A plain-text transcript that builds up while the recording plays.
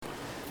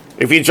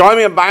If you join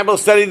me in Bible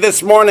study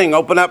this morning,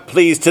 open up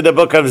please to the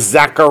book of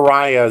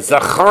Zechariah.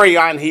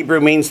 Zechariah in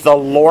Hebrew means the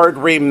Lord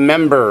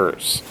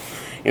remembers.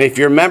 And if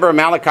you remember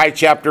Malachi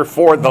chapter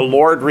 4, the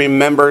Lord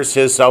remembers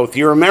his oath.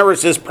 He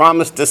remembers his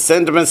promise to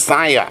send a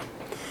Messiah.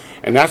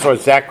 And that's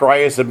what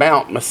Zechariah is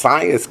about.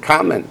 Messiah is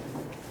coming.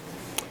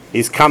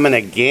 He's coming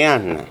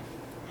again.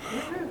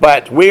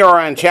 But we are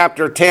on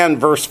chapter 10,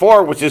 verse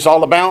 4, which is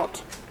all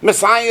about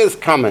Messiah is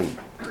coming.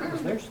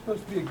 Is there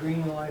supposed to be a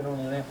green light on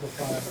an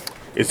amplifier?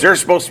 Is there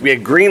supposed to be a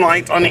green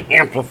light on the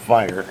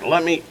amplifier?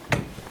 Let me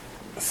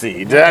see.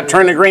 Did that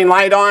turn the green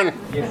light on?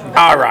 Yes.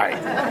 All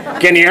right.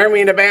 Can you hear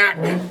me in the back?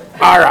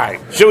 All right.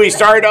 Should we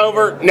start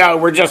over? No,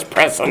 we're just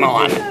pressing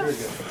on.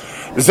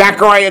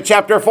 Zechariah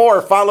chapter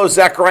 4 follows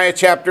Zechariah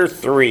chapter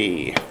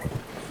 3.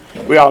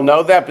 We all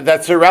know that, but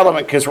that's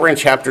irrelevant because we're in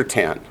chapter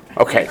 10.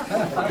 Okay.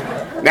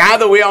 Now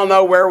that we all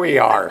know where we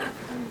are,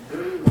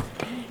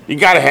 you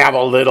got to have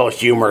a little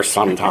humor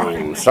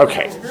sometimes.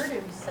 Okay.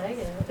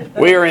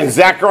 We are in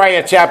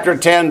Zechariah chapter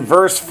 10,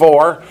 verse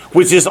 4,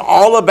 which is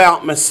all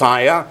about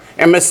Messiah.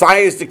 And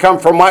Messiah is to come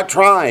from what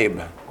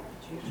tribe?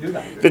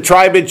 Judah. The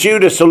tribe of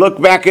Judah. So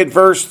look back at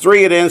verse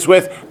 3. It ends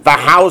with the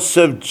house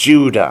of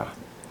Judah.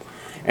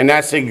 And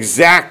that's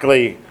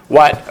exactly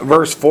what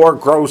verse 4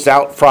 grows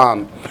out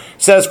from. It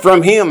says,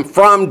 from him,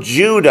 from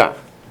Judah,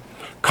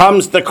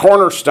 comes the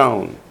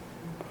cornerstone.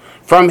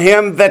 From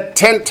him, the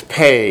tent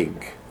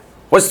peg.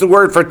 What's the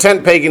word for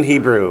tent peg in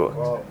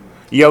Hebrew?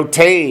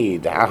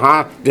 Yotaid.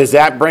 Does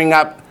that bring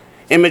up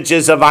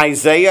images of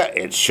Isaiah?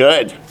 It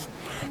should.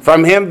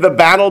 From him, the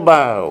battle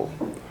bow.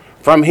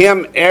 From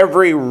him,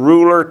 every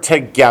ruler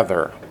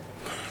together.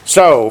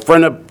 So,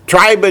 from the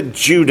tribe of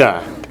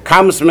Judah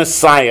comes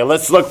Messiah.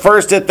 Let's look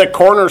first at the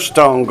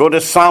cornerstone. Go to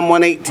Psalm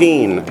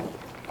 118.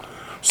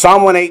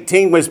 Psalm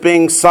 118 was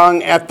being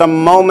sung at the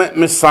moment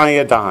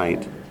Messiah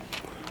died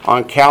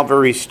on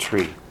Calvary's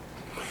tree.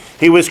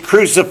 He was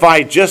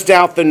crucified just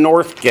out the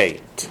north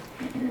gate,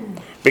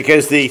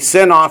 because the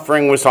sin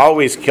offering was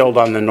always killed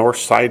on the north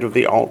side of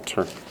the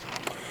altar.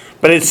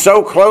 But it's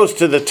so close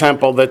to the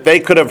temple that they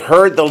could have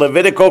heard the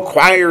Levitical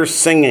choirs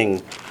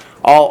singing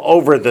all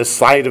over the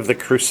site of the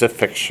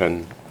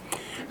crucifixion.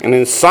 And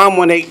in Psalm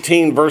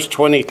 118, verse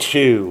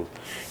 22,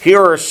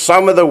 here are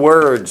some of the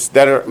words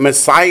that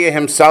Messiah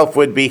himself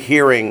would be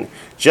hearing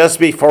just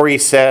before he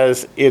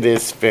says, it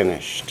is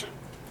finished.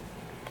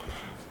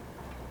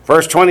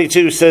 Verse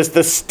 22 says,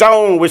 the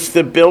stone which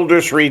the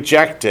builders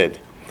rejected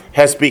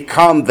has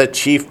become the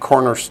chief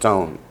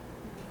cornerstone.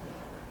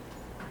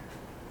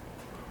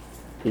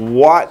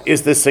 What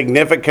is the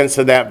significance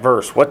of that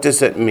verse? What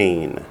does it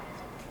mean?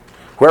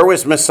 Where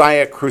was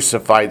Messiah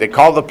crucified? They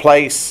call the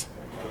place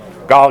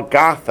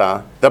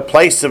Golgotha, the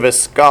place of a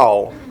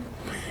skull.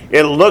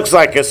 It looks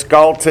like a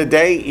skull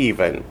today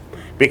even,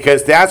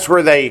 because that's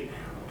where they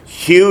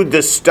hewed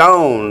the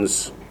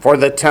stones for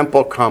the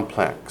temple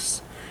complex.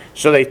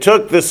 So they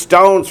took the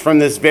stones from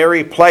this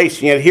very place,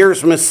 and yet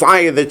here's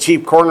Messiah, the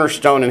chief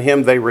cornerstone, and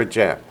him they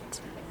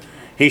reject.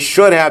 He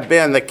should have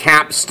been the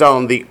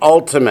capstone, the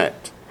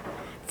ultimate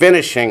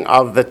finishing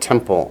of the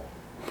temple.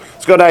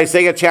 Let's go to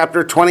Isaiah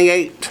chapter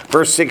 28,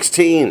 verse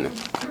 16.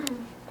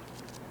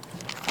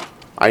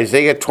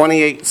 Isaiah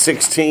 28,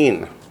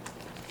 16.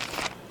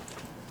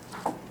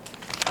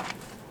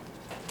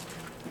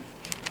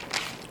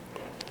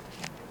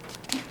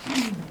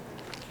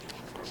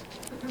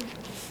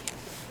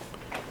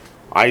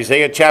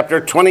 Isaiah chapter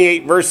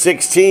 28, verse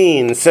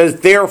 16 says,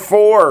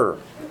 therefore,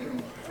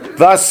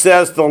 thus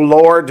says the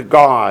Lord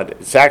God.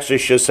 It actually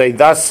should say,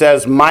 thus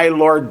says my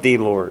Lord, the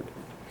Lord.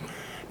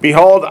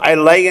 Behold, I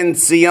lay in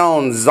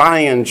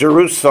Zion,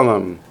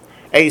 Jerusalem,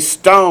 a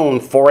stone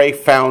for a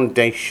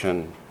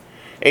foundation,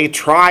 a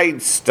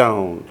tried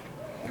stone,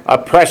 a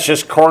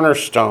precious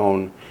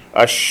cornerstone,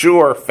 a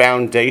sure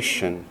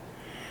foundation.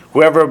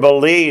 Whoever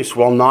believes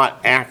will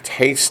not act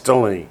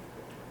hastily.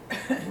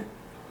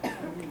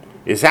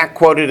 Is that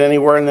quoted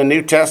anywhere in the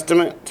New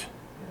Testament?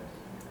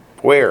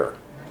 Where?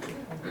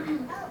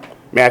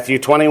 Matthew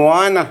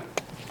 21.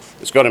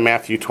 Let's go to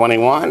Matthew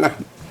 21.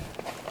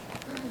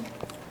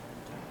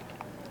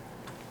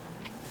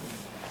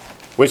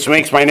 Which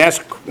makes my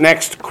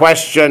next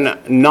question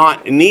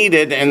not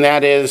needed, and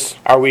that is,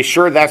 are we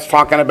sure that's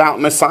talking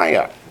about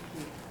Messiah?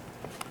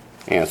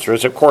 Answer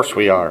is, of course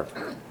we are.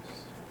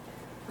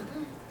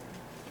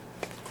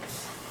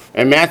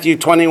 In Matthew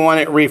 21,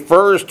 it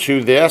refers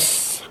to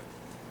this,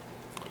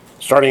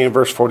 starting in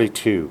verse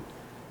 42.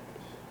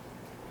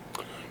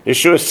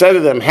 Yeshua said to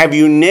them, have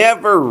you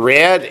never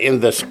read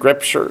in the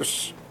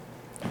scriptures,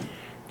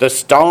 the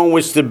stone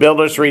which the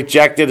builders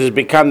rejected has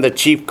become the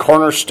chief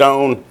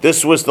cornerstone?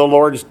 This was the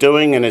Lord's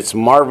doing, and it's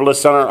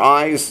marvelous in our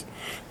eyes.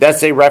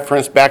 That's a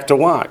reference back to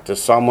what? To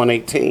Psalm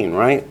 118,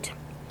 right?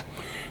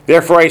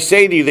 Therefore I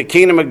say to you, the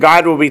kingdom of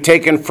God will be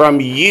taken from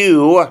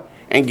you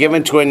and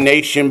given to a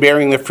nation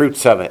bearing the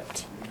fruits of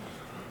it.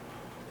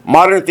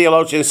 Modern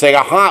theologians say,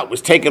 it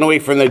was taken away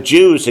from the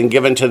Jews and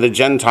given to the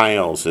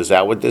Gentiles. Is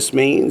that what this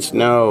means?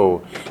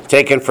 No.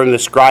 Taken from the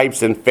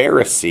scribes and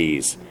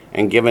Pharisees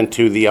and given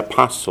to the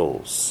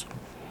apostles.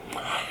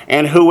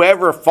 And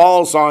whoever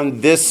falls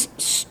on this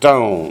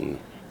stone,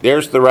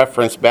 there's the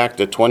reference back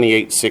to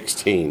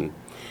 28:16,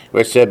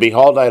 which said,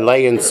 behold, I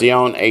lay in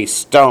Zion a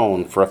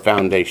stone for a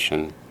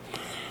foundation.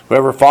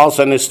 Whoever falls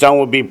on this stone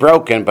will be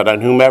broken, but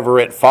on whomever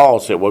it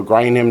falls, it will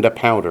grind him to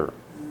powder.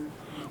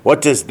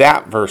 What does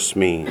that verse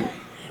mean?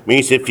 It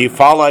means if you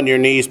fall on your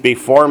knees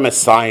before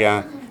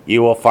Messiah,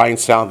 you will find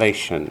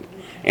salvation.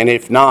 And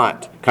if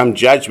not, come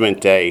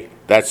judgment day,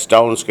 that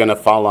stone's going to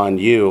fall on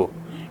you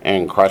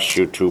and crush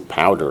you to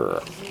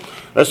powder.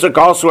 Let's look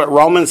also at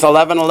Romans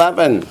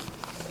 11:11.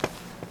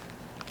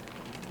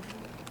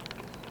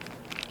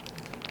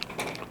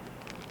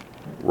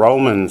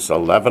 Romans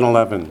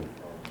 11:11.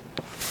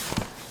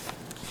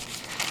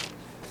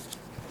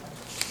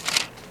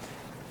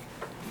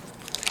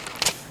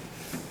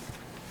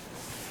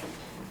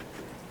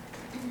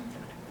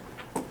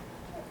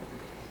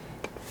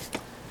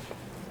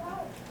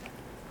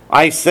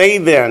 I say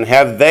then,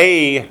 have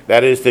they,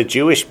 that is the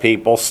Jewish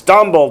people,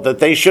 stumbled that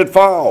they should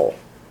fall?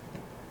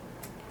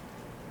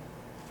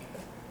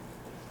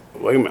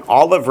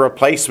 Olive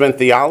replacement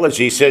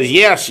theology says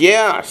yes,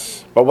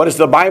 yes. But what does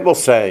the Bible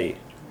say?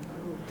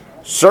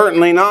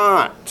 Certainly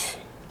not.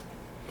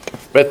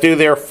 But through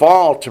their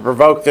fall to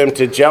provoke them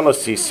to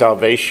jealousy,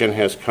 salvation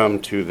has come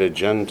to the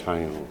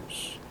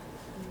Gentiles.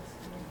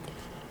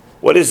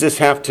 What does this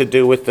have to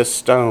do with the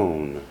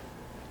stone?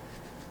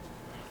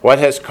 What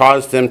has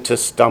caused them to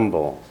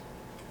stumble?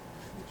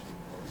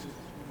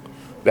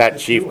 That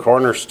chief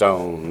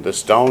cornerstone. The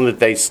stone that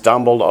they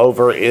stumbled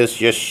over is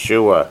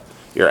Yeshua.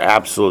 You're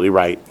absolutely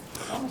right.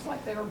 It's almost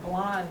like they were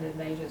blind and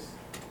they just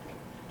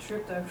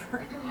tripped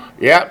over.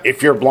 Yeah,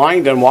 if you're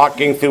blind and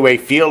walking through a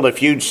field of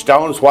huge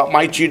stones, what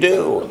might you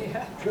do?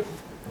 Yeah.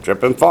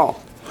 Trip and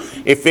fall.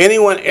 If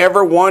anyone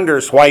ever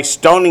wonders why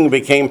stoning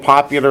became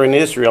popular in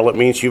Israel, it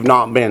means you've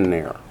not been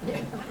there.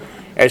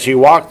 As you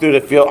walk through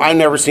the field, I've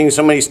never seen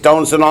so many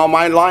stones in all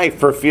my life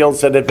for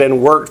fields that have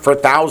been worked for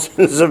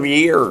thousands of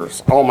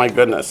years. Oh my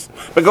goodness.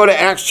 But go to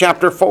Acts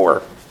chapter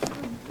 4.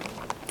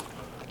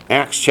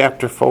 Acts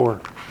chapter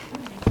 4.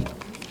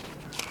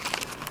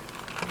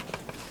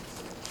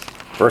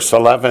 Verse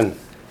 11.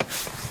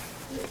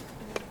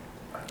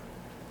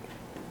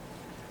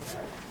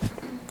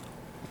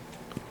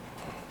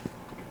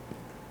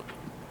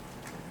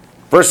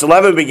 Verse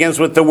 11 begins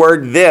with the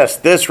word this.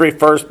 This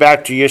refers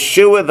back to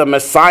Yeshua, the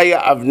Messiah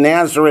of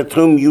Nazareth,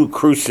 whom you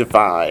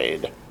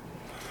crucified.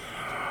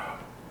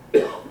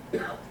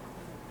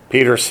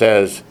 Peter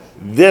says,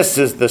 this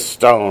is the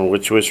stone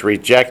which was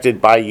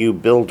rejected by you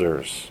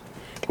builders,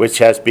 which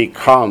has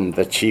become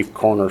the chief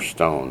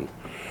cornerstone.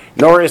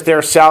 Nor is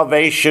there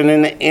salvation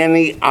in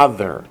any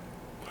other.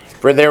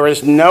 For there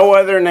is no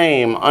other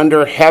name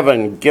under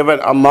heaven given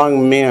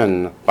among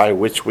men by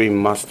which we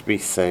must be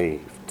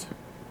saved.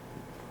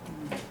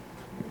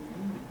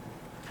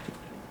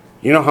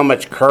 You know how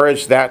much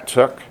courage that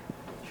took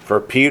for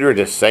Peter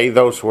to say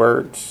those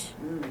words?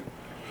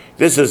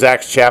 This is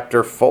Acts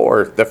chapter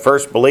 4. The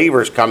first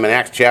believers come in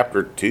Acts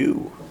chapter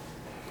 2.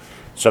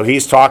 So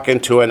he's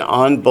talking to an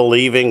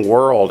unbelieving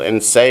world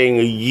and saying,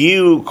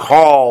 you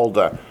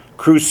called,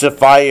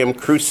 crucify him,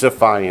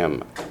 crucify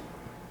him.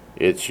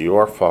 It's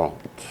your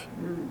fault.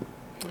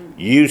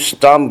 You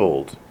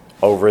stumbled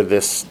over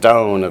this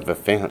stone of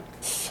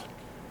offense.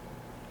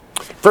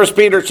 1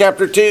 Peter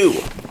chapter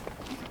 2.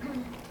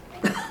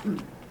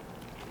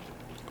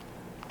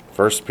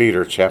 1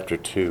 Peter chapter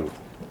 2.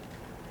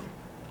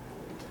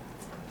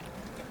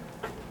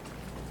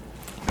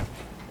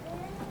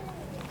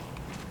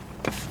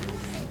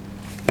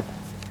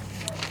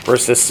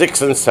 Verses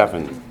 6 and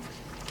 7.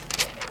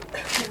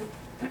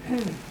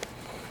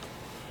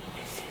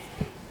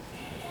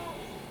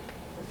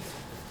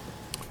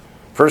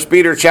 First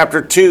Peter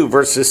chapter 2,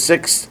 verses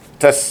 6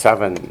 to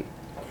 7.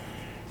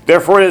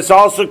 Therefore it is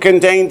also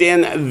contained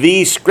in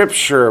the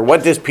Scripture.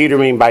 What does Peter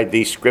mean by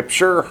the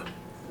Scripture?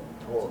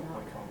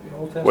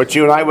 What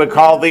you and I would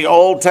call the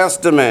Old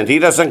Testament. He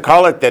doesn't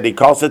call it that. He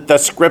calls it the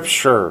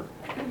Scripture.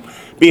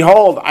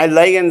 Behold, I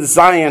lay in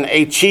Zion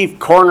a chief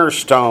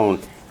cornerstone,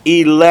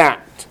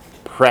 elect,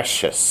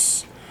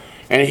 precious.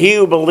 And he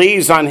who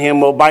believes on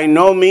him will by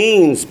no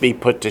means be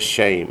put to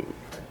shame.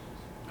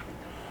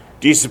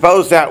 Do you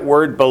suppose that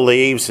word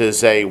believes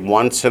is a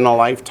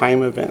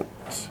once-in-a-lifetime event?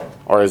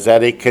 Or is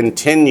that a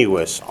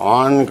continuous,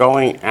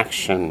 ongoing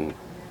action?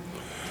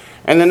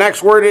 And the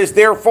next word is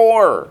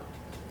therefore.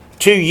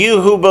 To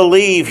you who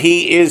believe,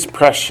 he is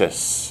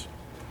precious.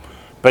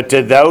 But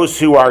to those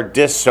who are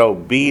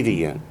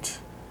disobedient,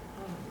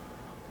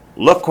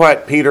 look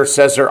what Peter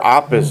says are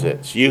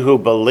opposites. You who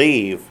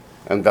believe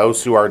and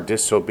those who are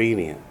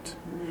disobedient.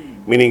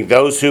 Meaning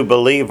those who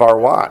believe are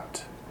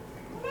what?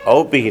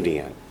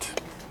 Obedient.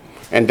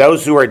 And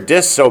those who are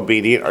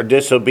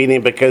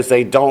disobedient because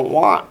they don't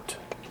what?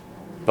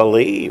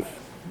 Believe.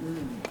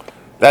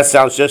 That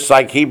sounds just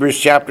like Hebrews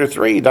chapter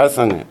 3,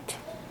 doesn't it?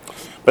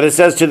 But it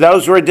says, to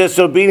those who are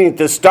disobedient,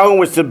 the stone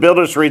which the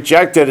builders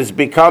rejected has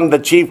become the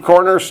chief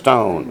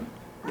cornerstone.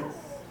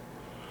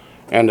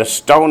 And a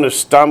stone of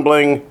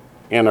stumbling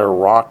and a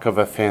rock of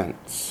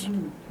offense.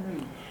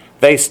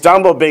 They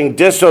stumble being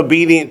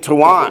disobedient to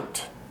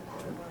what?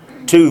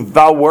 To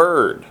the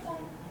Word.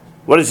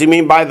 What does he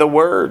mean by the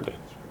Word?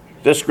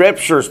 The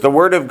Scriptures, the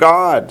Word of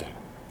God,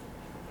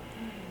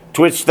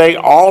 to which they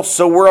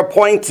also were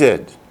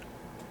appointed.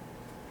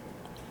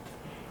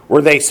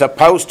 Were they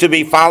supposed to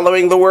be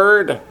following the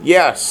Word?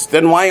 Yes.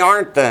 Then why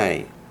aren't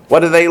they? What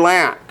do they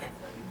lack?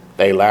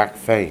 They lack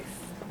faith.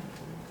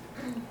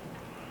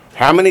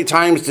 How many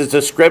times does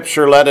the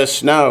Scripture let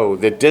us know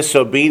that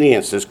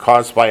disobedience is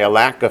caused by a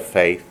lack of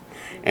faith,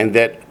 and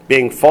that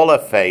being full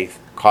of faith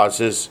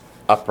causes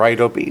upright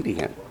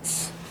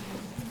obedience?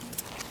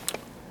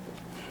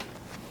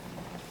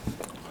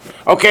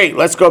 Okay,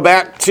 let's go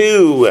back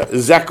to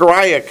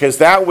Zechariah, because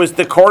that was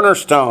the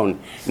cornerstone.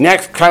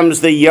 Next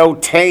comes the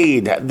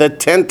yotade, the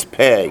tent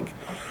peg.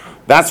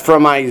 That's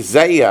from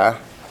Isaiah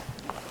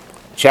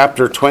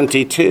chapter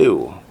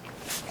 22.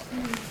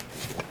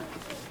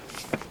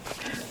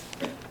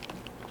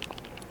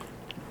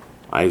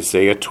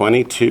 Isaiah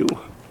 22.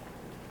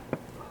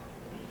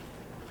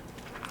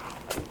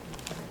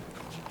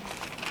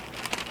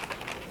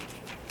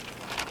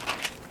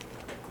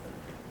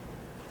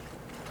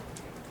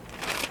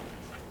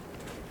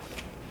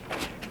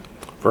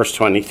 Verse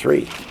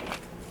 23.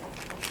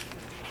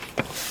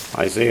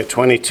 Isaiah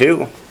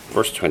 22,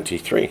 verse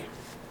 23.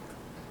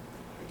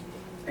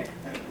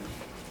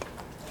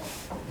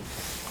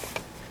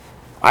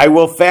 I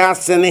will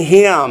fasten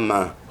him.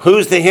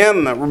 Who's the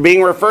him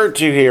being referred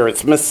to here?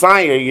 It's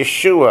Messiah,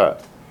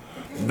 Yeshua,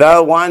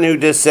 the one who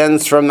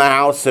descends from the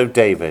house of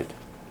David.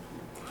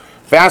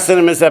 Fasten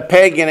him as a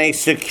peg in a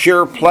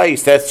secure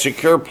place. That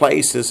secure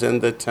place is in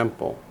the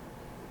temple.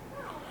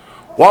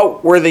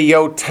 What were the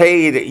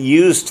yotade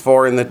used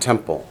for in the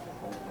temple?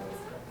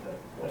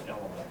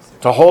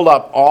 To hold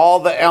up all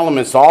the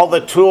elements, all the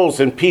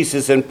tools and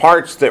pieces and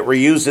parts that were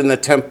used in the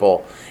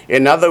temple.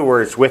 In other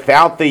words,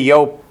 without the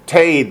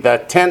yotade,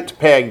 the tent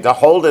peg, to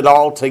hold it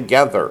all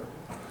together,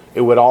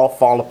 it would all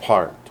fall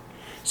apart.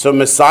 So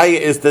Messiah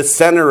is the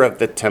center of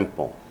the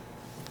temple.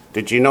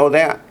 Did you know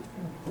that?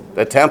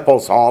 The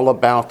temple's all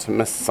about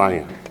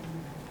Messiah.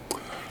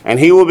 And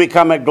he will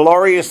become a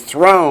glorious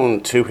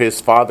throne to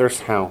his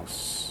Father's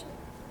house.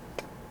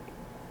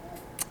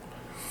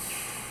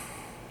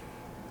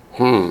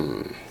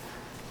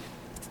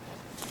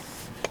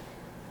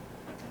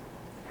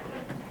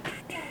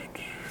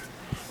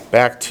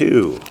 Back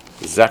to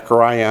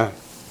Zechariah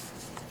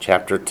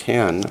chapter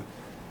 10.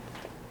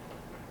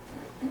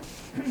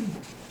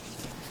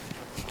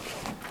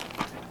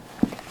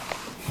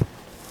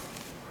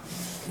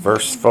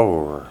 Verse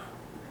 4.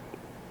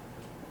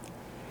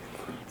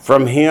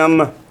 From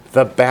him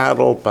the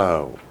battle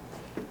bow.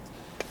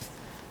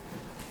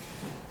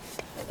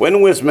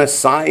 When was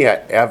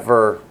Messiah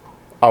ever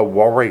a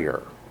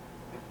warrior?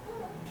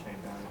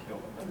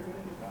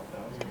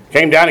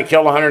 Came down and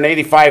killed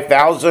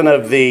 185,000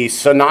 of the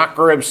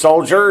Sennacherib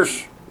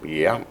soldiers?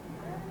 Yeah.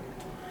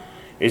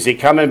 Is he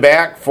coming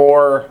back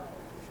for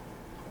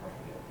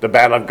the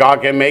battle of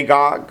Gog and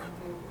Magog?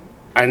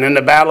 And then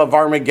the battle of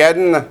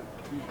Armageddon?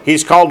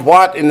 He's called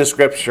what in the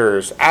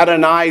Scriptures?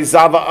 Adonai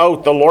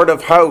Zavaoth, the Lord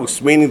of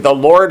hosts, meaning the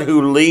Lord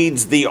who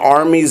leads the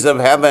armies of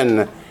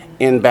heaven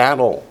in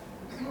battle.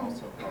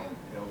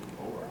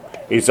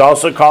 He's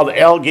also called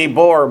El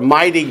Gibor,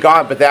 mighty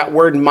God, but that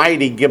word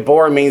mighty,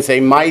 Gibor, means a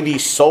mighty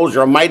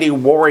soldier, a mighty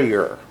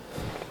warrior.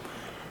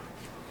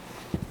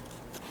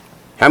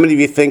 How many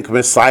of you think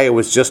Messiah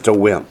was just a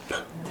wimp?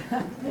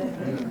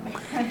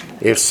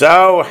 If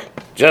so,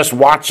 just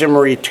watch him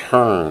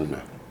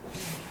return.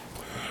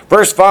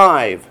 Verse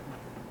 5,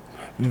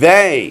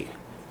 they,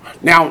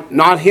 now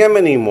not him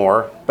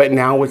anymore, but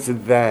now it's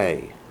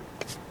they.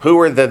 Who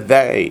are the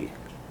they?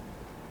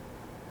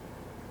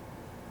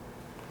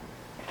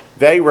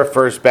 They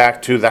refers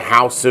back to the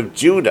house of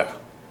Judah.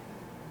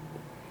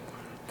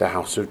 The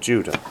house of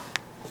Judah.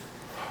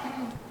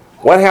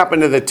 What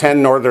happened to the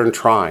 10 northern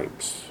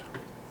tribes?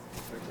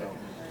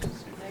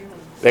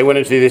 They went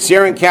into the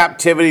Assyrian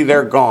captivity,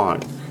 they're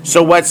gone.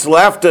 So what's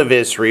left of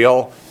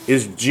Israel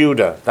is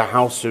Judah, the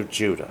house of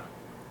Judah.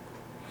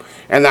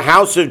 And the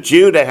house of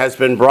Judah has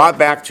been brought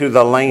back to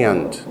the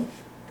land.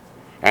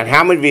 And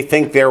how many of you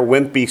think they're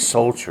wimpy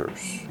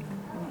soldiers?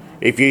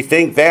 If you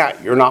think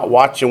that, you're not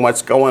watching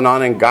what's going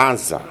on in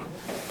Gaza.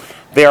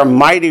 They are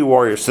mighty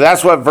warriors. So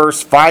that's what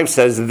verse 5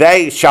 says.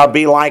 They shall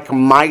be like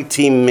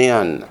mighty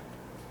men.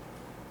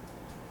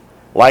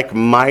 Like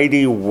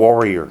mighty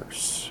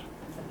warriors.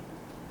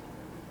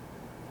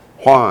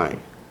 Why?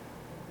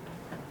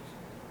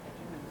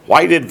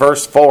 Why did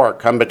verse 4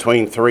 come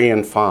between 3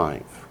 and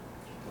 5?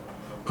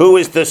 Who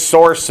is the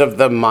source of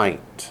the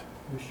might?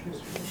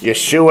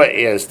 Yeshua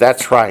is,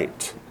 that's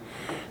right.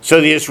 So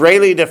the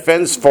Israeli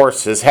Defense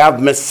Forces have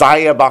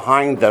Messiah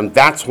behind them.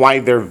 That's why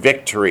their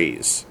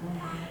victories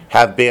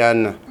have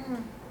been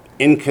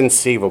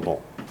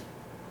inconceivable.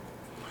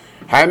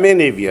 How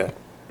many of you,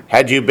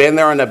 had you been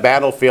there on the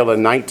battlefield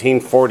in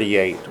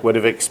 1948, would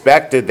have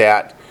expected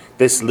that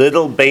this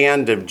little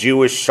band of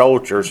Jewish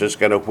soldiers is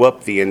going to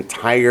whoop the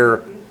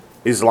entire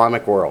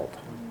Islamic world?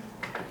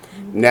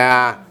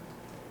 Nah.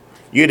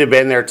 You'd have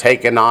been there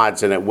taking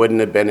odds, and it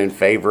wouldn't have been in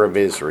favor of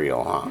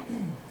Israel, huh?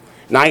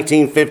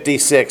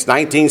 1956,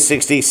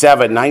 1967,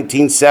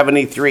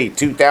 1973,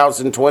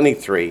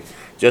 2023.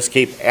 Just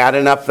keep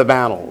adding up the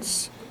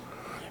battles.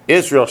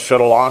 Israel should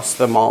have lost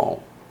them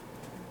all.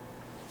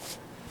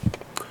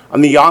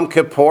 On the Yom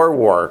Kippur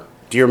War,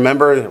 do you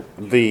remember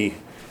the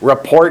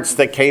reports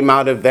that came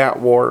out of that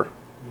war?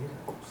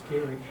 Yeah,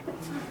 scary.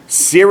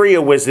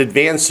 Syria was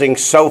advancing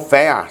so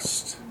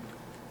fast.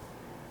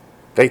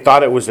 They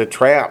thought it was a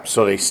trap,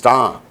 so they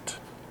stopped.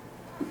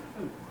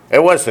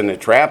 It wasn't a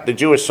trap. The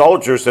Jewish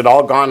soldiers had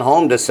all gone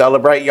home to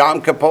celebrate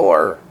Yom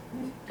Kippur.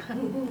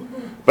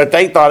 But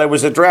they thought it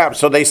was a trap,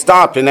 so they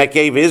stopped, and that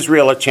gave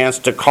Israel a chance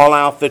to call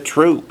out the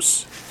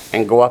troops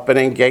and go up and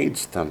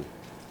engage them.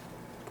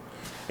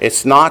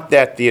 It's not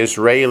that the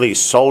Israeli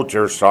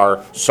soldiers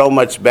are so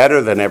much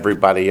better than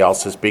everybody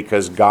else. It's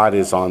because God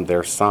is on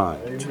their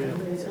side.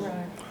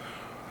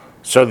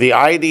 So the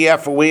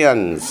IDF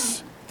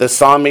wins the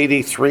Psalm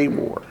 83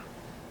 war.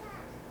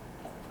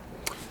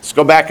 Let's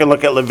go back and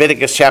look at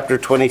Leviticus chapter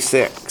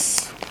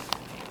 26.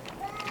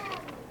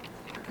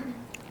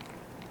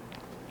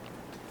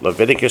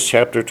 Leviticus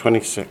chapter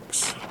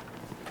 26.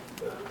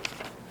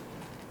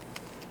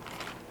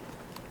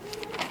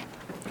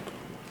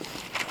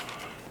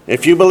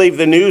 If you believe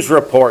the news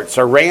reports,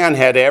 Iran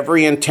had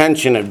every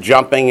intention of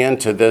jumping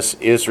into this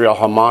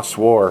Israel-Hamas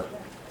war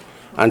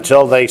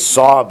until they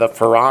saw the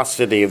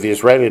ferocity of the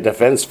Israeli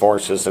Defense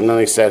Forces, and then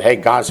they said, hey,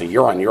 Gaza,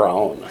 you're on your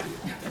own.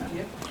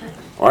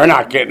 We're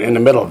not getting in the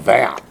middle of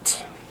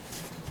that.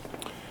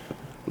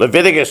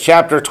 Leviticus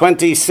chapter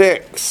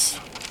 26,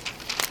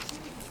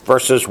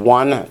 verses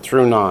 1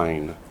 through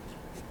 9.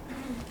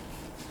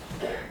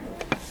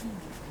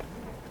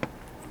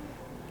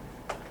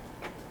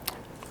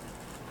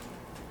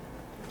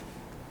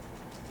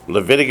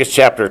 Leviticus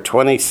chapter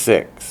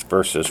 26,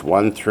 verses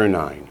 1 through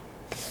 9.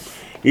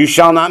 You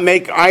shall not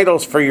make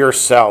idols for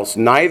yourselves,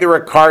 neither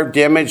a carved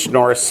image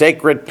nor a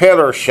sacred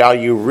pillar shall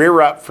you rear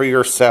up for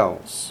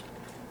yourselves.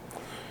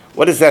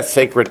 What is that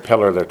sacred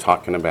pillar they're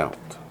talking about?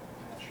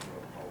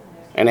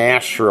 An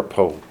Asherah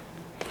pole.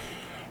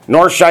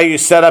 Nor shall you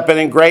set up an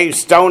engraved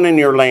stone in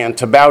your land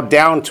to bow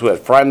down to it,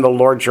 for I am the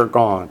Lord your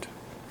God.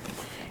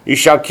 You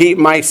shall keep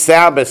my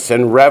Sabbaths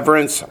and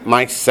reverence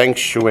my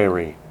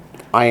sanctuary.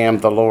 I am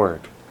the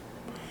Lord.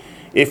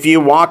 If you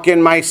walk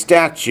in my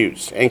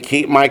statutes and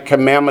keep my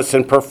commandments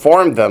and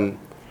perform them,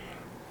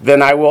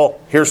 then I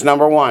will, here's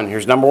number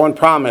one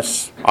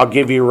promise, I'll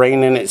give you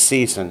rain in its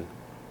season.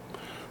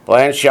 The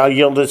land shall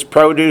yield its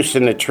produce,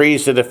 and the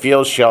trees of the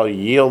field shall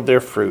yield their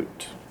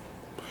fruit.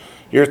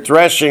 Your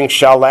threshing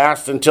shall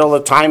last until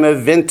the time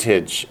of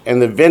vintage, and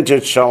the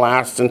vintage shall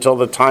last until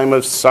the time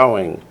of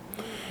sowing.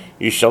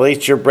 You shall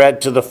eat your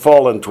bread to the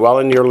full and dwell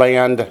in your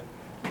land.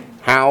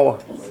 How?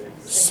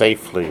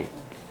 Safely.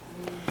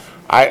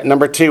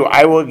 Number 2,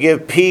 I will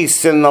give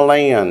peace in the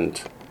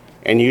land,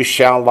 and you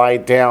shall lie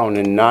down,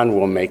 and none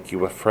will make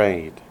you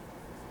afraid.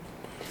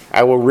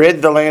 I will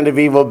rid the land of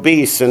evil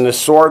beasts, and the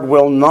sword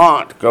will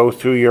not go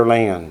through your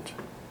land.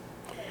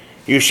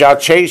 You shall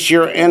chase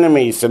your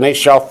enemies, and they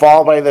shall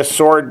fall by the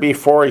sword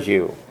before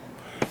you.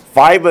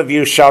 5 of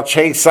you shall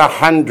chase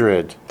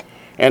 100,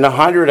 and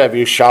 100 of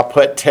you shall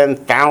put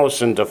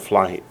 10,000 to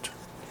flight.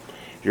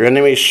 Your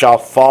enemies shall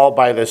fall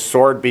by the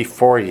sword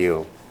before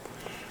you.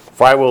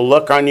 For I will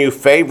look on you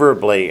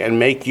favorably and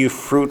make you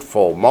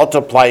fruitful,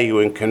 multiply you,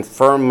 and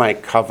confirm my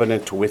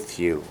covenant with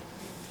you.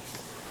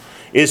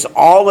 Is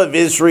all of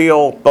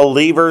Israel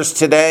believers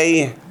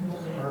today?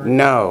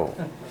 No.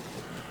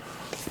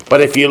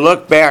 But if you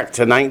look back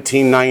to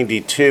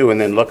 1992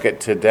 and then look at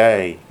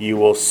today, you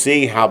will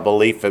see how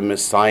belief in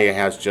Messiah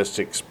has just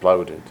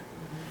exploded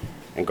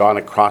and gone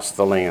across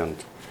the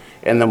land.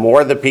 And the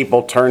more the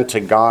people turn to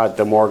God,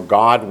 the more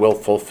God will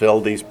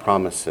fulfill these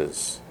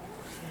promises.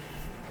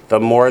 The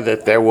more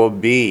that there will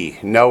be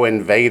no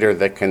invader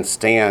that can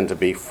stand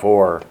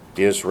before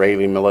the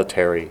Israeli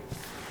military.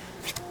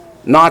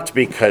 Not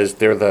because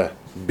they're the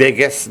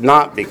biggest,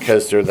 not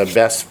because they're the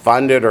best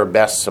funded or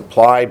best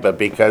supplied, but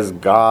because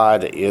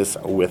God is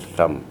with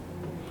them.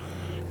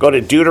 Go to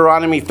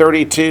Deuteronomy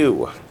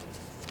 32.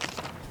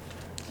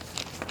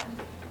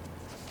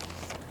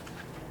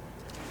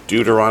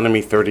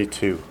 Deuteronomy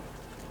 32.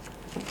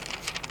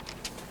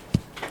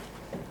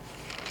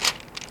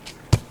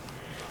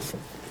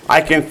 I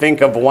can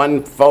think of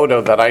one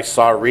photo that I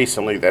saw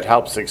recently that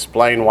helps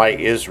explain why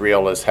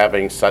Israel is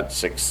having such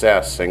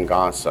success in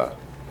Gaza.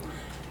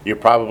 You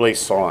probably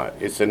saw it.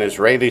 It's an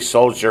Israeli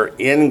soldier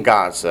in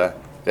Gaza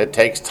that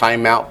takes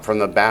time out from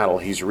the battle.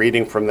 He's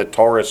reading from the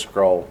Torah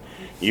scroll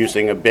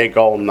using a big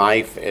old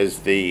knife as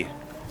the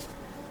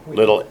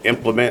little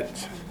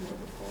implement.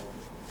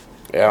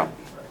 Yeah.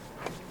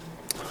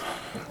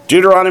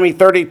 Deuteronomy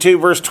 32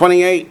 verse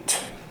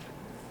 28.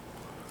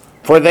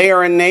 For they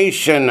are a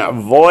nation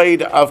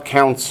void of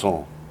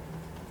counsel,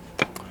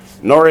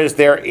 nor is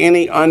there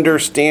any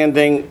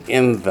understanding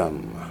in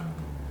them.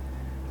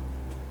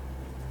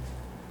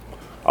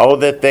 Oh,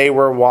 that they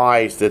were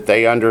wise, that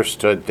they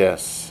understood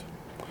this.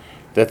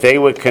 that they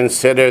would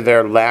consider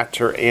their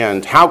latter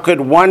end. How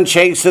could one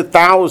chase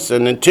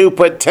 1,000 and two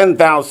put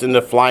 10,000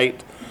 to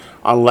flight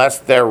unless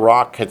their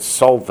rock had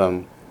sold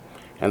them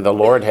and the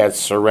Lord had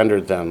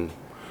surrendered them?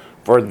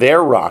 For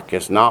their rock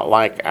is not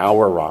like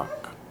our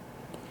rock,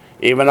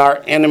 even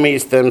our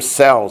enemies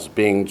themselves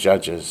being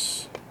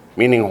judges.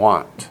 Meaning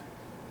what?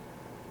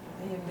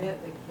 They admit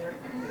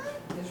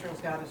that Israel's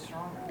God is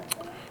stronger.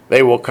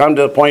 They will come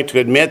to the point to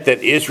admit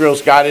that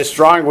Israel's God is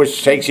strong,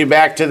 which takes you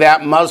back to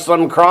that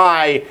Muslim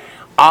cry,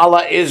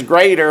 Allah is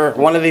greater.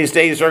 One of these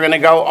days they're going to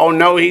go, oh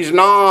no, he's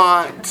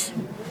not.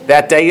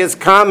 That day is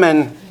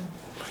coming.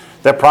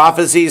 The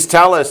prophecies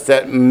tell us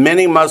that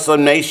many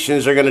Muslim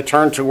nations are going to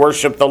turn to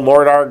worship the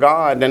Lord our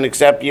God and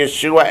accept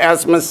Yeshua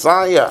as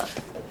Messiah.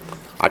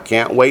 I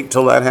can't wait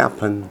till that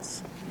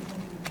happens.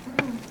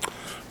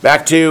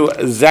 Back to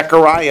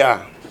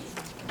Zechariah.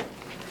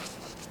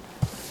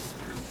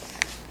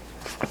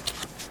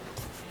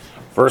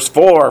 Verse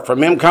 4,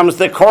 from him comes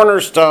the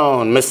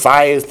cornerstone.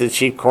 Messiah is the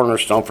chief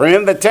cornerstone. From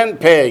him the tent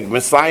peg.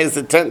 Messiah is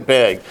the tent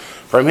peg.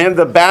 From him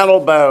the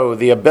battle bow,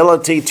 the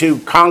ability to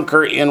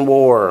conquer in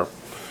war.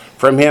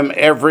 From him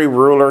every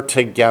ruler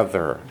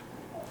together.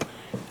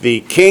 The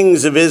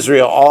kings of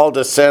Israel all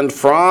descend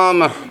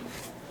from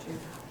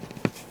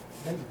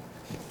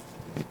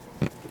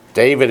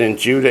David and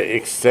Judah,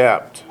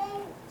 except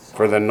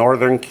for the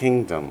northern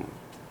kingdom.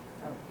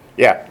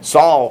 Yeah,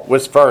 Saul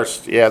was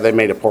first. Yeah, they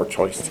made a poor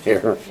choice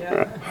here.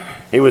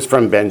 He was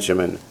from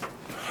Benjamin.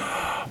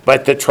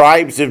 But the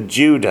tribes of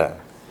Judah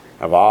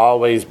have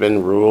always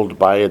been ruled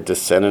by a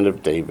descendant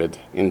of David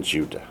in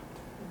Judah.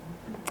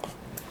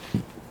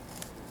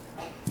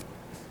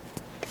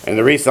 And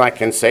the reason I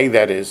can say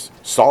that is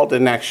Saul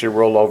didn't actually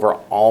rule over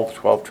all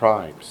 12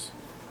 tribes.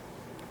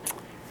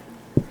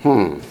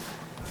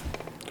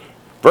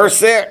 Verse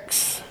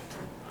 6,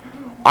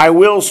 I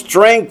will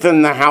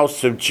strengthen the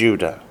house of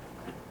Judah.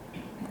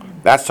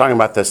 That's talking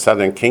about the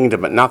southern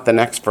kingdom, but not the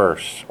next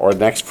verse or the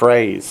next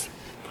phrase.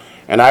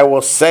 And I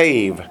will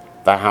save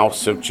the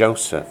house of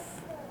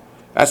Joseph.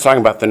 That's talking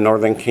about the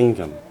northern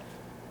kingdom.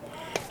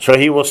 So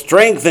he will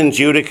strengthen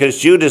Judah because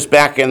Judah's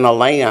back in the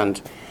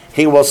land.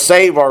 He will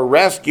save or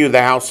rescue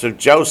the house of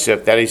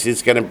Joseph. That is,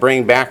 he's going to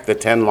bring back the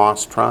 10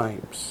 lost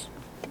tribes.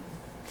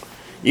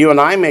 You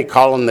and I may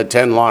call them the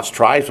 10 lost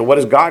tribes, but what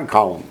does God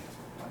call them?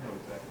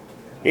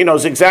 He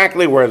knows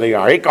exactly where they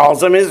are. He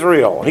calls them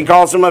Israel. He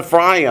calls them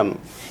Ephraim.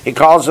 He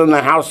calls them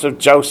the house of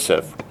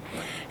Joseph.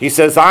 He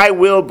says, I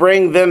will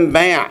bring them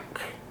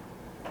back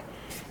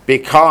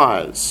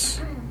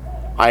because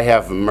I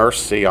have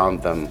mercy on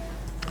them.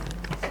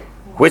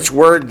 Which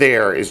word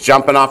there is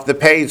jumping off the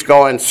page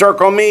going,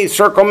 circle me,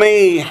 circle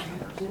me?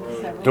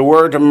 The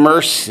word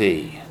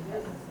mercy.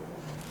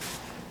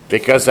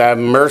 Because I have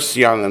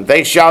mercy on them.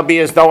 They shall be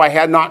as though I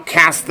had not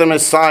cast them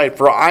aside,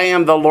 for I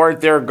am the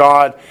Lord their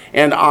God,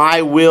 and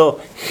I will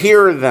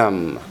hear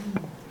them.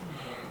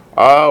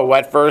 Oh,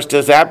 what verse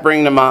does that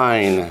bring to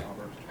mind?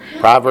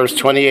 Proverbs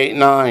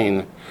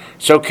 28:9.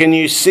 So can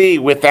you see,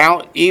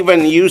 without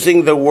even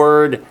using the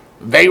word,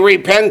 they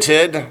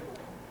repented,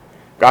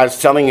 God's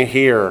telling you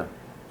here,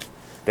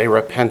 they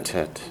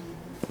repented.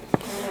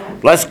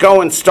 Let's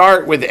go and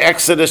start with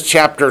Exodus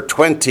chapter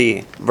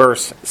 20,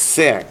 verse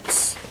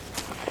 6,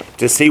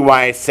 to see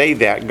why I say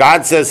that.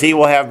 God says he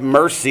will have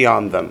mercy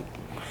on them.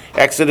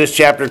 Exodus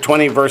chapter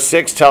 20, verse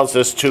 6 tells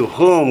us to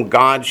whom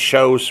God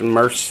shows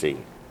mercy.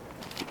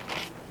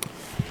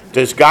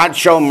 Does God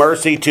show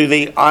mercy to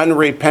the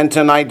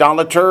unrepentant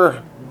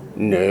idolater?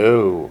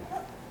 No.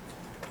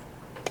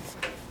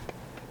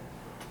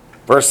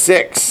 Verse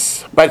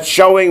 6, but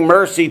showing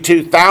mercy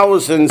to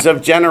thousands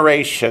of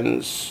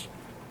generations,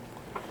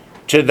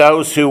 to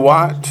those who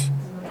what?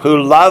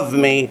 Who love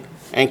me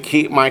and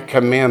keep my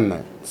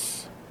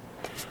commandments.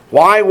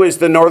 Why was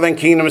the northern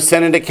kingdom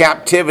sent into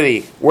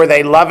captivity? Were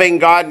they loving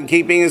God and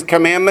keeping his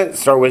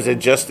commandments, or was it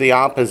just the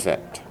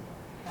opposite?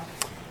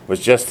 Was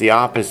just the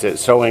opposite.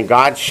 So when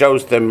God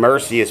shows them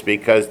mercy, it's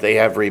because they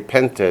have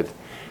repented.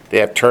 They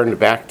have turned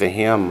back to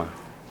him.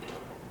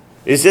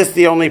 Is this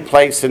the only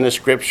place in the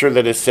scripture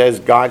that it says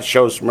God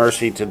shows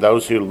mercy to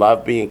those who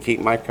love me and keep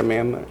my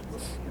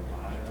commandments?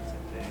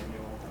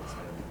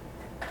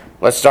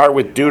 Let's start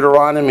with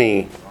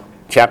Deuteronomy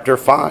chapter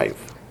 5.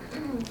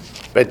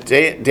 But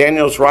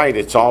Daniel's right,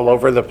 it's all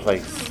over the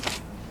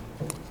place.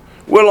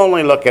 We'll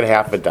only look at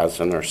half a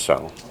dozen or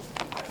so.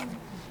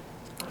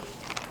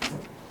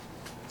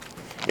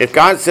 If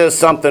God says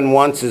something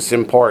once, it's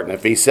important.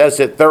 If he says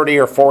it 30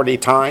 or 40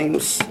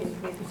 times,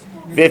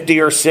 50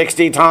 or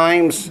 60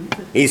 times,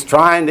 he's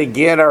trying to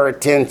get our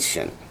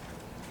attention.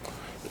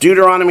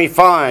 Deuteronomy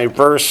 5,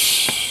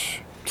 verse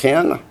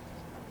 10.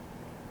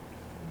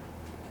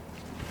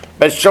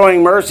 But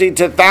showing mercy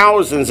to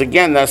thousands.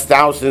 Again, that's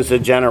thousands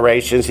of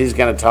generations. He's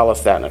going to tell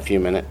us that in a few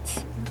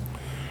minutes.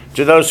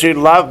 To those who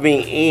love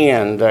me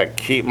and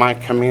keep my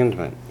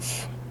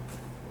commandments.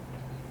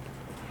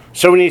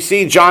 So when you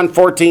see John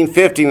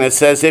 14:15 that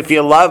says, if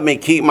you love me,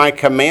 keep my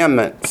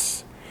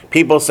commandments.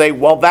 People say,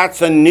 well,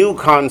 that's a new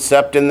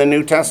concept in the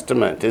New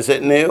Testament. Is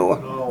it new?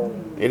 No.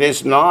 It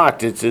is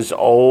not. It's as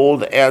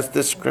old as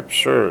the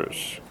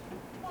Scriptures.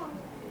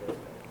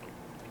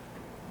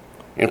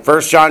 In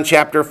 1 John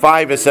chapter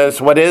 5, it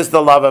says, what is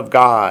the love of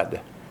God?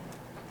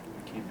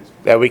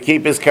 That we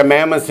keep His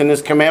commandments, and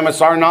His commandments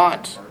are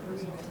not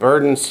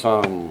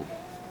burdensome.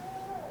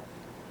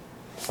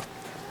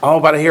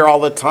 Oh, but I hear all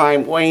the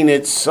time, Wayne,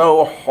 it's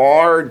so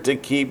hard to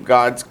keep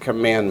God's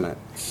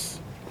commandments.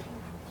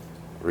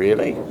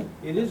 Really?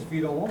 It is if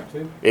you don't want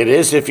to. It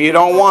is if you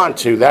don't want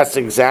to. That's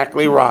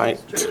exactly right.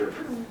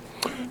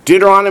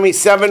 Deuteronomy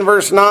 7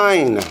 verse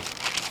 9.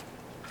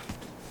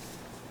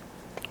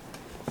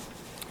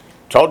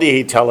 Told you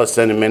he'd tell us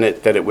in a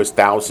minute that it was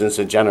thousands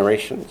of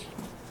generations.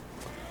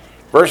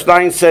 Verse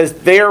 9 says,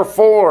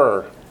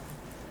 therefore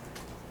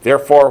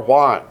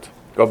what?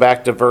 Go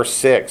back to verse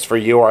 6. For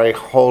you are a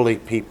holy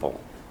people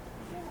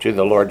to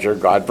the Lord your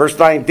God. Verse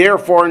 9,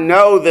 therefore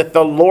know that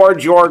the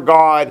Lord your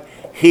God,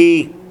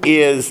 He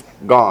is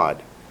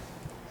God.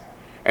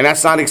 And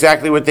that's not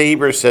exactly what the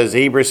Hebrew says.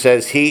 The Hebrew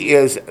says He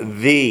is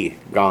the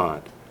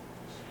God.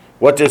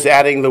 What does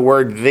adding the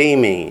word the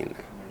mean?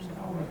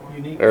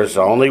 There's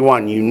only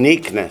one,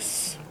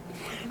 uniqueness.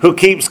 Who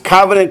keeps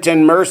covenant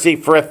and mercy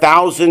for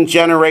 1,000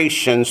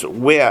 generations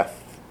with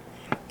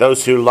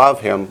those who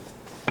love Him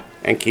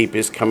and keep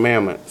His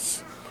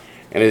commandments.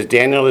 And as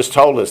Daniel has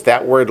told us,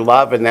 that word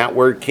love and that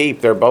word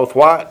keep, they're both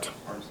what?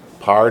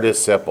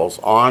 Participles,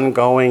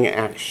 ongoing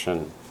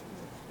action.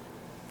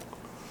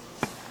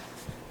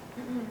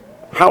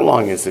 How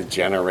long is a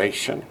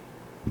generation?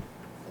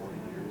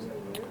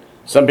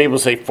 Some people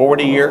say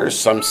 40 years,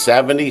 some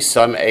 70,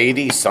 some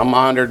 80, some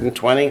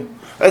 120.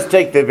 Let's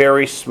take the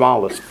very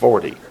smallest,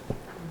 40.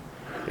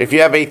 If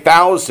you have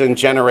 1,000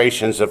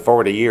 generations of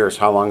 40 years,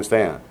 how long is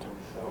that?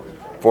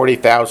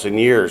 40,000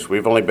 years.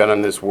 We've only been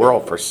in this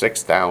world for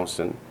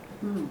 6,000.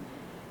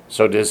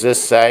 So does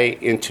this say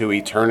into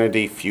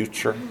eternity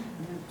future?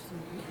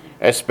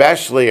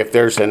 Especially if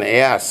there's an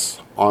S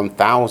on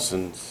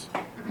thousands.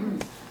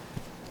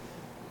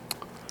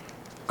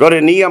 Go to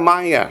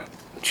Nehemiah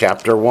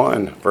chapter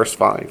 1, verse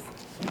 5.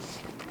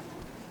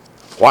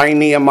 Why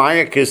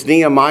Nehemiah? Because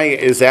Nehemiah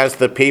is as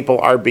the people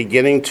are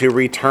beginning to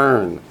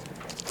return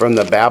from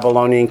the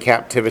Babylonian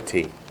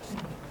captivity.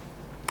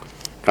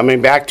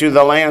 Coming back to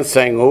the land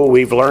saying, oh,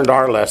 we've learned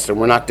our lesson.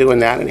 We're not doing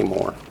that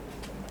anymore.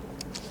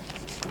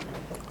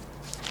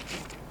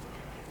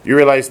 You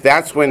realize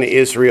that's when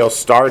Israel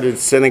started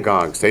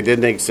synagogues. They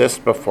didn't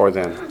exist before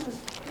then.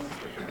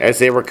 As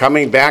they were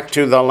coming back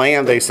to the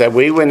land, they said,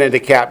 we went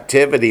into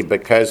captivity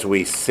because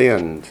we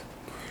sinned.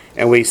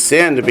 And we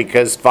sinned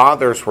because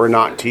fathers were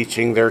not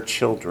teaching their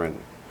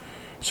children.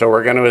 So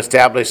we're going to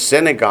establish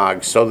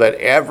synagogues so that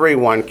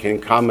everyone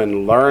can come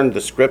and learn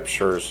the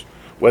Scriptures,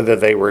 whether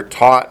they were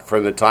taught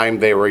from the time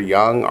they were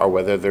young or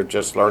whether they're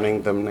just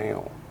learning them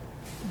now.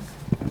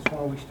 That's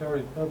why we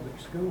started public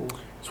schools.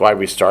 That's why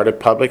we started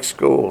public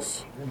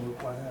schools. Then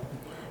look what happened.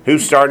 Who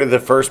started the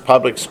first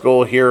public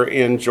school here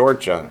in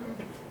Georgia?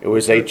 It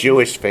was a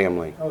Jewish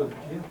family. Oh,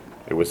 yeah.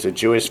 It was a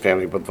Jewish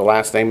family, but the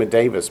last name of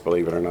Davis,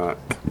 believe it or not.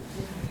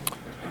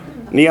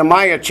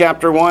 Nehemiah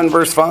chapter 1,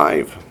 verse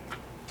 5.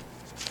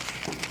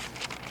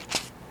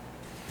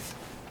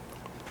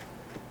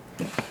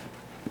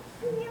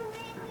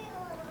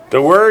 The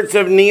words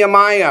of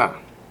Nehemiah,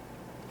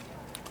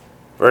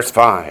 verse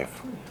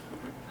 5.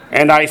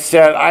 And I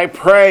said, I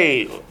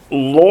pray,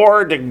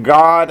 Lord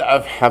God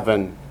of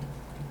heaven,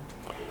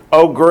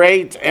 O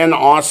great and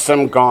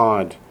awesome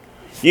God,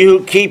 you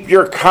who keep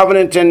your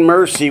covenant and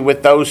mercy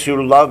with those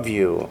who love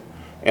you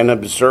and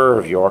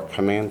observe your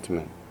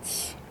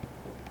commandments.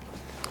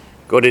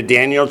 Go to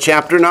Daniel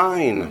chapter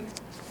 9.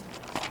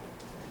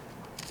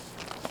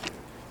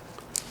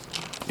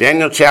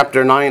 Daniel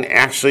chapter 9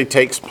 actually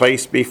takes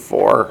place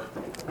before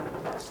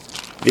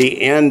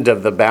the end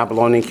of the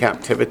Babylonian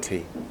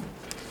captivity.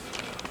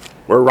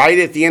 We're right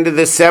at the end of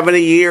the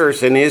 70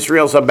 years, and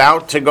Israel's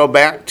about to go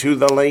back to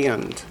the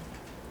land.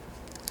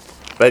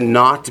 But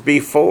not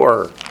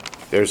before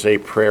there's a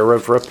prayer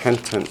of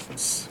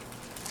repentance.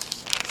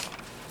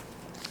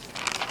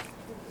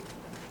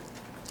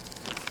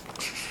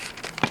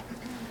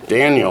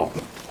 Daniel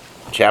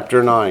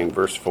chapter 9,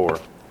 verse 4.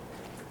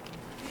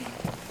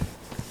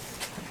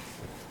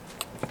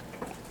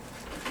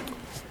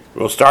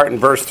 We'll start in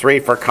verse 3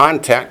 for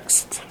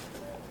context.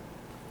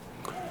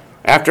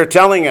 After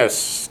telling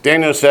us,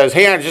 Daniel says,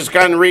 hey, I just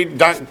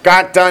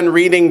got done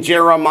reading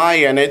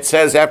Jeremiah, and it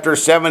says after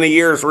 70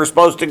 years we're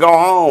supposed to go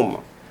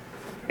home.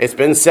 It's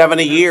been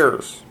 70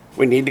 years.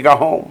 We need to go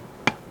home.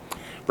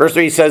 Verse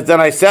 3 says, then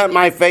I set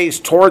my face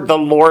toward the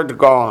Lord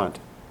God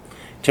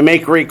to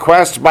make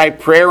request by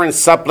prayer and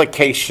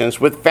supplications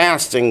with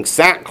fasting,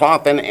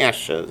 sackcloth, and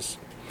ashes.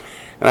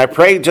 And I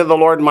prayed to the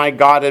Lord my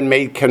God and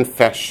made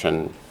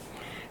confession.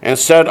 And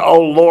said,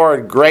 O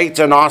Lord, great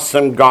and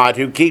awesome God,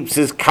 who keeps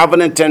his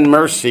covenant and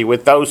mercy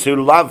with those who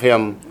love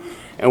him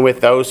and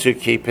with those who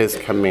keep his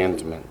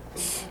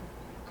commandments.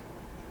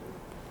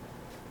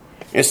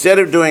 Instead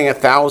of doing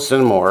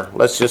 1,000 more,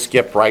 let's just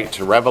skip right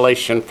to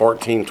Revelation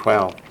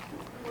 14:12.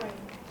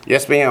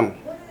 Yes, ma'am.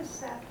 What is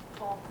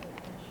sackcloth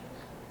and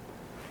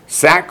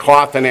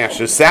Sackcloth and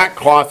ashes.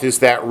 Sackcloth is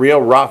that real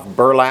rough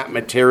burlap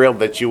material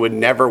that you would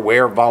never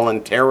wear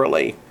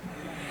voluntarily.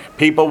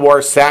 People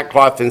wore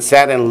sackcloth and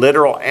sat in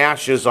literal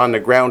ashes on the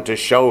ground to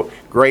show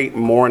great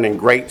mourning,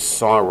 great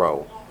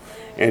sorrow.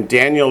 And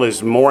Daniel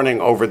is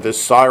mourning over the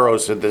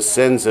sorrows of the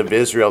sins of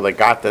Israel that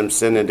got them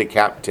sent into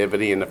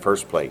captivity in the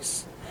first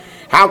place.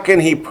 How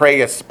can he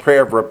pray a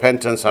prayer of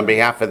repentance on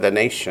behalf of the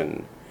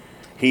nation?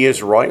 He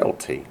is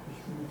royalty.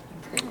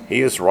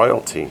 He is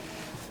royalty.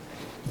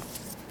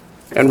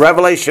 In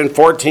Revelation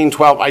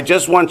 14:12, I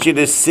just want you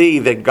to see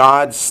that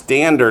God's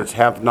standards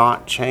have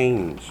not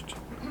changed.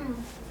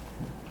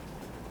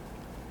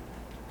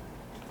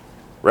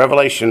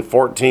 Revelation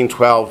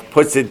 14:12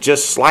 puts it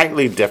just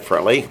slightly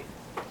differently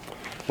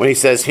when he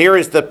says, here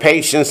is the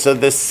patience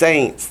of the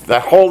saints, the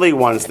holy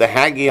ones, the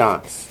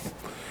hagios.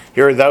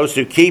 Here are those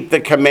who keep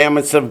the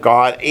commandments of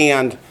God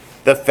and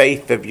the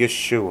faith of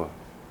Yeshua.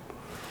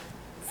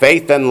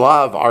 Faith and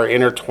love are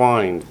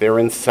intertwined. They're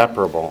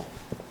inseparable.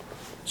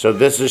 So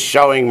this is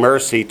showing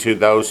mercy to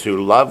those who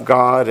love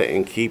God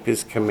and keep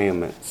his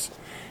commandments.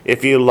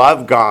 If you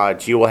love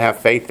God, you will have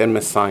faith in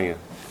Messiah.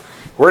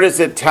 Where does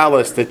it tell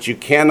us that you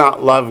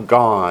cannot love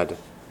God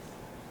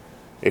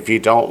if you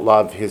don't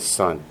love his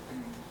Son?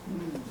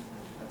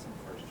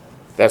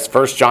 That's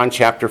 1 John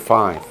chapter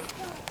 5.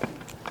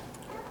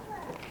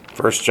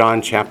 1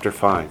 John chapter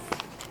 5.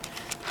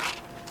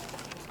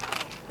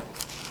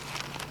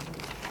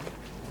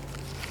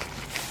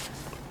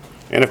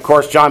 And of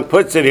course, John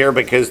puts it here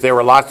because there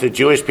were lots of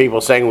Jewish people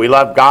saying, we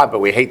love God, but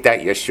we hate that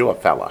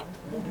Yeshua fella.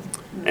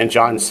 And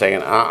John's saying,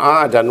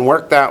 it doesn't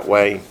work that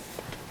way.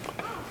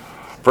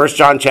 1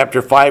 John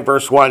chapter 5,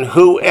 verse 1,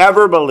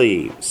 whoever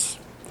believes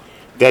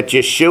that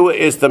Yeshua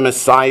is the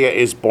Messiah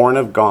is born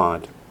of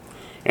God.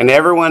 And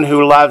everyone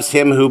who loves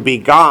him who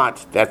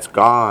begot, that's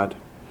God,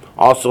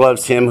 also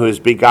loves him who is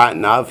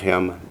begotten of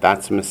him,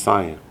 that's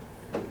Messiah.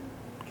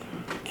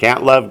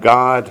 Can't love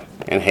God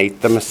and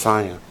hate the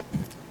Messiah.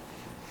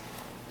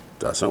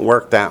 Doesn't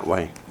work that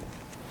way.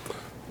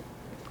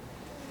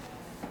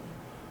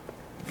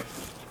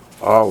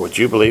 Oh, would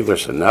you believe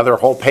there's another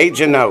whole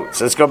page of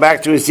notes? Let's go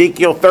back to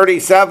Ezekiel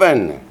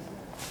 37.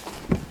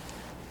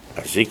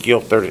 Ezekiel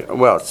 30,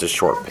 well, it's a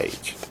short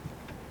page.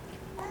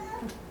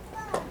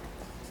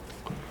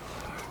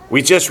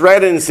 We just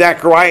read in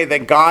Zechariah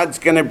that God's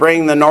going to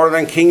bring the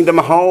northern kingdom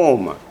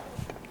home.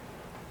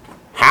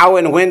 How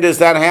and when does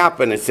that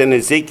happen? It's in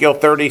Ezekiel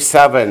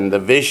 37, the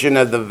vision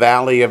of the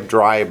valley of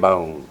dry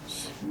bones.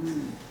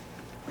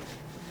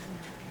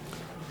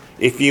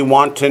 If you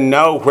want to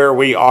know where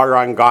we are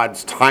on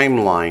God's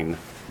timeline,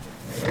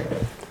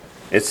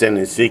 it's in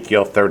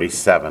Ezekiel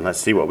 37. Let's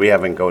see what we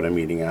have in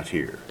GoToMeeting out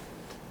here.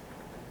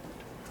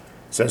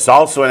 It says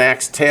also in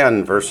Acts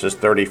 10, verses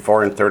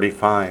 34 and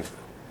 35.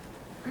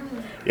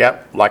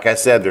 Yep, like I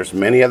said, there's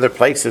many other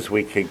places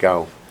we could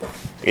go.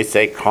 It's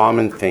a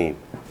common theme.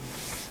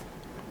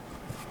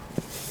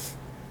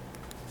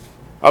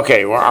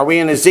 Okay, well, are we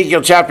in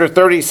Ezekiel chapter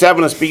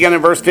 37? Let's begin in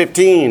verse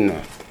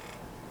 15.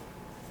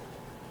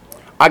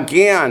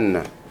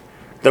 Again,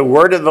 the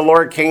word of the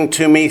Lord came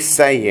to me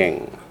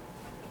saying,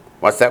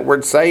 what's that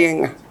word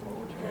saying?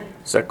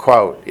 It's a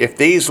quote. If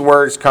these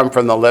words come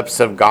from the lips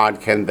of God,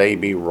 can they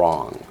be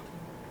wrong?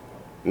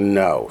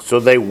 No. So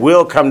they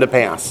will come to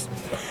pass.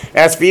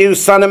 As for you,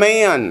 son of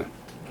man,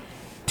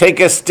 take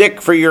a stick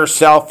for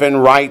yourself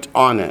and write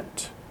on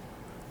it.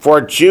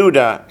 For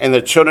Judah and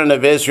the children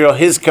of Israel,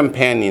 his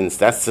companions,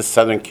 that's the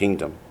southern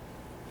kingdom.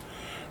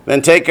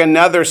 Then take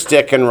another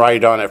stick and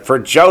write on it. For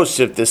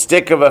Joseph, the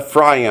stick of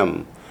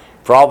Ephraim,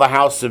 for all the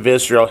house of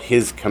Israel,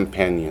 his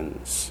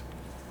companions.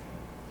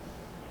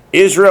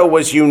 Israel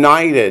was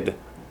united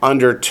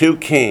under two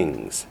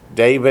kings,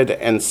 David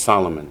and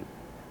Solomon.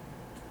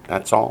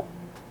 That's all.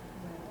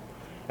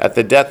 At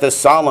the death of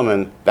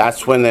Solomon,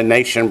 that's when the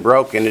nation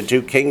broke into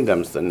two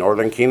kingdoms, the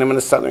northern kingdom and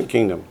the southern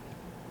kingdom.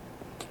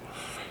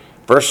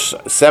 Verse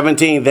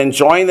 17, then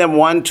join them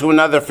one to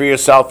another for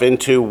yourself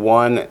into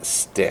one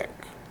stick.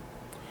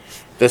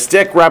 The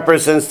stick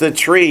represents the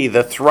tree,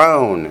 the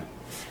throne.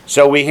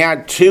 So we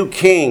had two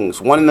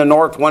kings, one in the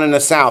north, one in the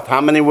south.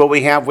 How many will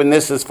we have when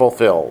this is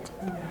fulfilled?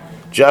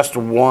 Just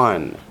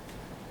one.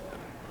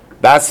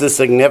 That's the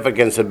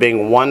significance of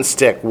being one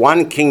stick,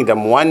 one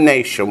kingdom, one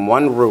nation,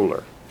 one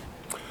ruler.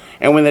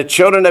 And when the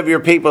children of your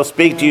people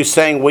speak to you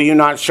saying, will you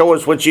not show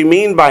us what you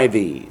mean by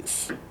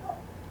these?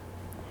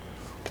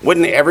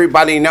 Wouldn't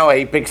everybody know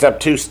he picks up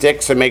two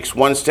sticks and makes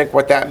one stick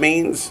what that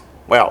means?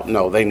 Well,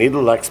 no, they need a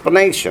little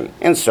explanation,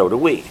 and so do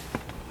we.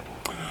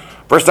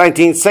 Verse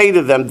 19, say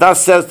to them,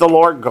 thus says the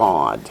Lord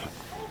God.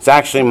 It's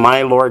actually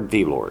my Lord,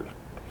 the Lord.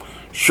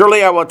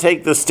 Surely I will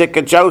take the stick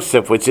of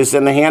Joseph, which is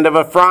in the hand of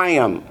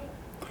Ephraim,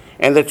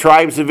 and the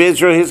tribes of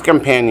Israel, his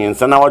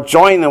companions, and I will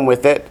join them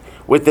with it,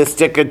 with the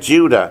stick of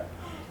Judah,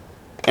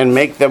 and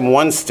make them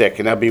one stick,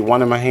 and that'll be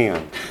one in my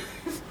hand.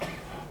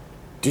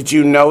 Did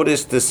you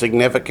notice the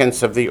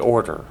significance of the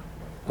order?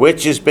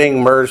 Which is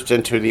being merged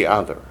into the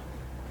other?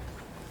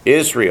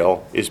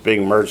 Israel is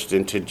being merged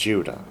into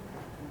Judah,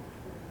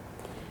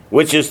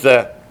 which is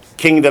the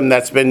kingdom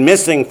that's been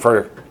missing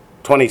for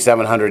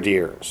 2,700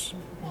 years.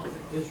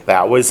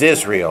 That was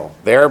Israel.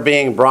 They're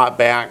being brought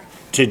back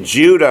to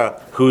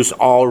Judah, who's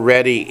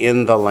already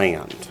in the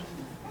land.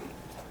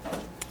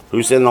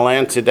 Who's in the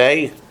land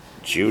today?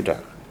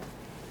 Judah.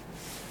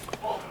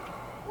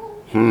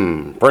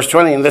 Verse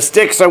 20, and the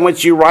sticks on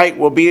which you write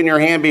will be in your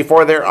hand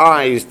before their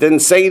eyes. Then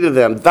say to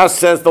them, thus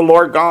says the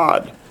Lord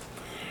God,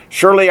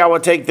 surely I will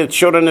take the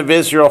children of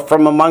Israel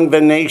from among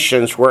the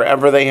nations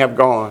wherever they have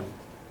gone.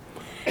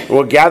 I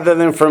will gather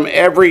them from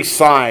every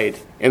side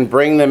and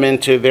bring them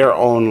into their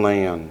own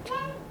land.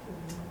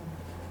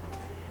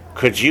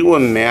 Could you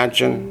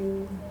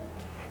imagine?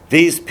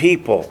 These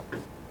people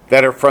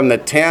that are from the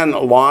 10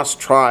 lost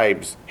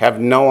tribes have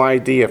no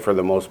idea for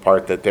the most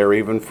part that they're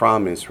even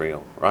from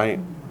Israel, right?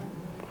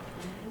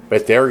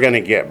 But they're going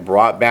to get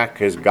brought back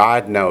because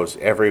God knows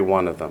every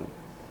one of them.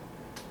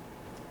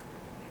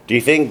 Do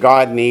you think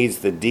God needs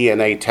the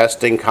DNA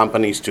testing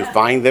companies to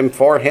find them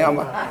for him?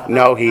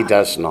 No, he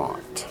does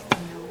not.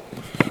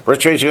 Verse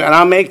 22, and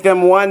I'll make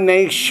them one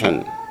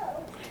nation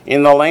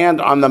in the land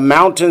on the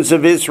mountains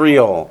of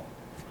Israel.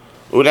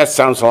 Ooh, that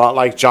sounds a lot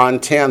like John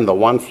 10, the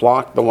one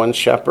flock, the one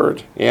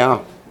shepherd.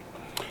 Yeah.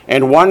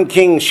 And one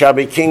king shall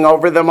be king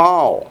over them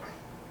all.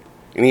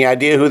 Any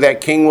idea who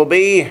that king will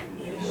be?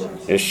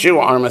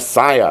 Yeshua, our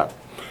Messiah.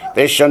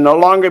 They shall no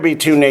longer be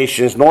two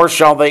nations, nor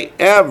shall they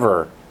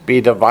ever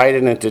be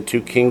divided into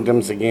two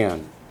kingdoms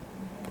again.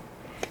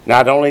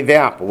 Not only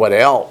that, but what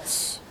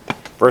else?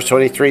 Verse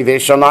 23, they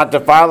shall not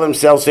defile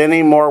themselves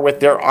any more with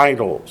their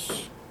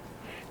idols.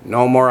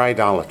 No more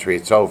idolatry.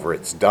 It's over.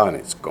 It's done.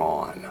 It's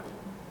gone.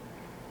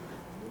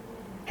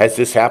 Has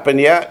this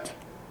happened yet?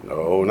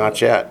 No, not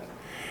yet.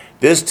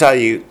 This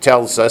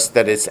tells us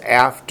that it's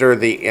after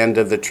the end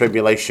of the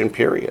tribulation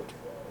period.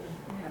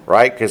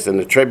 Right? Because in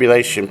the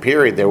tribulation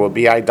period, there will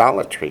be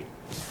idolatry.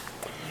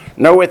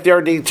 No, with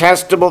their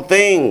detestable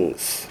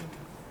things.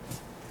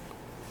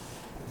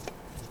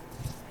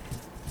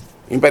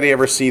 Anybody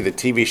ever see the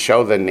TV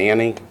show The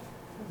Nanny?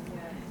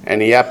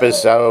 And the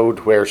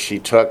episode where she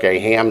took a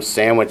ham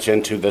sandwich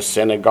into the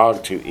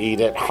synagogue to eat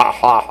it. Ha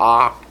ha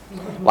ha.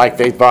 Like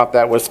they thought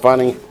that was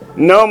funny.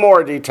 No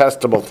more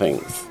detestable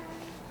things.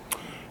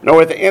 Nor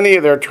with any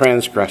of their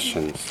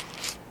transgressions.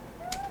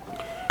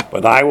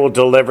 But I will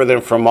deliver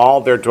them from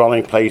all their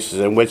dwelling places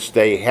in which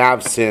they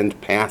have sinned,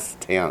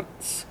 past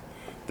tense.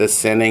 The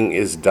sinning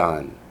is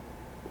done.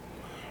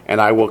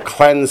 And I will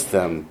cleanse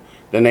them.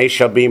 Then they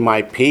shall be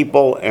my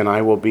people, and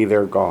I will be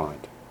their God.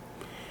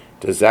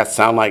 Does that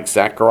sound like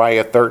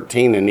Zechariah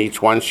 13? And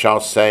each one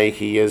shall say,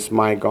 he is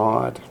my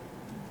God.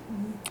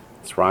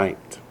 That's right.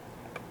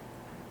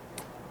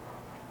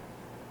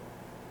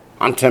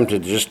 I'm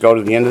tempted to just go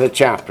to the end of the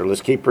chapter.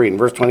 Let's keep reading.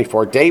 Verse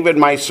 24. David,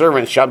 my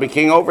servant, shall be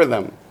king over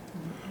them.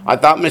 I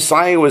thought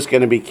Messiah was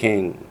going to be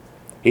king.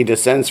 He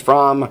descends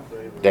from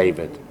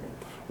David.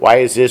 Why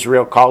is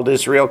Israel called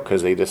Israel?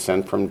 Because they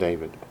descend from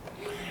David.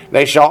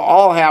 They shall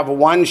all have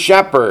one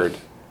shepherd.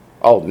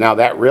 Oh, now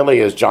that really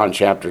is John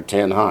chapter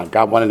 10, huh?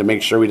 God wanted to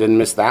make sure we didn't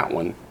miss that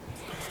one.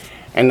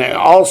 And they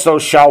also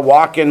shall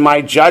walk in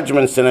my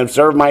judgments and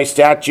observe my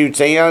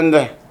statutes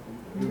and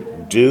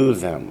do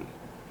them.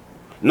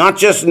 Not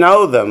just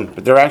know them,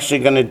 but they're actually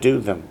going to do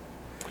them.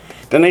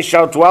 Then they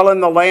shall dwell in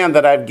the land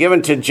that I've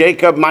given to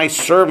Jacob my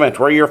servant,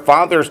 where your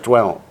fathers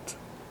dwelt.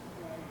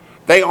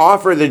 They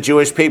offer the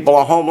Jewish people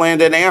a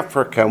homeland in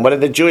Africa. And what did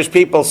the Jewish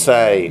people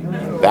say?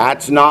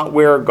 That's not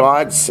where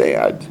God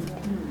said.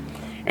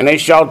 And they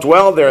shall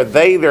dwell there,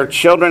 they, their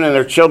children, and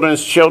their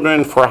children's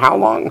children, for how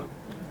long?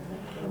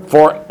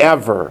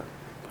 Forever.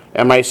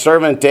 And my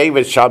servant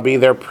David shall be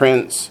their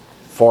prince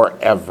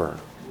forever.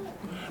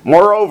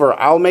 Moreover,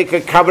 I'll make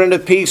a covenant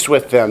of peace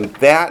with them.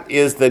 That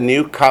is the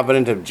new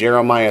covenant of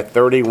Jeremiah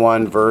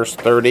 31, verse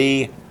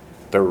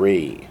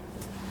 33.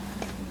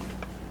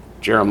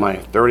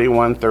 Jeremiah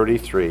 31,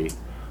 33,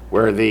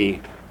 where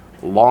the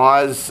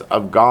laws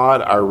of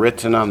God are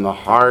written on the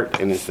heart,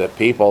 and it's the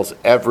people's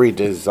every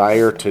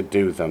desire to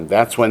do them.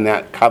 That's when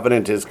that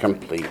covenant is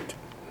complete.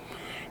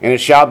 And it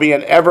shall be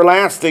an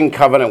everlasting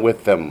covenant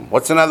with them.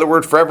 What's another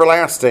word for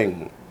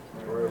everlasting?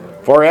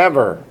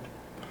 Forever.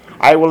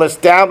 I will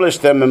establish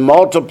them and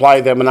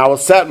multiply them, and I will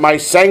set my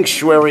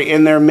sanctuary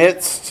in their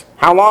midst.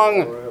 How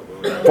long?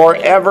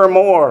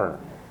 Forevermore.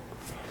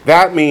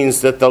 That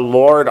means that the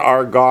Lord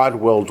our God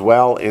will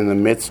dwell in the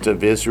midst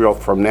of Israel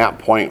from that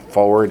point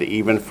forward,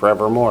 even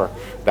forevermore.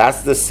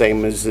 That's the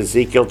same as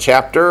Ezekiel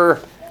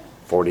chapter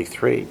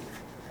 43.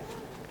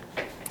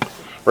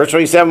 Verse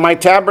 27, my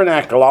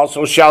tabernacle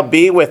also shall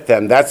be with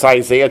them. That's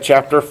Isaiah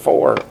chapter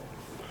 4.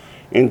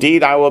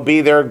 Indeed, I will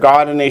be their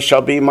God, and they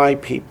shall be my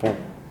people.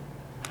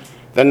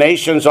 The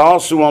nations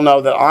also will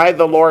know that I,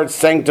 the Lord,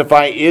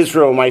 sanctify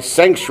Israel. My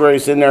sanctuary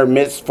is in their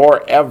midst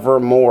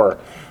forevermore.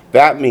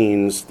 That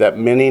means that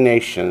many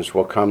nations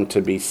will come to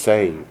be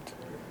saved.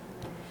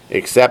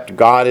 Except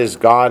God is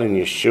God and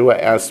Yeshua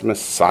as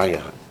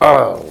Messiah.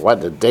 Oh,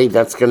 what a day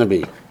that's going to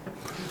be.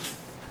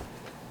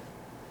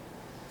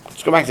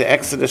 Let's go back to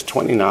Exodus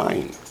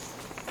 29.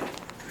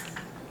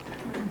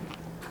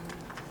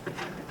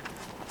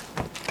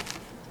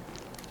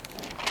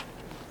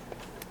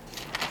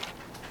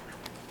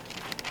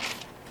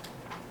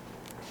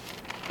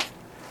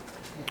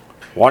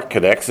 What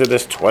could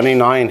Exodus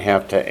 29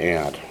 have to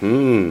add?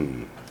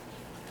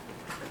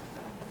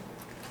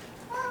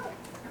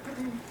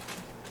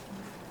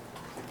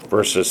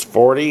 Verses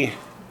 40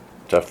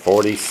 to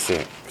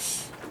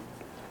 46.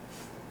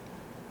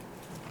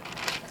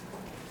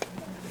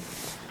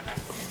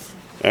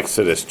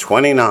 Exodus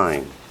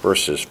 29,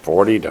 verses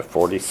 40 to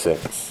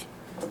 46.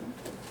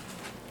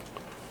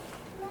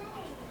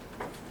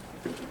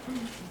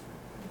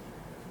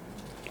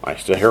 I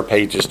still hear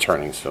pages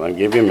turning, so I'll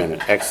give you a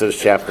minute. Exodus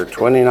chapter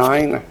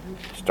 29,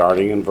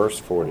 starting in verse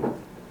 40.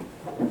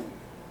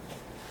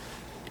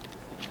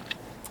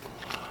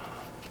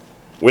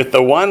 With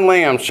the one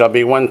lamb shall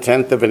be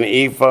 1/10 of an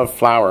ephah of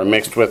flour,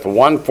 mixed with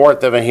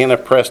 1/4 of a hin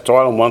of pressed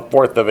oil and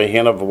 1/4 of a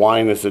hin of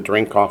wine as a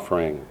drink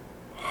offering.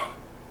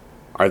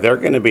 Are there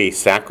going to be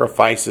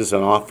sacrifices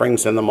and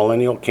offerings in the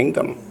millennial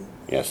kingdom?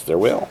 Yes, there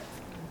will.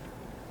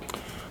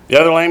 The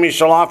other lamb you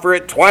shall offer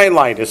at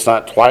twilight. It's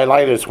not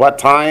twilight, it's what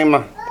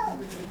time?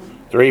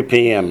 3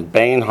 p.m.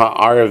 Bain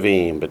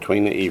ha'aravim,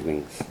 between the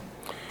evenings.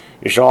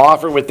 You shall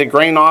offer with the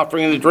grain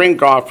offering and the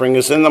drink offering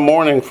is in the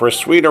morning for a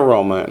sweet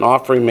aroma, an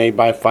offering made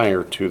by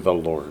fire to the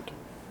Lord.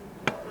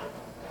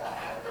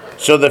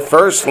 So the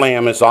first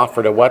lamb is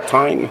offered at what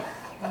time?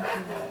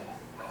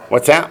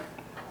 What's that?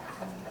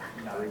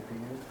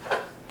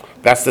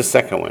 That's the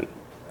second one.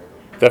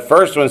 The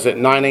first one's at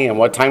 9 a.m.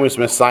 What time was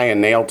Messiah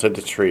nailed to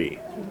the tree?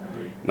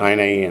 9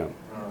 a.m.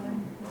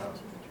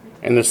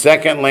 And the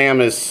second lamb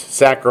is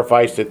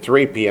sacrificed at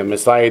 3 p.m.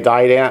 Messiah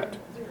died at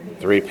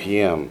 3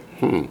 p.m.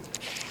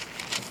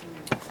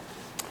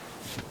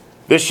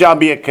 This shall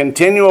be a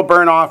continual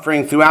burnt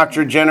offering throughout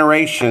your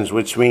generations,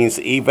 which means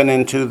even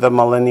into the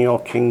millennial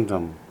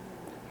kingdom.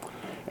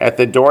 At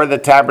the door of the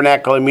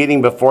tabernacle of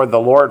meeting before the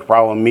Lord, where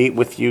I will meet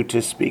with you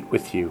to speak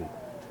with you.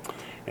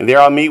 And there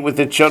I'll meet with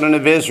the children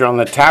of Israel, and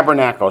the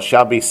tabernacle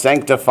shall be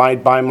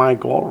sanctified by my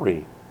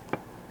glory.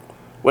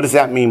 What does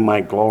that mean,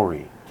 my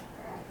glory?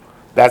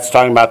 That's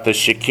talking about the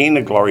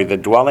Shekinah glory, the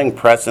dwelling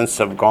presence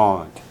of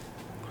God,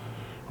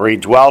 where he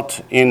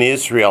dwelt in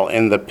Israel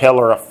in the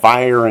pillar of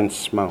fire and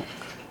smoke.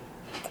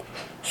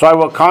 So I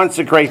will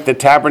consecrate the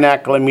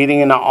tabernacle of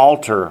meeting and the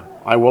altar.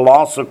 I will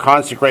also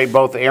consecrate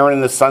both Aaron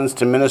and the sons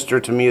to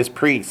minister to me as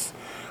priests.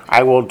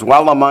 I will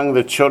dwell among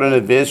the children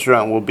of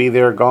Israel and will be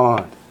their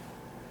God.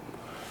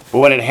 But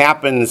when it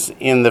happens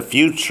in the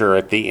future,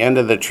 at the end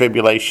of the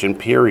tribulation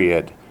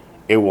period,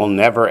 it will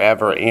never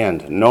ever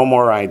end. No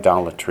more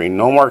idolatry,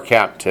 no more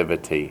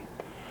captivity,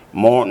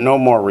 no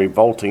more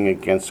revolting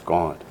against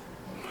God.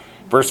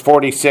 Verse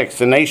 46,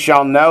 and they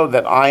shall know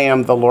that I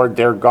am the Lord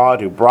their God,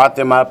 who brought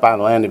them up out of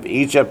the land of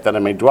Egypt, that I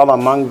may dwell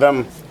among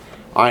them.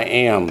 I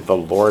am the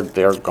Lord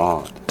their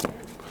God.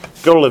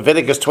 Go to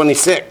Leviticus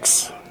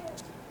 26.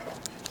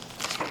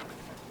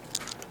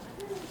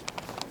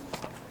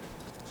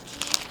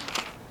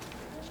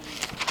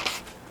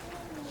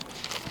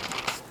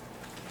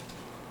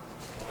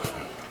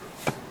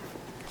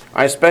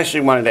 I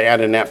especially wanted to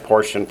add in that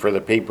portion for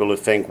the people who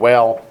think,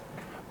 well,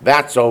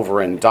 that's over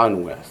and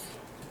done with.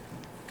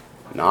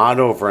 Not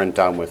over and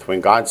done with.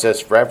 When God says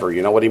forever,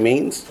 you know what he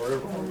means?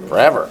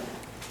 Forever.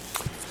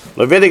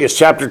 Leviticus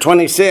chapter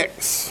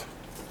 26,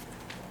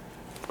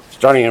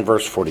 starting in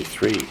verse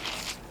 43. Did you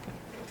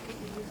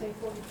say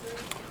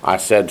 43? I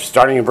said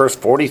starting in verse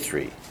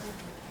 43.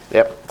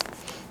 Yep.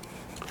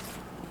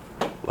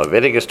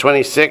 Leviticus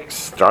 26,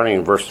 starting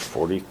in verse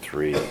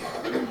 43.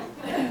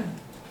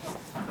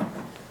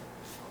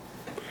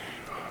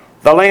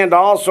 The land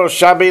also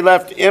shall be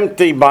left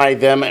empty by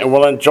them, and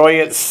will enjoy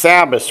its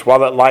Sabbaths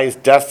while it lies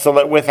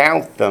desolate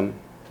without them.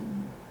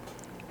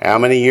 How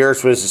many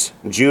years was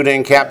Judah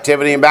in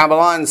captivity in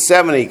Babylon?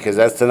 70, because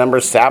that's the number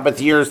of Sabbath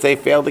years they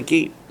failed to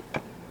keep.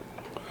 It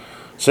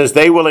says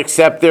they will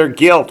accept their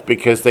guilt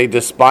because they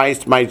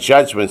despised my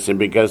judgments and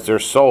because their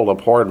soul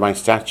abhorred my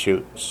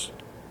statutes.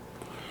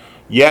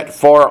 Yet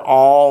for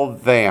all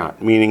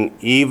that, meaning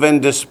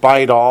even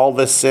despite all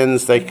the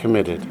sins they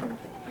committed,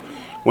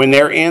 when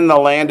they're in the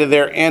land of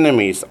their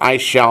enemies, I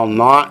shall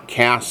not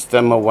cast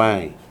them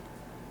away,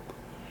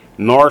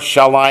 nor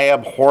shall I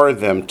abhor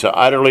them to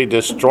utterly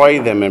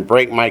destroy them and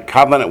break my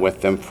covenant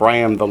with them, for I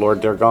am the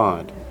Lord their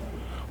God.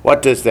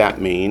 What does that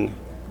mean?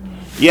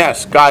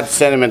 Yes, God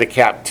sent them into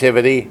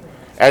captivity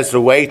as a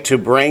way to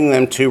bring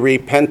them to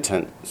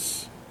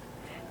repentance.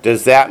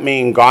 Does that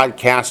mean God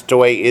cast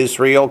away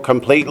Israel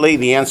completely?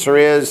 The answer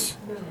is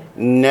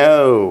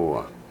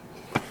no.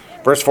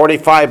 Verse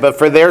 45, but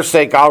for their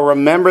sake I'll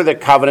remember the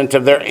covenant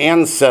of their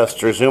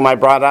ancestors, whom I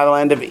brought out of the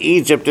land of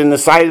Egypt in the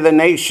sight of the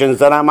nations,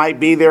 that I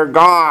might be their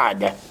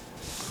God.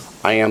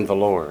 I am the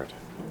Lord.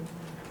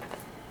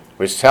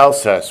 Which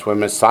tells us when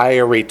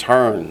Messiah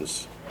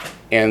returns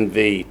and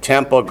the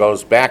temple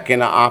goes back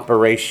into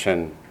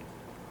operation,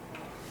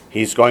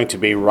 he's going to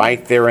be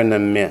right there in the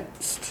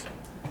midst,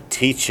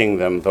 teaching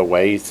them the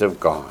ways of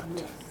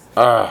God.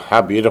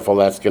 How beautiful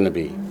that's going to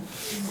be.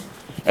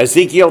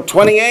 Ezekiel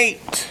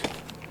 28.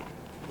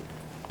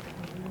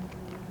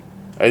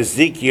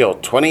 Ezekiel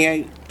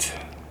 28.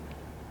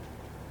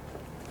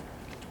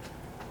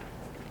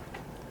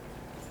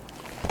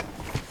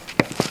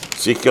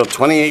 Ezekiel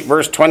 28,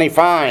 verse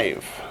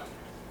 25.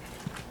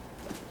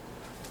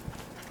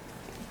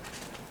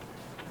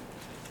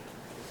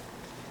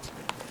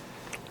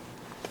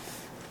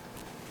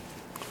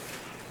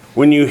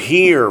 When you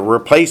hear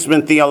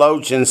replacement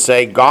theologians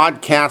say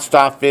God cast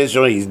off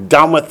Israel, he's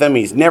done with them,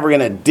 he's never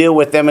going to deal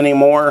with them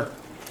anymore,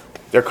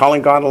 they're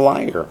calling God a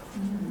liar.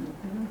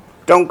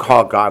 Don't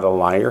call God a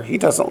liar. He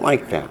doesn't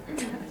like that.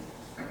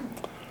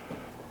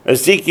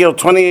 Ezekiel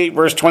 28,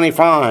 verse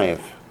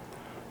 25.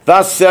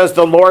 Thus says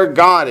the Lord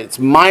God, it's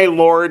my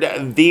Lord,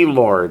 the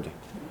Lord.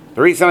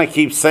 The reason I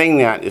keep saying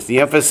that is the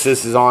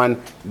emphasis is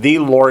on the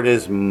Lord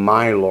is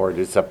my Lord.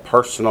 It's a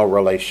personal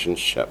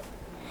relationship.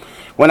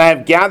 When I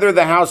have gathered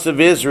the house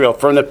of Israel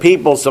from the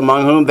peoples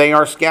among whom they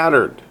are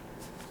scattered.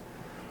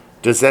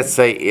 Does that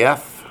say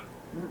if?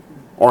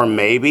 Or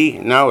maybe?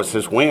 No, it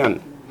says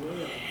when.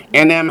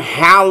 And am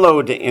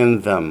hallowed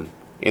in them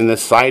in the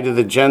sight of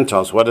the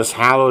Gentiles. What does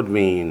hallowed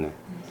mean?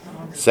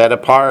 Set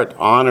apart,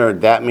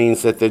 honored. That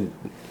means that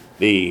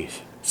the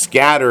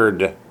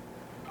scattered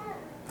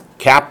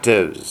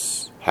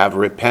captives have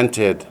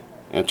repented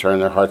and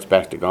turned their hearts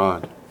back to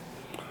God.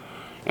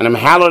 And am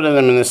hallowed in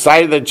them in the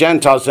sight of the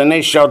Gentiles, and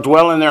they shall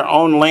dwell in their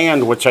own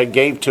land, which I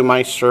gave to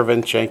my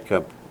servant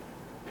Jacob.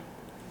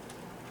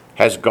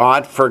 Has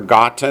God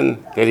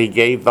forgotten that he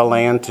gave the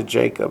land to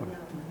Jacob?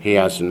 He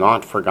has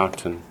not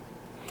forgotten.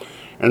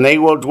 And they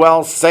will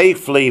dwell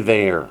safely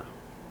there.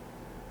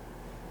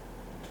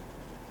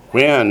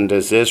 When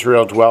does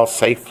Israel dwell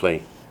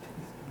safely?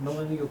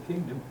 Millennial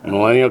kingdom.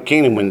 Millennial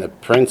kingdom, when the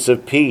Prince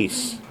of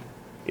Peace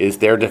is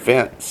their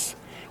defense.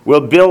 Will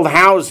build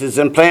houses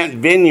and plant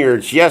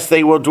vineyards. Yes,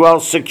 they will dwell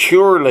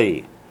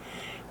securely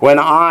when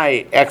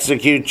I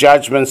execute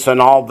judgments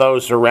on all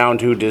those around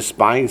who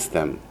despise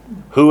them.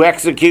 Who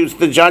executes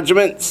the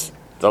judgments?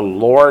 The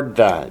Lord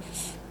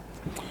does.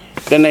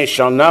 Then they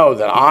shall know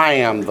that I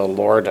am the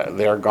Lord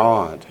their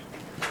God.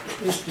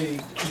 Is the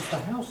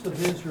house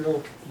of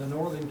Israel the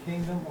northern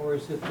kingdom, or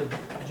is it the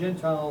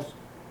Gentiles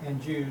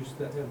and Jews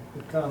that have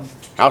become?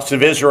 House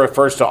of Israel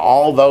refers to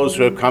all those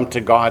who have come to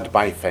God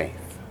by faith.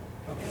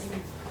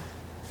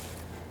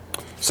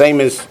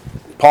 Same as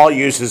Paul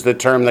uses the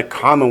term the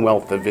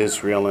commonwealth of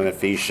Israel in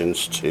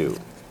Ephesians 2.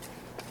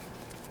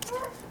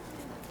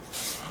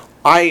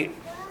 I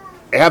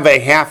have a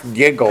half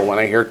giggle when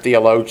I hear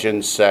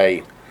theologians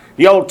say,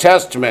 the Old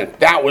Testament,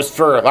 that was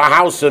for the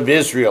house of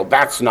Israel,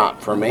 that's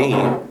not for me.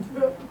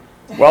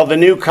 Well, the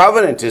new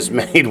covenant is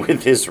made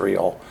with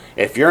Israel.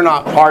 If you're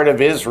not part of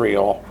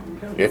Israel,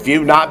 if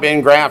you've not been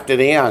grafted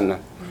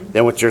in,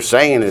 then what you're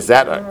saying is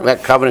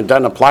that covenant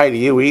doesn't apply to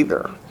you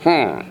either.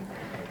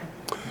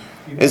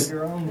 You have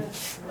your own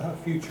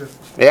future.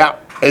 Yeah,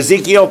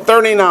 Ezekiel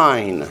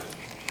 39.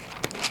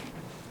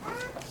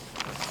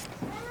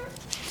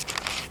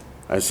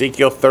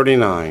 Ezekiel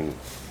 39.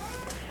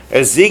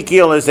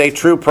 Ezekiel is a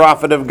true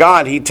prophet of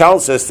God. He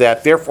tells us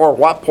that. Therefore,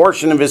 what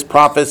portion of his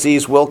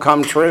prophecies will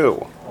come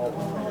true?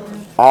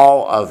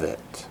 All of it.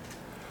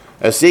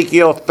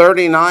 Ezekiel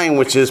 39,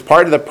 which is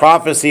part of the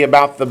prophecy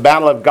about the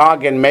battle of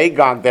Gog and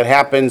Magog that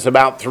happens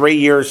about 3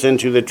 years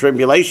into the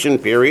tribulation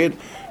period,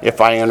 if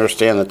I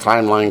understand the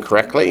timeline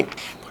correctly.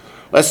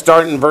 Let's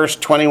start in verse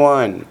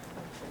 21.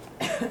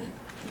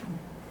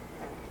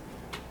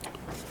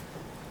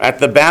 At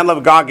the battle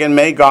of Gog and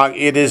Magog,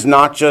 it is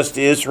not just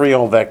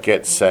Israel that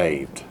gets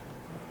saved.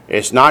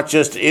 It's not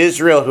just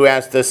Israel who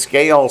has the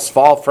scales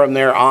fall from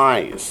their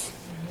eyes.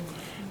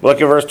 Look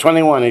at verse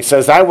 21. He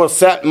says, I will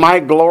set my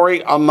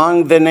glory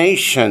among the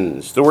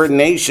nations. The word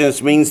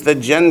nations means the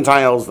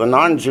Gentiles, the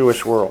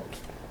non-Jewish world.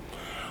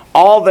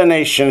 All the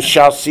nations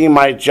shall see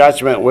my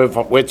judgment with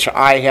which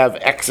I have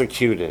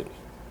executed.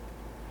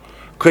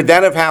 Could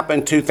that have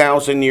happened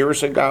 2,000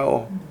 years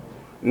ago?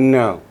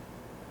 No.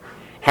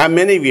 How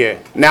many of you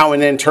now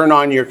and then turn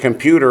on your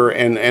computer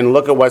and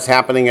look at what's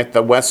happening at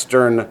the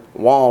Western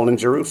Wall in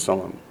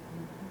Jerusalem?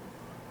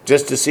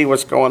 Just to see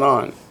what's going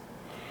on.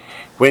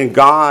 When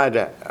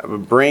God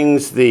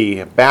brings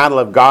the battle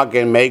of Gog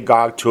and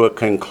Magog to a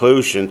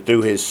conclusion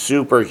through his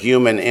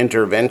superhuman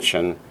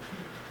intervention,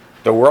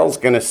 the world's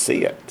going to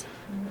see it.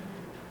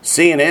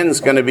 CNN's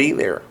going to be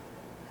there.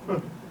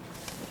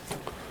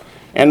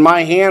 And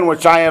my hand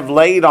which I have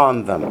laid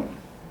on them.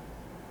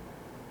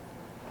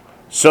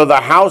 So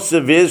the house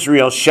of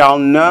Israel shall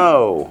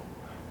know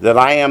that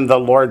I am the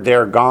Lord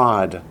their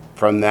God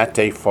from that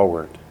day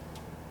forward.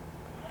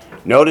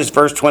 Notice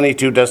verse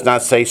 22 does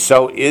not say,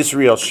 so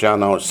Israel shall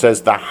know. It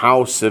says the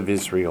house of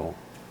Israel.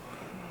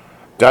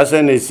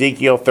 Doesn't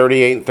Ezekiel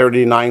 38 and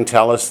 39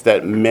 tell us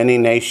that many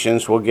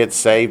nations will get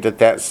saved at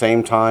that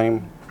same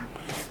time?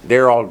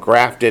 They're all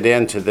grafted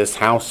into this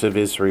house of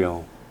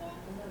Israel.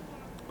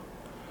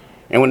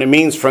 And when it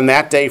means from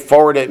that day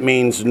forward, it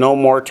means no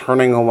more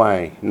turning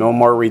away, no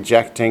more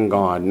rejecting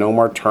God, no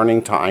more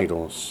turning to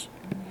idols.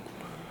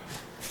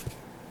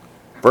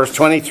 Verse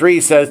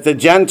 23 says, the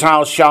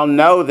Gentiles shall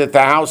know that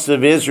the house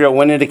of Israel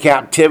went into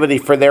captivity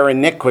for their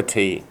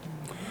iniquity,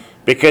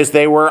 because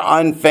they were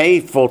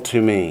unfaithful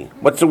to me.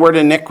 What's the word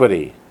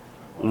iniquity?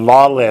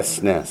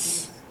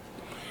 Lawlessness.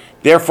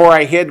 Therefore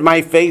I hid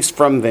my face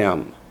from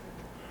them.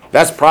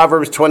 That's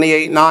Proverbs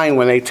 28:9.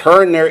 When they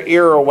turn their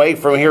ear away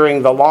from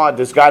hearing the law,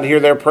 does God hear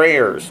their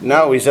prayers?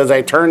 No, he says,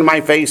 I turned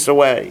my face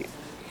away.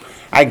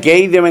 I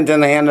gave them into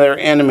the hand of their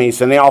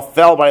enemies, and they all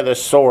fell by the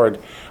sword,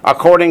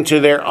 according to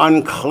their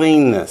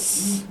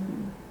uncleanness.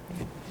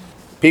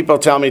 People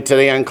tell me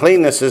today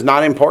uncleanness is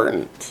not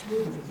important.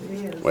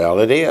 Well,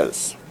 it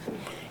is.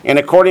 And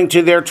according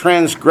to their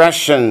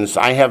transgressions,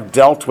 I have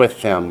dealt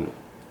with them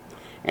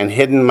and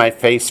hidden my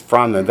face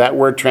from them. That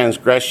word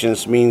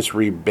transgressions means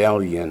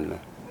rebellion.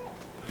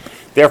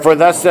 Therefore,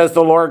 thus says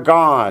the Lord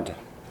God,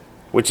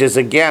 which is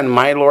again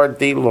my Lord,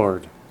 the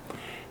Lord.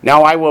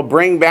 Now I will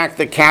bring back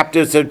the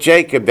captives of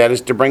Jacob, that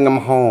is to bring them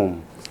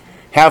home.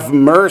 Have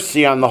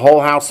mercy on the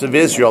whole house of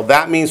Israel.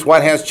 That means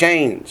what has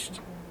changed?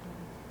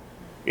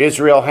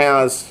 Israel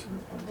has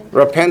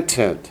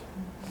repented.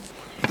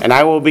 And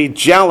I will be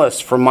jealous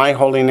for my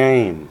holy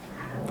name.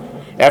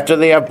 After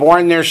they have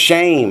borne their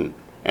shame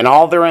and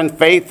all their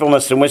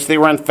unfaithfulness in which they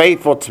were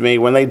unfaithful to me,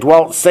 when they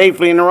dwelt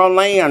safely in their own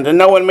land and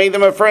no one made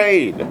them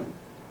afraid.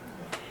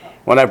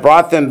 When I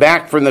brought them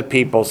back from the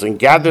peoples and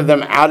gathered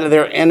them out of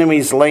their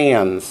enemies'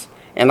 lands,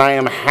 and I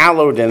am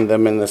hallowed in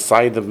them in the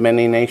sight of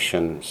many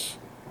nations.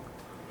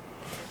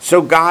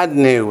 So God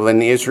knew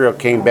when Israel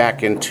came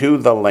back into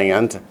the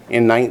land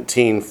in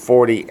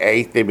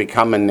 1948, they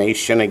become a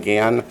nation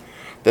again,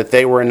 that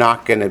they were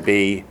not going to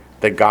be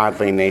the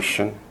godly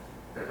nation.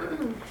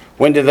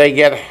 When do they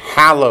get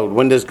hallowed?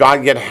 When does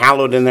God get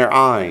hallowed in their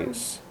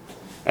eyes?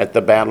 At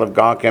the battle of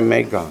Gog and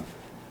Magog.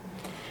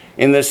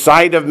 In the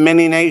sight of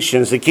many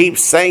nations. It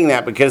keeps saying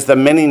that because the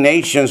many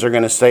nations are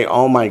going to say,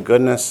 oh my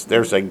goodness,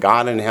 there's a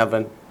God in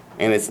heaven,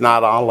 and it's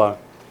not Allah.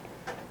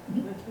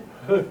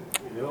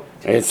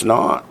 It's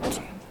not.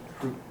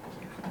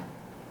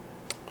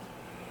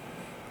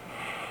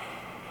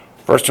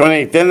 Verse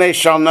 28, then they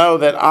shall know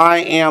that I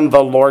am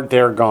the Lord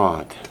their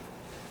God,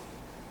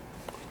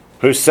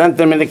 who sent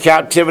them into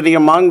captivity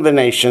among the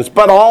nations,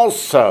 but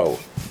also,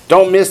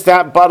 don't miss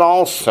that, but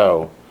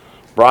also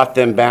brought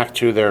them back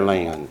to their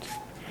land.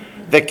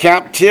 The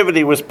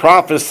captivity was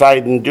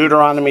prophesied in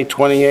Deuteronomy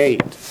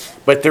 28,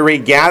 but the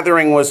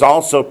regathering was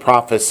also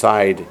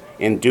prophesied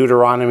in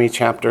Deuteronomy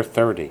chapter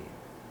 30.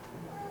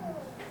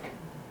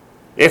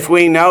 If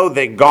we know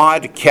that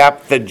God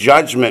kept the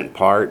judgment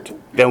part,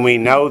 then we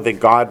know that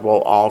God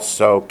will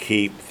also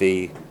keep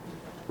the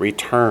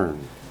return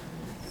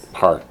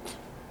part.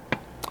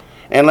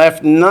 And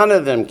left none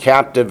of them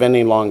captive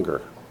any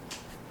longer.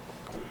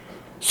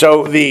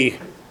 So the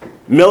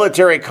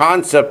military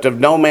concept of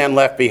no man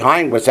left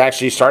behind was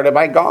actually started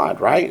by God,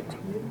 right?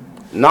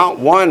 Not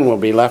one will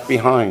be left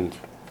behind.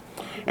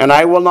 And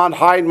I will not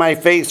hide my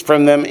face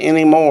from them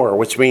anymore,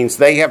 which means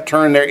they have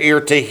turned their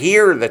ear to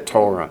hear the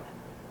Torah.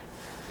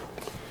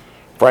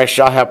 For I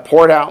shall have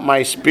poured out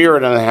my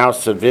spirit on the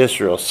house of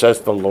Israel, says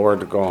the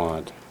Lord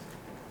God.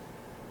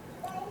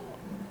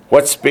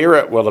 What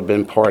spirit will have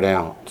been poured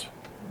out?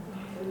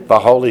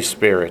 The Holy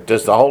Spirit.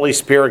 Does the Holy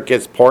Spirit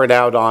get poured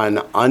out on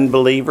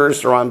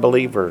unbelievers or on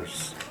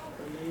believers?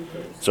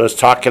 So it's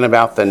talking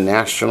about the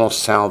national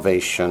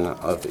salvation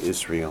of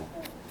Israel.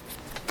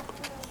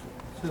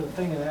 So the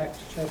thing in Acts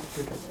chapter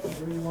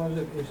 3, was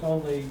it? It's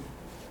only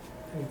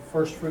in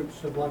first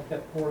fruits of like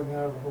that pouring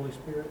out of the Holy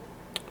Spirit?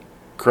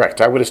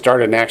 Correct. I would have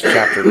started in Acts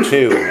chapter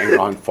 2 and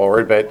gone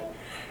forward, but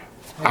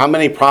how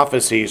many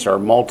prophecies are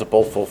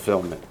multiple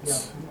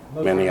fulfillments?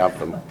 Yeah, Many of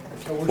them.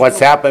 So What's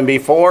happened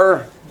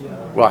before Yeah.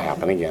 will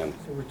happen again.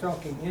 So we're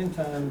talking end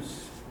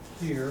times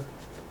here,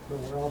 but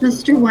we're also Mr.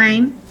 talking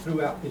Wayne?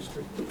 throughout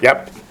history.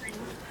 Yep.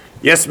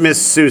 Yes,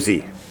 Miss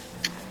Susie.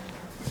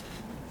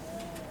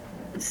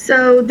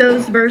 So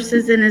those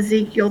verses in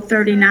Ezekiel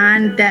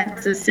 39,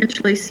 that's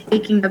essentially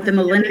speaking of the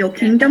millennial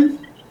kingdom?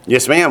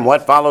 Yes, ma'am.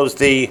 What follows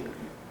the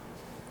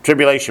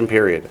tribulation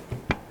period?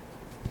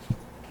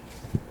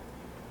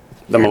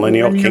 The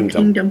millennial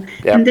kingdom.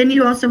 Yep. And then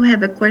you also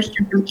have a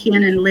question from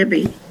Ken and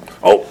Libby.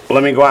 Oh,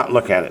 let me go out and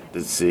look at it.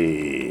 Let's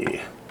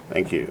see.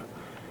 Thank you.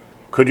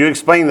 Could you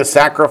explain the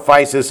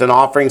sacrifices and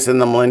offerings in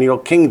the millennial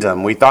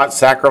kingdom? We thought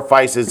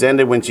sacrifices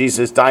ended when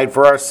Jesus died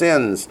for our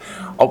sins.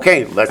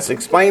 Okay, let's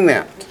explain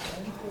that.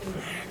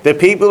 The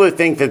people who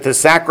think that the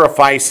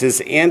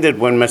sacrifices ended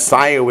when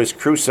Messiah was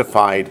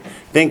crucified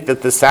think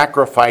that the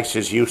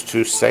sacrifices used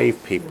to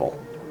save people.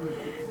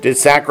 Did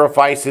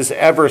sacrifices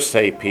ever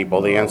save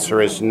people? The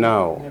answer is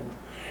no.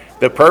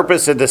 The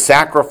purpose of the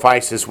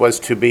sacrifices was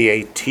to be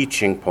a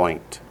teaching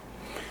point.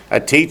 A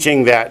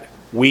teaching that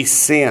we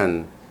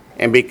sin,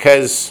 and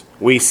because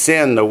we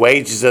sin, the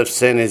wages of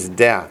sin is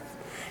death.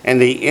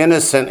 And the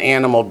innocent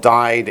animal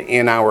died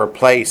in our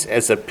place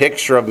as a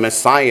picture of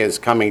Messiah's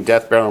coming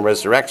death, burial, and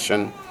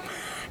resurrection.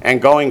 And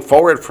going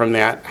forward from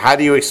that, how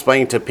do you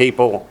explain to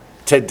people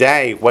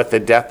today what the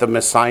death of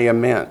Messiah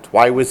meant?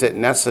 Why was it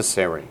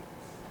necessary?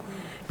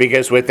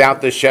 Because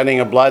without the shedding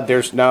of blood,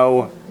 there's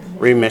no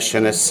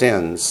remission of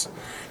sins.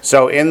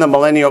 So in the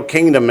millennial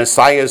kingdom,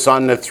 Messiah is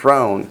on the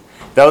throne.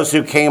 Those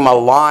who came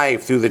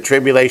alive through the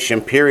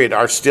tribulation period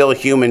are still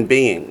human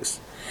beings.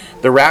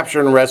 The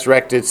raptured and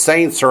resurrected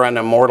saints are in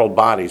immortal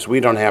bodies. We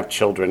don't have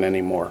children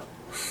anymore.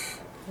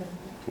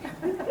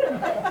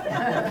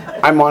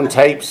 I'm on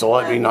tape, so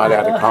let me not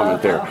add a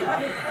comment there.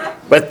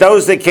 But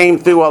those that came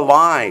through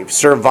alive,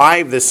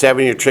 survived the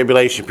 7-year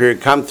tribulation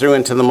period, come through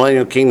into the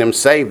millennial kingdom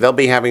saved, they'll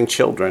be having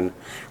children.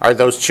 Are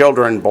those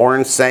children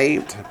born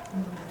saved?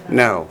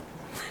 No.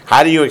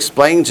 How do you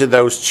explain to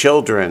those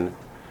children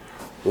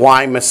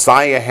why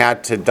Messiah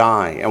had to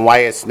die and why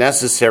it's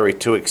necessary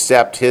to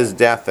accept his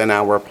death in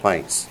our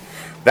place?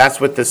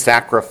 That's what the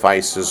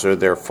sacrifices are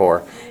there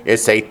for.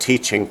 It's a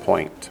teaching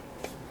point.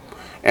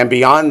 And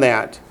beyond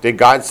that, did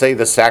God say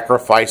the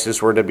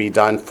sacrifices were to be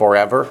done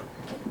forever?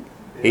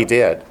 He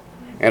did.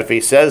 And if he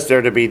says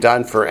they're to be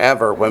done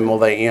forever, when will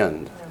they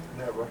end?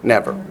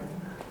 Never.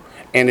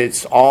 And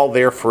it's all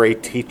there for a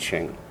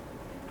teaching.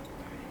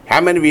 How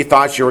many of you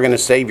thought you were going to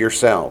save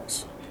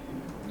yourselves?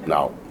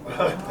 No.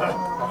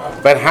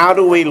 But how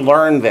do we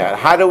learn that?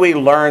 How do we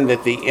learn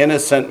that the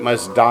innocent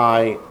must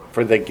die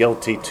for the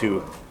guilty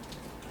to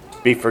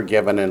be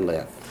forgiven and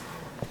live?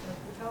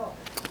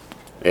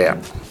 Yeah.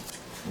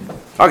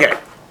 Okay.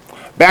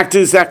 Back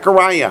to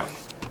Zechariah.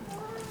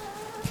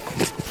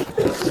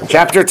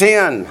 Chapter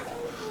 10.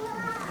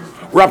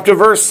 We're up to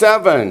verse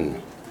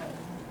 7.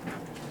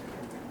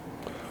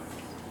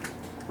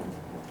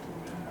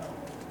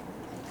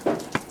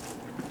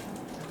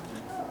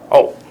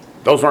 Oh,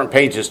 those weren't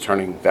pages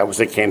turning. That was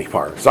a candy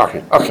bar.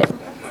 Sorry. Okay.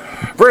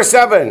 Verse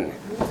 7.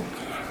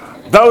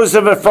 Those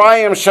of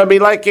Ephraim shall be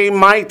like a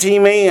mighty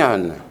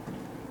man.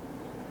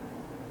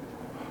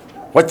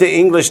 What the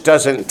English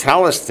doesn't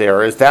tell us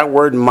there is that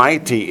word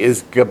mighty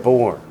is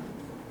Gabor.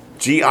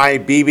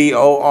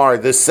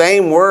 Gibbor. The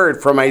same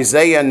word from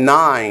Isaiah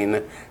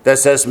 9 that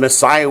says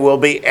Messiah will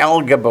be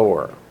El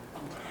Gabor.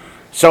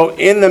 So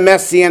in the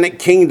Messianic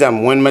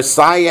kingdom, when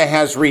Messiah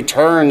has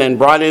returned and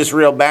brought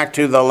Israel back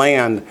to the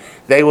land,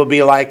 they will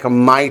be like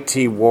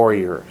mighty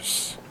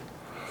warriors.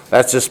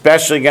 That's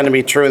especially going to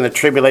be true in the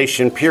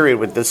tribulation period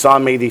with the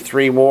Psalm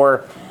 83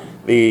 war,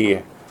 the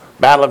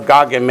Battle of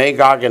Gog and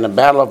Magog, and the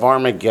Battle of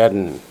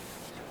Armageddon.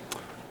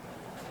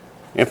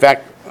 In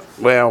fact,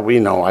 well, we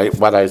know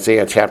what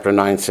Isaiah chapter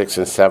 9, 6,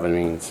 and 7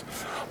 means.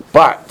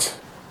 But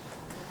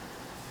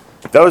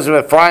those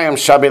of Ephraim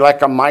shall be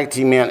like a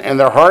mighty man, and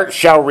their heart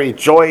shall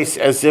rejoice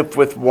as if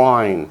with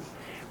wine.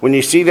 When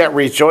you see that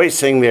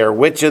rejoicing there,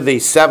 which of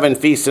these 7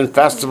 feasts and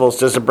festivals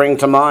does it bring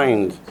to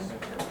mind?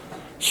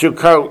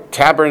 Sukkot,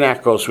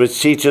 Tabernacles, which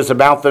teaches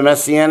about the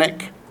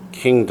Messianic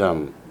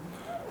kingdom.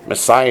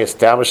 Messiah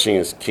establishing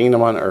his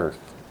kingdom on earth.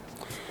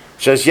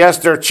 It says, yes,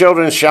 their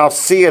children shall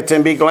see it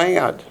and be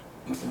glad.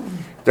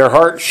 Their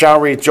heart shall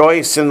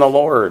rejoice in the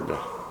Lord.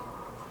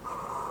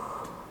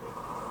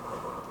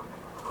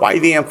 Why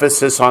the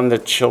emphasis on the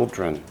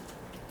children?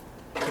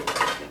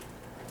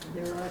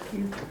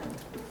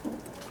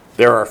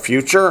 They're our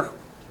future.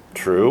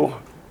 True.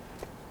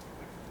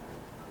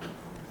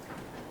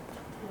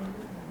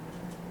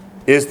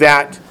 Is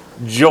that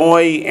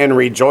joy and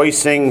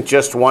rejoicing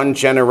just one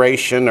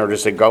generation, or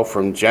does it go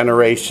from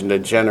generation to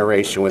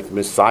generation with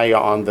Messiah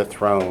on the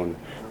throne?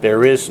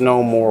 There is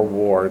no more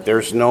war.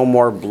 There's no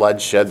more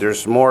bloodshed.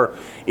 There's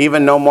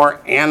even no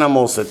more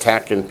animals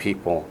attacking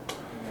people.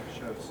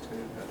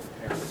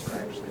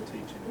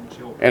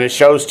 And it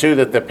shows too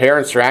that the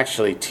parents are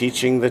actually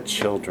teaching the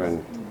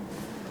children.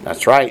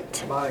 That's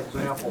right. By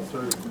example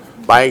too.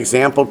 By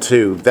example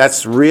too.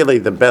 That's really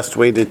the best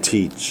way to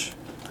teach,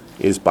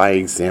 is by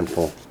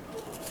example.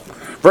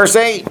 Verse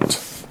 8,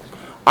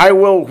 I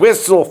will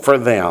whistle for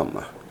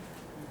them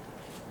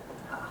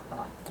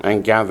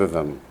and gather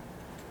them.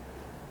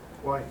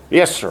 Wait.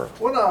 Yes, sir.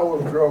 When I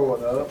was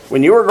growing up,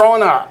 When you were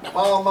growing up,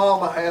 my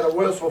mama had a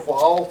whistle for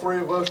all 3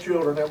 of us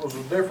children. It was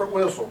a different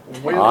whistle.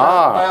 When we were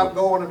out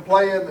going and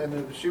playing, and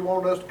if she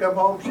wanted us to come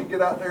home, she'd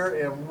get out there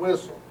and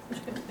whistle.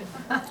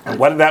 and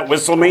what did that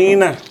whistle mean?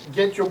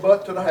 Get your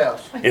butt to the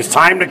house. It's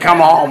time to come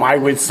home, I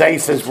would say,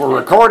 since we're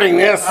recording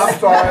this. I'm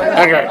sorry.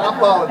 Okay. I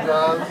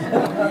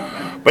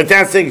apologize. But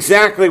that's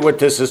exactly what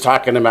this is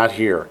talking about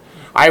here.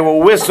 I will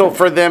whistle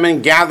for them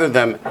and gather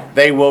them.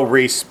 They will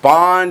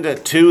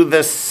respond to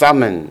the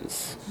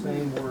summons.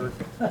 Same word.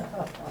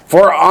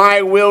 For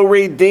I will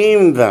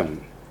redeem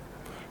them,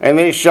 and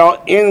they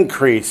shall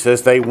increase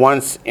as they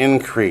once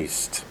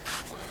increased.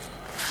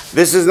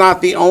 This is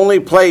not the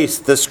only place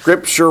the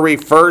scripture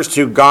refers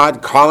to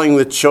God calling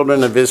the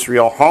children of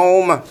Israel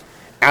home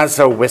as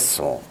a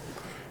whistle.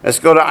 Let's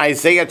go to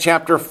Isaiah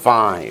chapter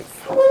 5.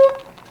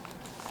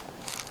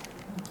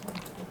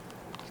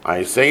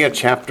 Isaiah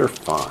chapter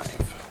 5.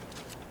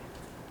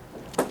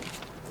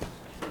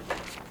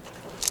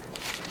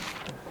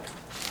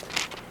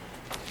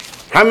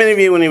 How many of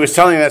you, when he was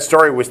telling that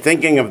story, was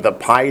thinking of the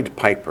Pied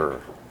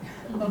Piper?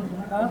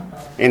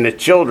 And the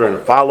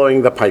children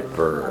following the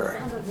piper.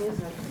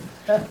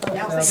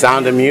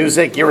 Sound of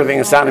Music? You ever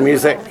think of Sound of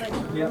Music?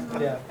 Yep,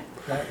 yeah.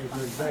 That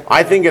was exactly.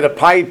 I think of the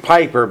Pied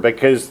Piper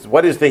because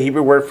what is the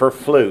Hebrew word for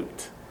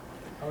flute?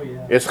 Oh,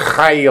 yeah. It's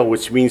chayil,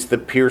 which means the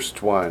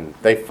pierced one.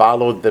 They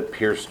followed the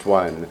pierced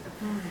one.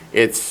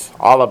 It's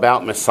all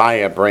about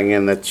Messiah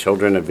bringing the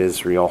children of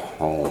Israel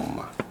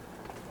home.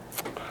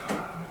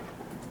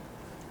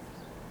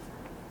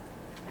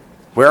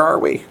 Where are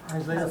we?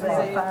 Isaiah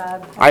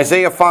 5.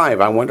 Isaiah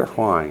 5. I wonder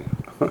why.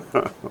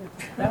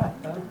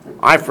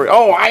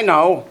 I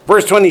know.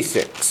 Verse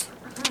 26.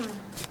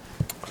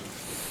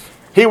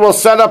 He will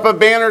set up a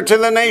banner to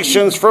the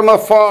nations from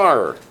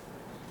afar.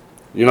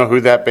 You know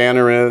who that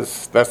banner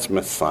is? That's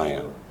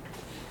Messiah.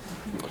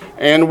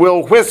 And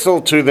will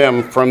whistle to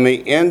them from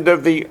the end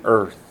of the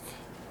earth.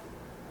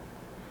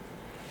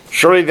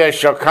 Surely they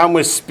shall come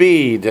with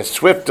speed,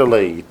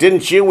 swiftly.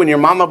 Didn't you, when your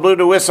mama blew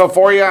the whistle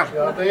for you?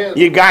 Yeah, I did.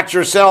 You got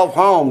yourself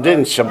home,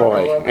 didn't you,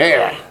 boy?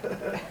 Yeah.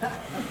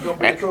 Don't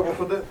be in trouble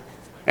for that.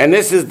 And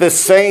this is the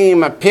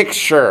same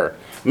picture.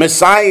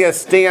 Messiah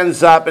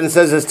stands up and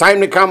says, it's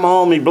time to come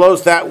home. He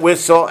blows that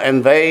whistle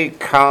and they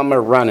come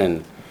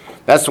a-running.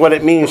 That's what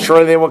it means.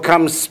 Surely they will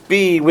come with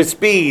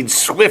speed,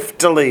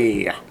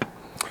 swiftly.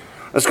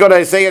 Let's go to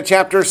Isaiah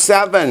chapter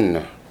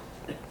 7,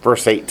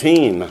 verse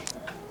 18. I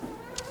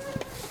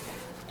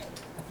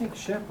think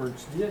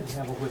shepherds did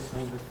have a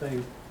whistle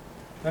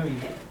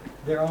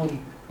their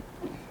own.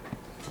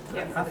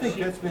 I think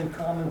that's been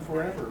common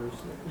forever, is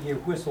you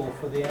whistle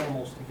for the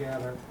animals to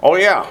gather. Oh,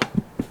 yeah.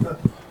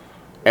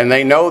 And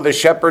they know the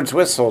shepherd's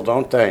whistle,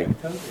 don't they?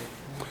 Totally.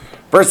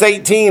 Verse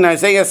 18,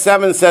 Isaiah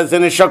 7 says,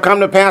 and it shall come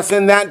to pass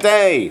in that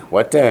day.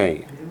 What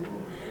day?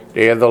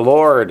 Day of the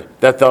Lord,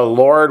 that the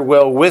Lord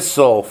will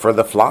whistle for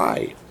the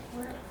fly.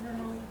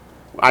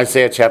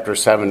 Isaiah chapter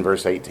 7,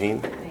 verse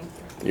 18.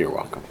 You're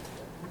welcome.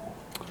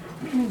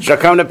 Shall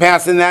come to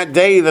pass in that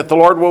day that the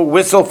Lord will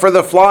whistle for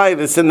the fly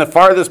that's in the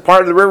farthest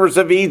part of the rivers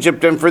of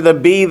Egypt, and for the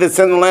bee that's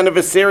in the land of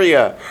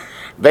Assyria.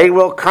 They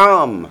will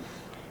come,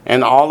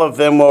 and all of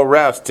them will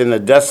rest in the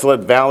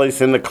desolate valleys,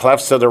 in the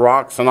clefts of the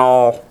rocks, and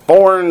all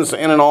thorns,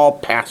 and in all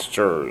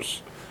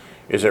pastures.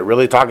 Is it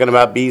really talking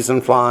about bees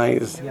and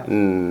flies? Yeah.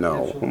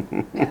 No.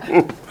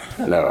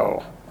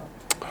 No.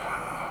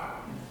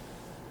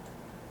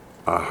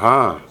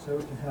 So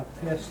we can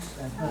have pests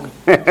and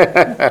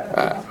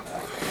honey.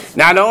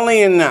 Not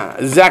only in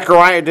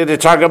Zechariah did it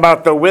talk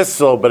about the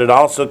whistle, but it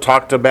also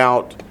talked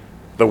about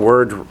the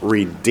word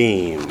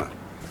redeem.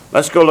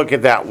 Let's go look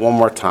at that one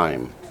more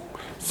time.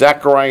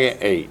 Zechariah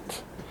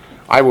 8.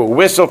 I will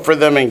whistle for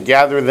them and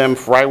gather them,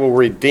 for I will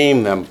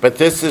redeem them. But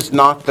this is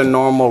not the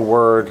normal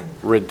word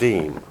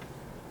redeem.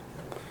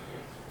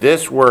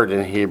 This word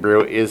in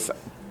Hebrew is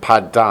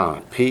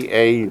pada,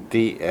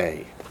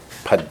 P-A-D-A,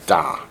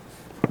 pada.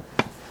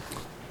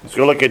 Let's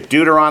go look at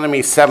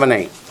Deuteronomy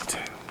 7:8.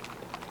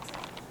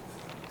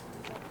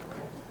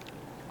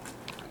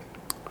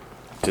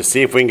 To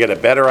see if we can get a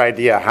better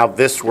idea how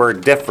this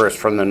word differs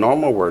from the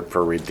normal word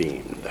for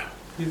redeemed.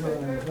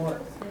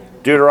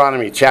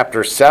 Deuteronomy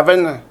chapter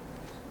 7,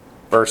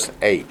 verse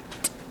 8.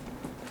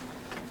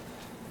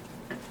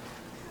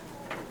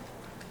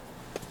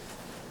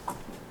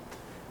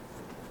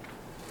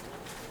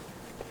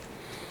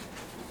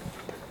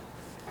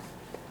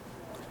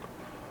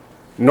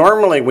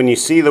 Normally, when you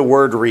see the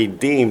word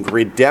redeemed,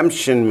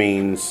 redemption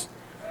means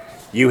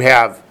you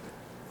have,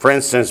 for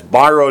instance,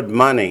 borrowed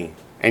money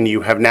and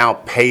you have now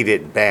paid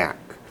it back.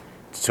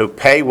 So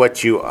pay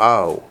what you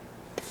owe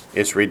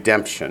is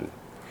redemption.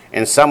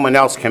 And someone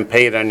else can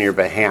pay it on your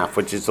behalf,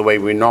 which is the way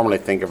we normally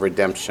think of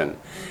redemption.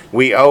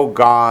 We owe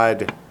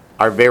God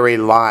our very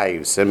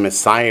lives, and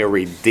Messiah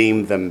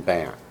redeemed them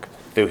back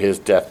through his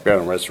death,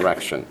 burial, and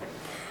resurrection.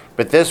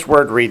 But this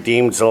word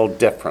redeemed is a little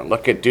different.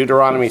 Look at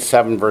Deuteronomy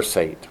 7, verse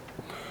 8.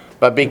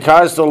 But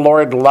because the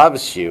Lord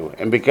loves you,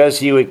 and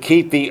because you would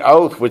keep the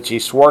oath which he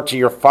swore to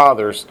your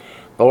fathers,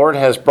 the Lord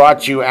has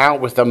brought you out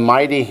with a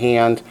mighty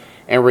hand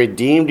and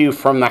redeemed you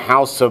from the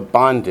house of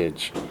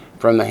bondage,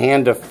 from the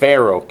hand of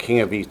Pharaoh, king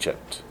of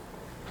Egypt.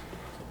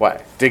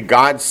 What? Did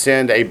God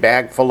send a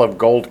bag full of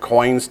gold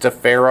coins to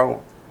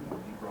Pharaoh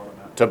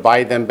to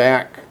buy them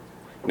back?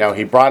 No,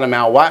 he brought them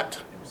out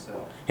what?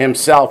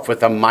 Himself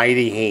with a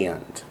mighty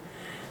hand.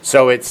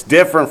 So it's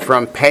different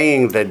from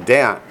paying the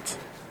debt.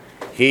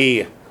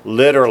 He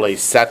literally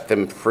set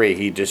them free.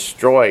 He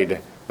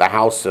destroyed the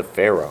house of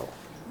Pharaoh.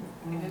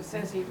 And it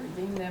says he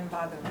redeemed them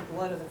by the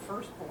blood of the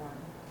firstborn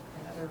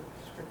in other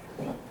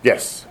scriptures.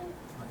 Yes.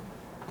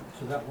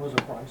 So that was a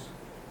price.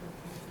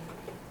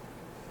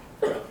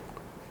 The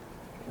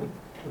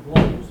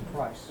blood was the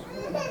price.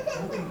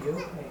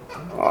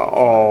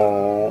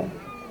 Oh.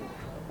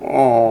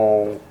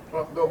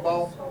 Go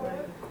ball.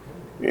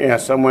 Yeah,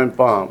 someone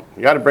bump.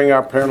 You got to bring her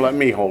up here and let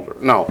me hold her.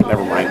 No,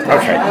 never mind.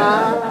 Okay.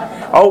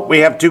 Oh, we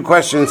have two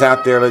questions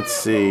out there. Let's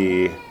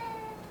see.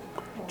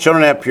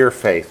 Children have pure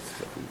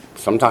faith.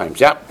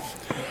 Sometimes, yep.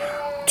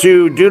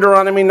 To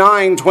Deuteronomy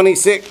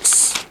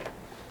 9:26.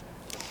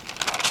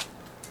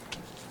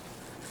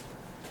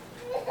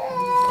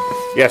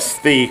 Yes,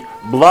 the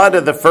blood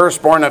of the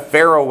firstborn of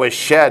Pharaoh was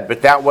shed,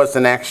 but that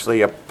wasn't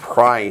actually a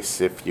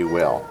price, if you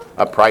will.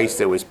 A price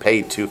that was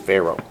paid to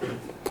Pharaoh.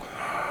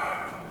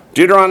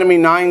 Deuteronomy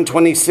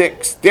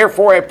 9:26.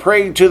 Therefore I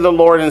prayed to the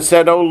Lord and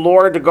said, O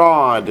Lord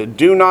God,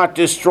 do not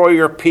destroy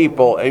your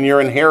people and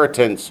your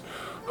inheritance,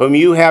 whom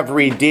you have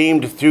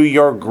redeemed through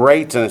your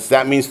greatness.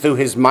 That means through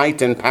his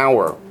might and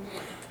power.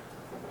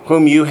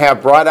 Whom you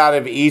have brought out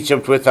of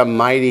Egypt with a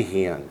mighty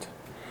hand.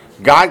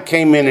 God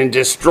came in and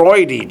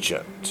destroyed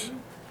Egypt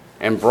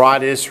and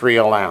brought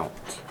Israel out.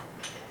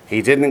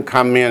 He didn't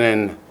come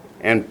in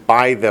and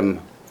buy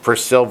them for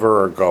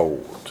silver or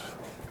gold.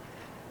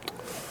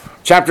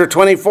 Chapter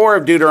 24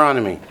 of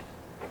Deuteronomy,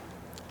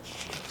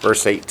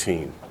 verse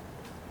 18.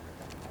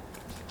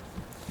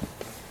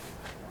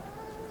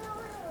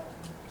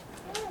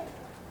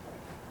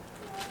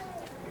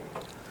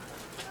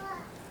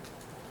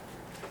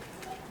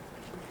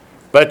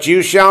 But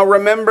you shall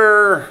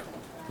remember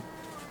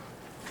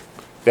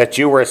that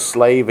you were a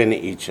slave in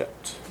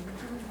Egypt,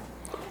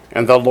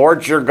 and the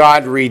Lord your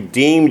God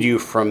redeemed you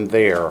from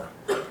there.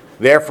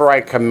 Therefore I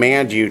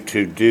command you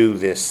to do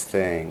this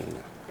thing.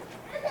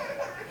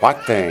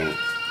 What thing?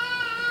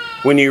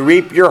 When you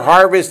reap your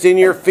harvest in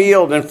your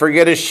field and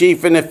forget a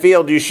sheaf in the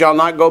field, you shall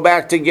not go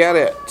back to get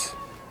it.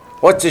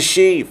 What's a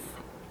sheaf?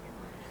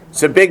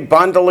 It's a big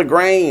bundle of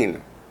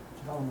grain.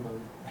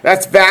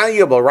 That's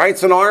valuable, right?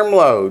 It's an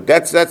armload.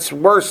 That's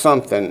worth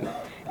something.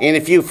 And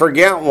if you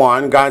forget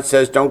one, God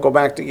says, don't go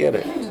back to get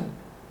it.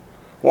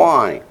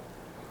 Why?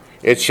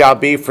 It shall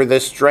be for the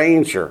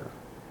stranger,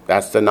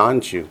 that's the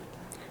non-Jew,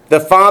 the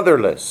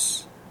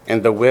fatherless,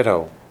 and the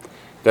widow,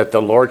 that the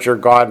Lord your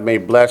God may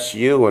bless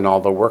you in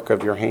all the work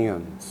of your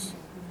hands.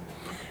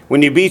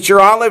 When you beat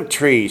your olive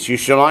trees, you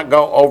shall not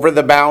go over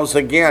the boughs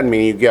again,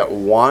 meaning you get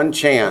one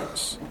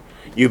chance.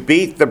 You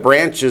beat the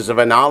branches of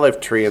an olive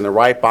tree and the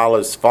ripe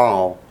olives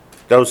fall.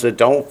 Those that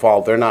don't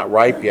fall, they're not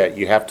ripe yet.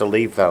 You have to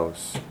leave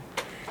those.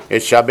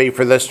 It shall be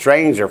for the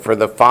stranger, for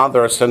the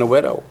fatherless and the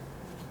widow.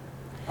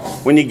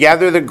 When you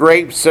gather the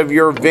grapes of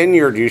your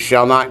vineyard, you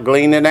shall not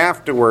glean it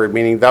afterward,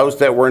 meaning those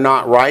that were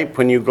not ripe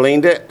when you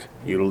gleaned it,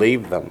 you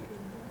leave them.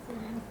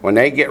 When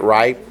they get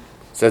ripe,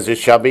 it says it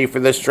shall be for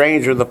the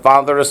stranger, the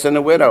fatherless and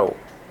the widow.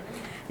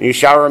 You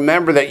shall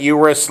remember that you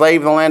were a slave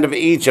in the land of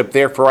Egypt,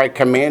 therefore I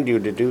command you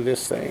to do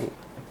this thing.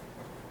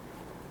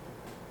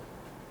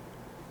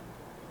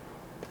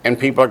 And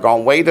people are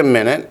going, wait a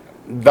minute,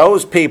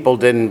 those people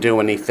didn't do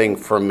anything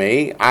for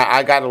me.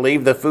 I got to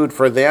leave the food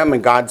for them,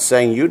 and God's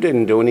saying, you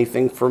didn't do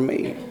anything for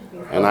me,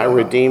 and I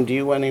redeemed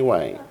you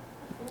anyway.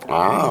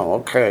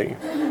 Okay.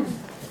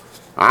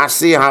 I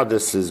see how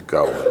this is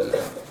going.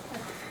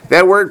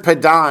 That word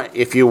padah,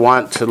 if you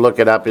want to look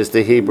it up, is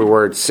the Hebrew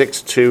word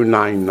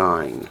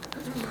 6299.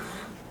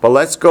 But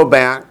let's go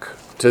back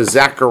to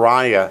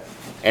Zechariah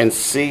and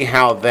see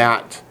how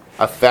that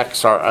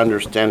affects our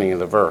understanding of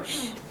the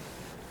verse.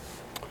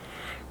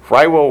 For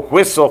I will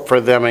whistle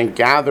for them and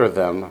gather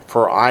them,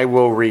 for I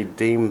will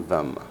redeem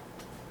them.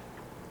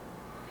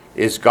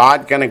 Is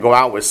God going to go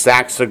out with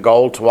sacks of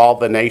gold to all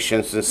the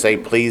nations and say,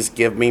 please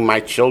give me my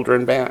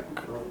children back?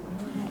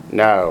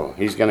 No,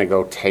 he's going to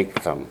go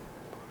take them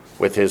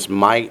with his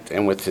might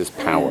and with his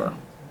power.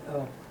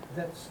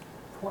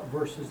 What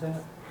verse is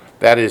that?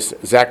 That is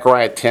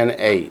Zechariah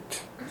 10:8.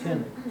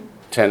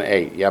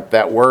 10:8. Yep,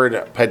 that word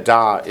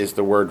padah is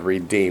the word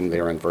redeem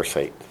there in verse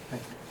 8.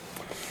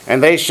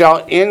 And they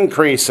shall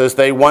increase as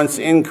they once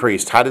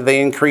increased. How did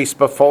they increase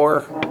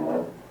before?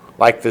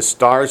 Like the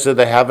stars of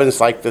the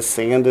heavens, like the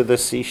sand of the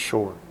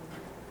seashore.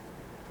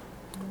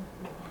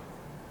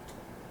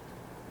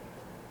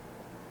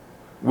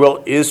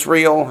 Will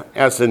Israel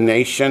as a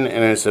nation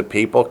and as a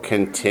people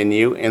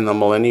continue in the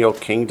millennial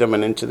kingdom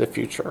and into the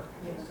future?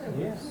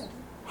 Yes.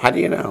 How do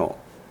you know?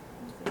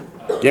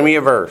 Give me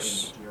a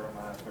verse.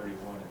 Jeremiah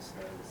 31, it says,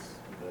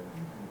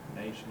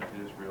 the nation of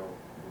Israel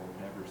will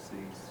never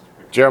cease.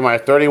 Jeremiah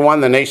 31,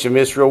 the nation of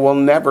Israel will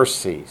never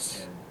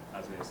cease. And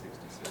Isaiah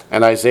 66.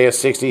 And Isaiah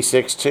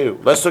 66 too.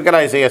 Let's look at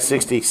Isaiah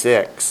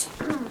 66.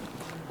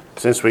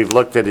 Since we've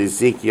looked at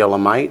Ezekiel a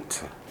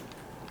mite.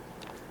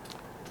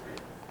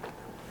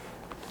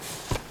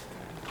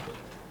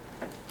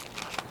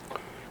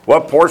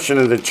 What portion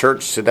of the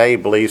church today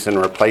believes in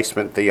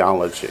replacement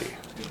theology?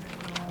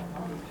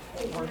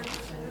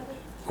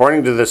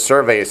 According to the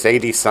survey, it's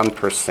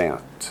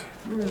 80-some%.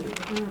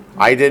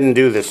 I didn't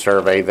do the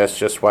survey. That's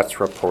just what's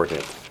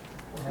reported.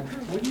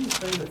 And would you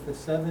say that the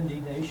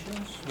 70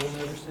 nations will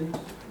never cease?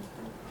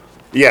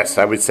 Yes,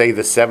 I would say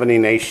the 70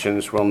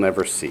 nations will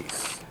never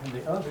cease. And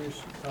the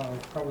others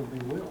probably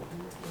will.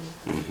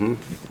 Mm-hmm.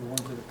 The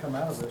ones that have come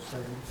out of those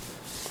 70.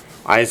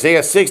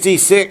 Isaiah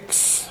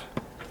 66,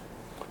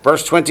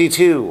 verse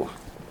 22.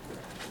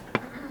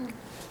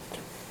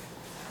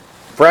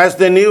 For as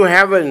the new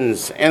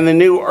heavens and the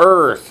new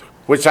earth,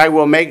 which I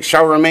will make,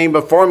 shall remain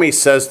before me,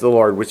 says the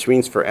Lord, which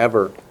means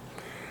forever,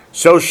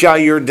 so shall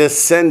your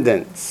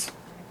descendants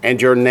and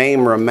your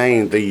name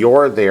remain. The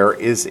your there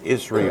is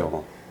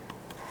Israel.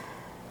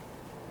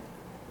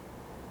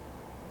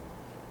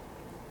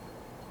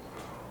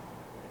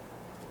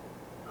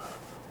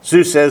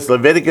 Sue says,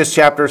 Leviticus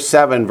chapter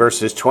 7,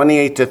 verses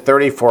 28 to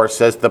 34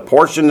 says, the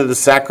portion of the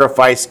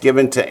sacrifice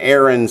given to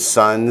Aaron's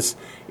sons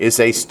is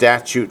a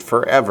statute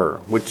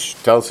forever, which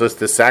tells us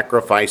the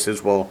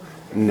sacrifices will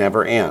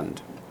never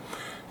end.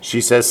 She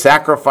says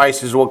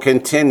sacrifices will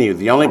continue.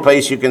 The only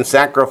place you can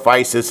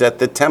sacrifice is at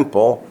the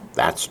temple.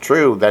 That's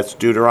true. That's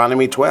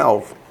Deuteronomy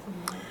 12.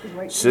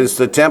 Since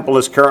the temple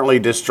is currently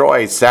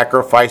destroyed,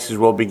 sacrifices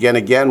will begin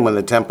again when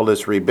the temple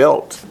is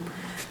rebuilt.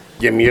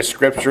 Give me a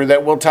scripture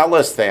that will tell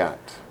us that.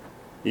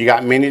 You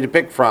got many to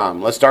pick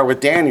from. Let's start with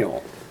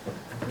Daniel,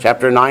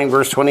 chapter 9,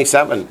 verse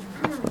 27.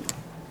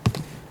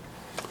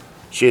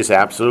 She is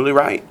absolutely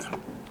right.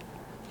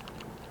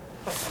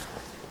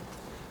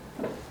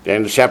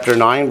 Daniel chapter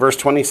 9, verse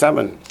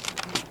 27.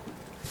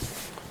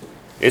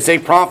 It's a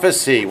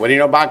prophecy. What do you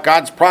know about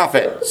God's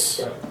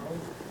prophets?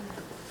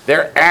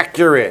 They're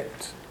accurate.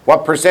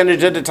 What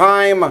percentage of the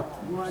time?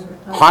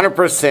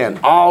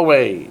 100%,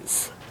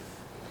 always.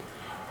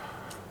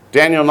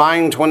 Daniel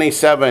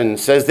 9:27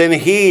 says, Then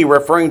he,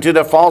 referring to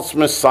the false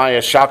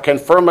Messiah, shall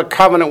confirm a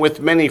covenant with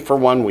many for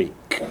 1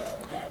 week.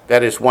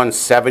 That is 1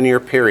 7-year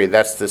period.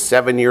 That's the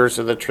 7 years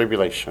of the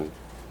tribulation.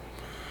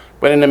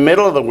 But in the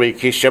middle of the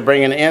week, he shall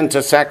bring an end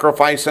to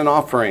sacrifice and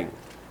offering.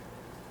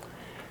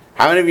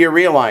 How many of you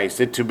realize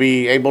that to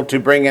be able to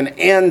bring an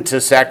end to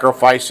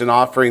sacrifice and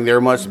offering,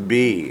 there must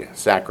be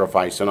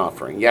sacrifice and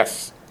offering?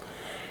 Yes.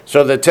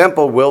 So the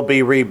temple will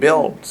be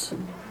rebuilt.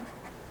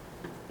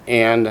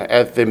 And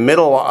at the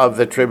middle of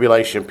the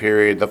tribulation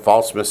period, the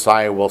false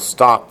Messiah will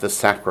stop the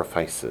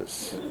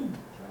sacrifices.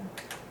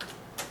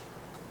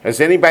 Has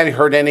anybody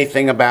heard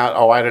anything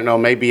about,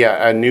 maybe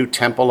a new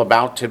temple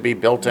about to be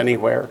built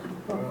anywhere?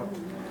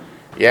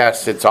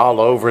 Yes, it's all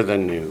over the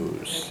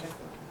news.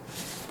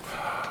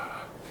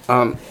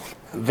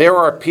 There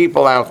are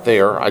people out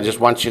there, I just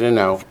want you to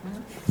know,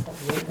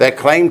 that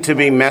claim to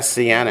be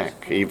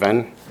messianic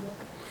even,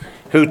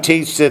 who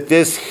teach that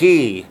this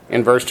he,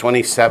 in verse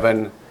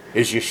 27,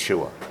 is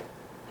Yeshua.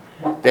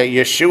 That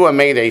Yeshua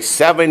made a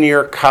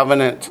 7-year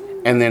covenant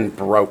and then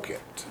broke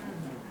it.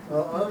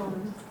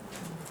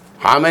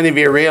 How many of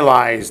you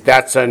realize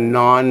that's a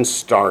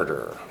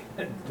non-starter?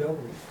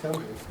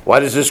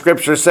 What does the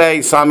scripture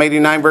say? Psalm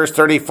 89 verse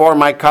 34,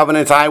 My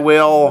covenant I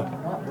will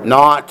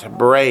not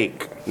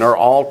break, nor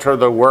alter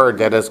the word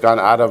that has gone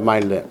out of my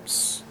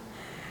lips.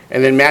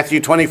 And then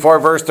Matthew 24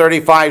 verse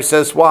 35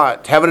 says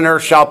what? Heaven and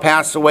earth shall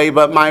pass away,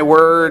 but my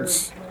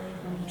words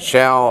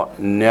shall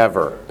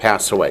never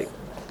pass away.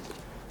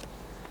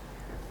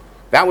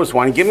 That was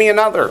one. Give me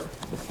another.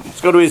 Let's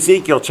go to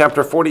Ezekiel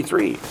chapter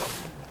 43.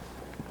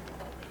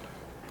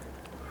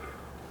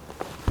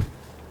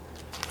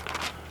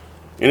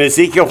 In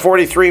Ezekiel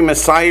 43,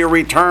 Messiah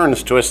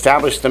returns to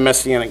establish the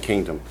Messianic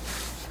kingdom.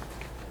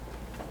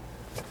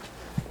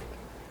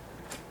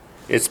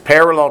 It's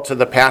parallel to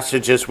the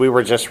passages we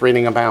were just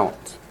reading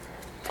about.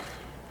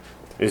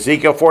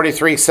 Ezekiel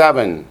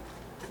 43:7.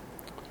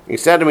 He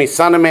said to me,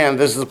 Son of man,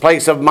 this is the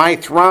place of my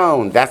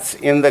throne. That's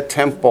in the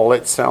temple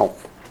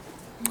itself.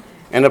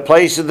 And the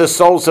place of the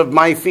soles of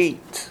my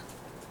feet,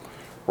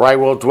 where I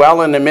will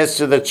dwell in the midst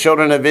of the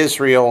children of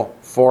Israel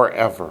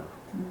forever.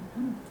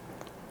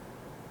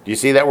 Do you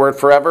see that word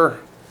forever?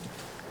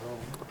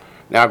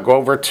 Now go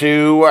over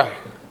to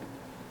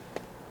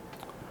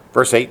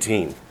verse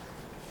 18.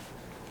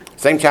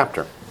 Same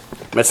chapter.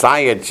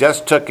 Messiah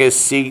just took his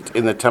seat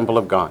in the temple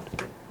of God.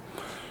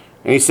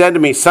 And he said to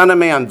me, Son of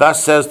man,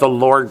 thus says the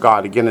Lord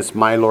God. Again, it's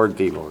my Lord,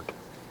 the Lord.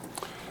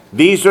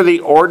 These are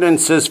the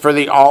ordinances for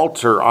the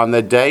altar on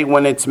the day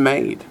when it's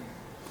made,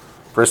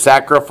 for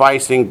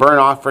sacrificing burnt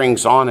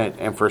offerings on it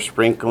and for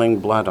sprinkling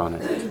blood on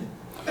it.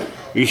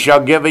 You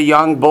shall give a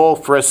young bull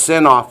for a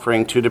sin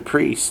offering to the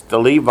priests, the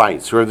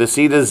Levites, who are the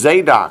seed of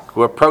Zadok,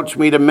 who approach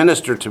me to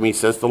minister to me,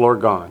 says the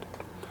Lord God.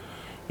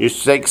 You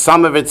shall take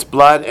some of its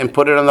blood and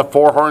put it on the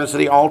four horns of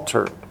the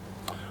altar,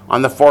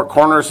 on the four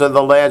corners of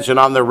the ledge, and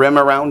on the rim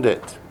around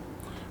it.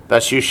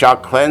 Thus you shall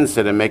cleanse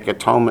it and make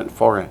atonement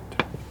for it.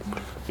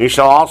 You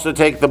shall also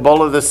take the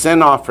bull of the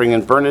sin offering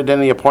and burn it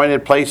in the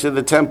appointed place of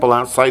the temple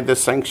outside the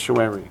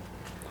sanctuary.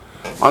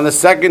 On the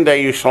second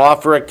day you shall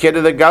offer a kid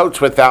of the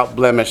goats without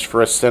blemish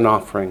for a sin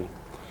offering.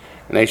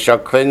 And they shall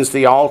cleanse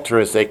the altar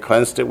as they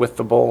cleansed it with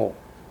the bull.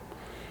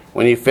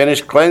 When you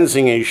finish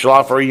cleansing it, you shall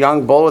offer a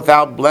young bull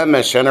without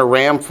blemish and a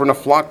ram from the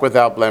flock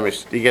without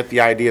blemish. Do you get the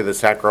idea? The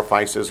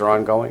sacrifices are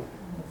ongoing.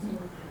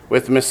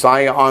 With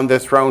Messiah on the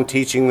throne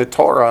teaching the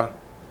Torah,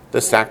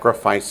 the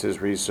sacrifices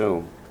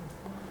resume.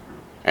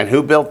 And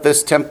who built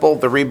this temple,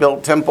 the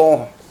rebuilt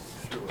temple?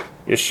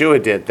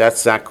 Yeshua did.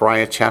 That's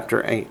Zechariah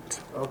chapter 8.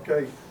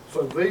 Okay,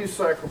 so these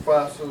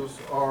sacrifices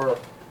are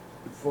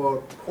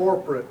for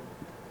corporate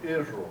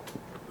Israel.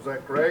 Is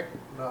that correct?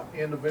 Not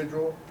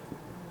individual?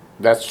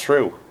 That's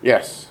true,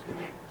 yes.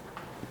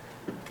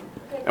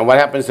 And what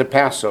happens at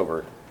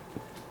Passover?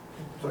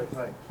 Same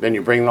thing. Then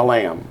you bring the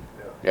lamb.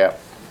 Yeah. Yeah.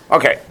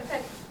 Okay. Okay, can I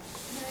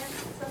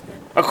ask you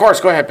something? Of course,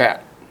 go ahead,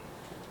 Pat.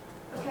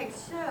 Okay,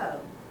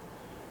 so,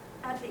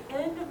 at the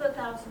end of the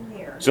 1,000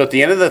 years, So at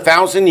the end of the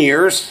 1,000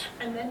 years,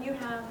 and then you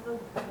have the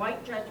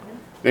white judgment,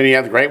 then you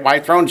have the great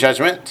white throne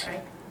judgment.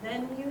 right?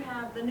 Then you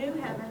have the new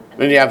heaven. And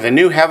Then you have the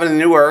new heaven and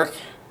new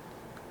earth.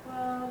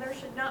 Well, there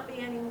should not be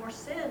any more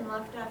sin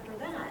left after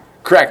that.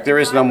 Correct, there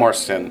is no Why more would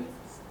sin.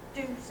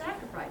 you do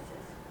sacrifices?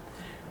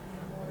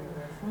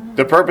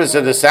 The purpose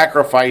of the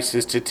sacrifice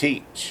is to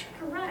teach,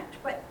 Correct,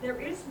 but there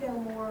is no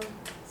more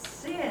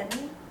sin,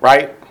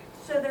 right?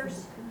 so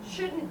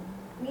shouldn't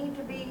need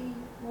to be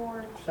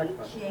more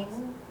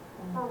teaching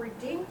for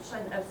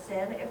redemption of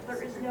sin if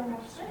there is no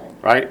more sin.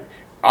 Right?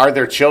 Are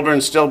their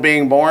children still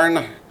being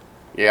born?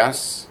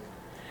 Yes.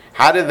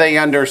 How do they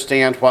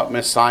understand what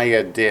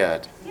Messiah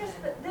did? Yes,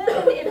 but then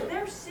if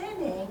they're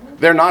sinning...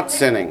 They're not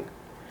sinning.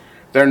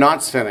 They're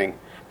not sinning.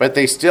 But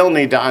they still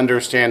need to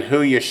understand who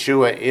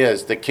Yeshua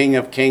is, the King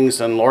of Kings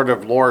and Lord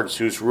of Lords,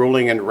 who's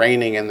ruling and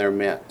reigning in their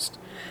midst.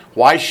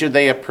 Why should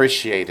they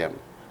appreciate him?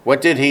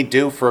 What did he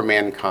do for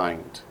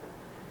mankind?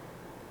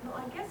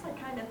 Well, I guess I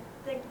kind of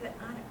think that,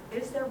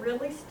 is there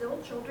really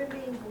still children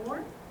being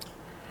born?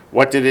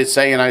 What did it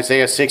say in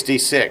Isaiah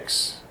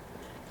 66?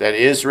 That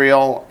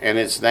Israel and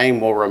its name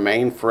will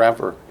remain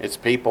forever. Its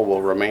people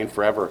will remain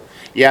forever.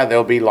 Yeah,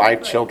 there'll be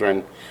live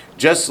children.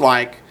 Just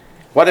like,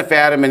 what if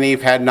Adam and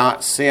Eve had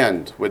not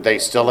sinned? Would they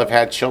still have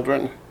had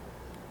children?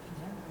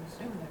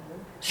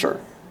 Sure.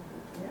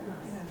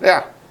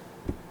 Yeah.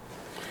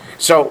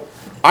 So,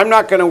 I'm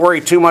not going to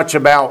worry too much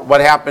about what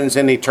happens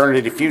in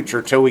eternity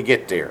future till we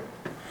get there.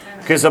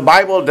 Because the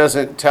Bible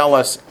doesn't tell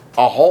us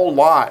a whole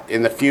lot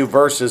in the few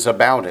verses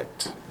about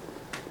it.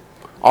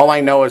 All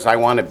I know is I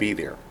want to be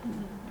there.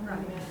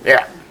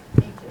 Yeah.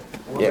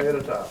 One day at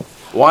a time.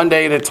 One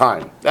day at a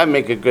time. That'd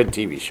make a good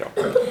TV show.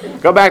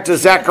 Go back to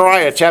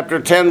Zechariah chapter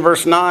 10,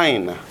 verse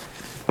 9.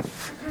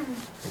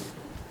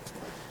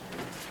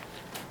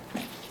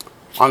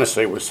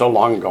 Honestly, it was so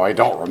long ago I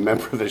don't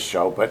remember this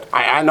show, but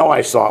I know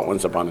I saw it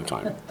once upon a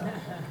time.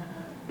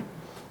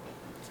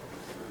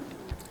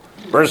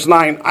 Verse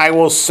 9, I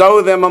will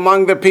sow them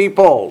among the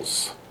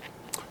peoples.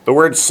 The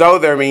word sow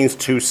there means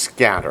to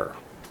scatter.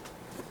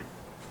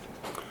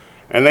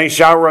 And they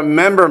shall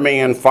remember me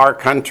in far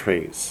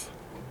countries.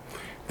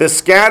 The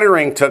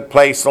scattering took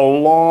place a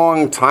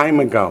long time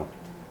ago.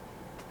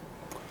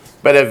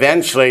 But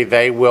eventually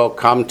they will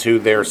come to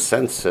their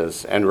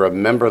senses and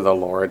remember the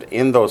Lord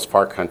in those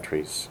far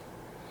countries.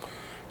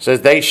 It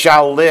says, they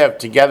shall live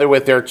together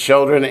with their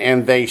children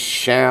and they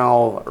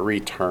shall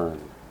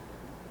return.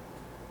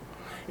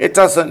 It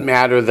doesn't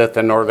matter that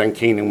the northern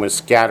kingdom was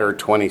scattered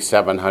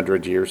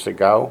 2,700 years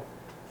ago.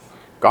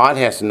 God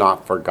has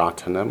not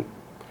forgotten them.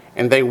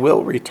 And they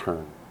will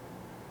return.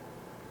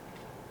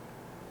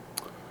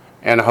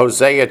 And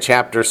Hosea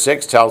chapter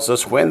 6 tells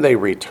us when they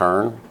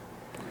return.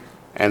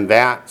 And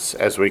that's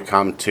as we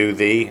come to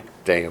the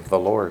day of the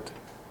Lord.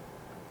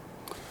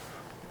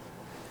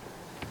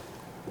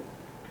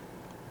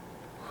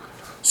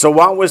 So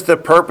what was the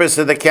purpose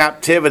of the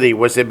captivity?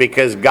 Was it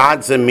because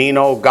God's a mean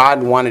old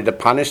God wanted to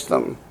punish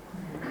them?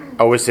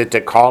 Or was it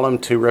to call them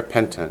to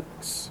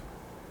repentance?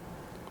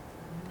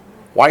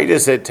 Why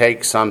does it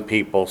take some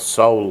people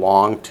so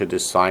long to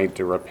decide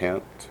to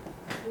repent?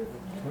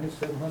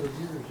 2,700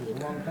 years is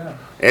a long time.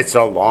 It's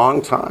a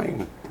long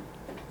time.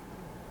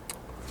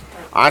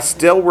 I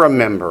still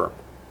remember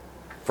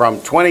from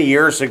 20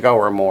 years ago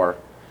or more,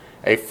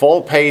 a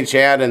full-page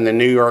ad in the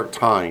New York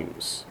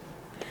Times.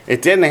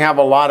 It didn't have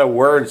a lot of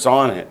words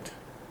on it,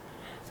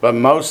 but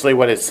mostly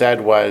what it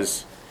said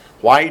was,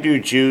 why do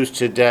Jews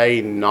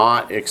today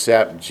not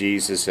accept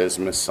Jesus as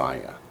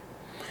Messiah?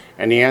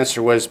 And the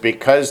answer was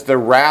because the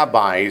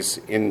rabbis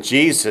in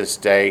Jesus'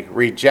 day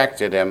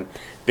rejected him.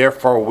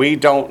 Therefore, we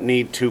don't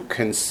need to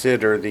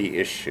consider the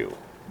issue.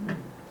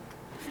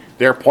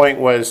 Their point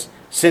was,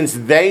 since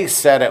they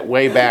said it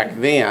way back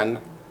then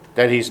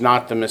that he's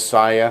not the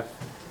Messiah,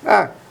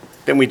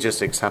 then we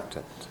just accept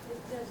it. Isn't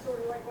that sort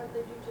of like what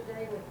they do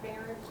today with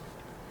parents?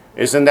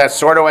 Isn't that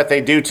sort of what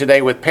they do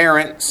today with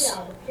parents?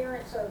 Yeah, the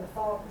parents are the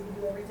fault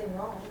we do everything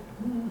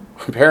wrong.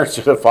 Parents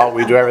are the fault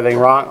we do everything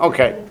wrong?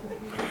 Okay.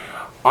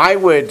 I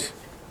would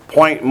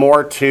point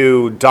more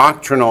to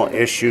doctrinal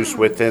issues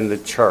within the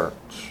church.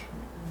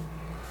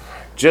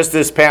 Just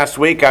this past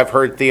week, I've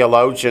heard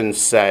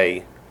theologians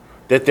say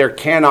that there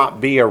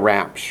cannot be a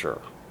rapture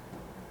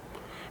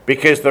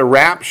because the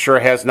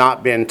rapture has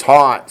not been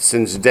taught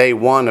since day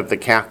one of the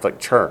Catholic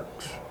Church.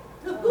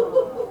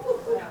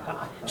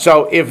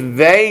 So if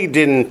they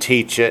didn't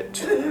teach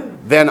it,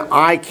 then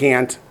I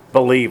can't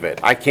believe it.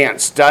 I can't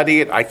study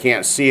it. I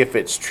can't see if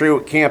it's true.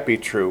 It can't be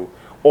true.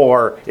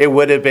 Or it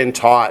would have been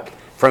taught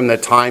from the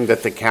time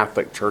that the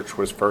Catholic Church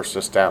was first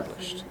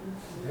established.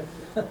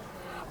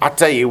 I'll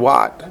tell you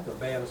what, That's a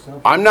bad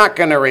assumption. I'm not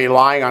going to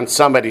rely on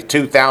somebody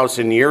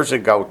 2,000 years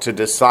ago to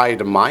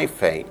decide my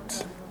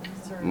fate,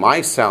 my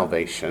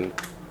salvation.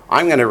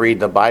 I'm going to read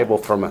the Bible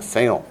for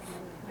myself.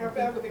 How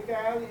about with the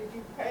guy that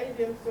you paid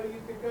him so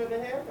you could go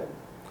to heaven?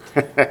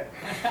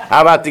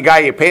 How about the guy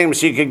you paid him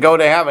so you could go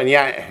to heaven?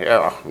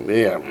 Yeah.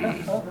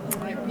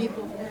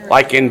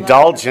 Like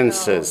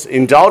indulgences.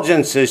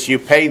 Indulgences, you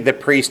paid the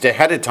priest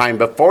ahead of time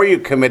before you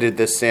committed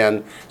the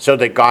sin so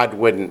that God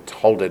wouldn't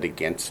hold it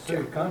against So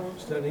your you.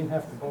 conscience doesn't even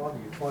have to bother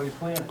you while you're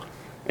playing.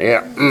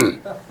 Yeah.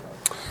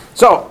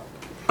 So,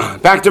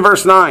 back to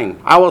verse 9.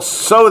 I will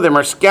sow them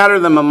or scatter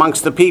them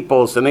amongst the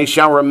peoples, and they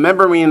shall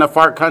remember me in the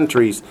far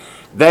countries.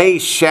 They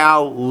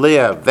shall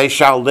live. They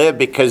shall live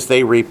because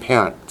they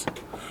repent.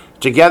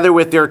 Together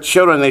with their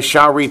children they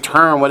shall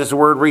return. What does the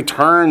word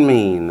return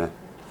mean?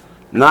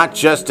 Not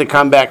just to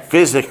come back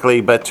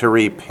physically, but to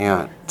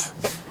repent.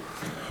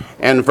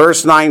 And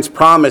verse 9's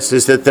promise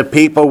is that the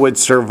people would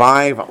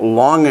survive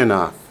long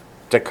enough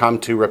to come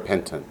to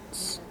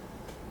repentance.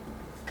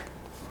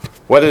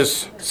 What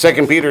does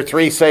 2 Peter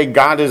 3 say?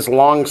 God is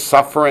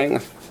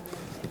long-suffering,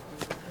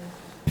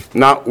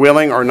 not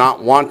willing or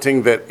not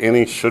wanting that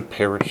any should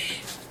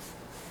perish.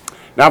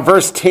 Now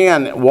verse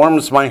 10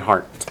 warms my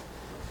heart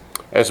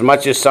as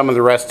much as some of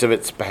the rest of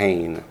its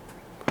pain.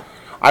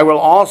 I will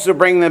also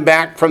bring them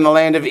back from the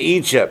land of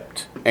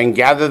Egypt and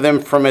gather them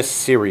from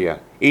Assyria.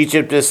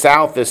 Egypt is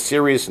south,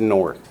 Assyria is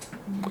north.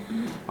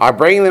 I'll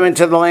bring them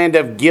into the land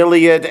of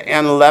Gilead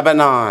and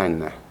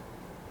Lebanon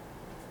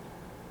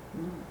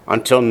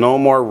until no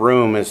more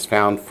room is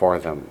found for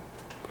them.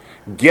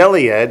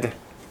 Gilead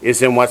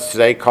is in what's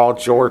today called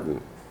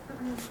Jordan.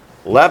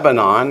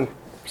 Lebanon,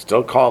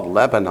 still called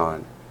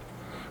Lebanon.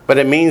 But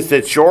it means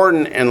that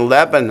Jordan and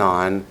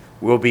Lebanon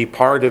will be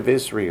part of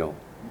Israel,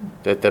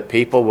 that the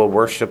people will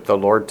worship the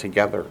Lord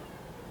together.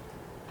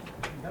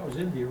 That was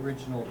in the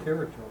original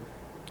territory.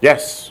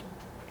 Yes,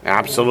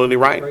 absolutely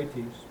right.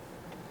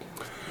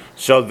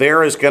 So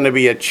there is going to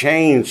be a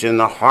change in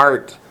the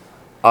heart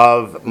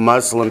of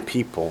Muslim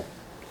people.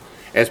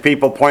 As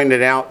people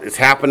pointed out, it's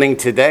happening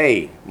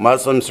today.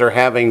 Muslims are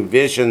having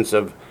visions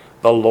of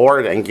the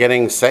Lord and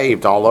getting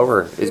saved all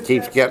over. It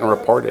keeps getting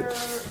reported.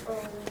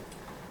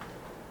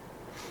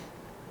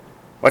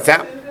 What's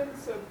that?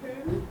 Descendants of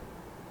who?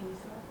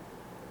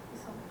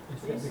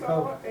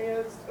 Esau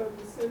is a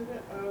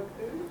descendant of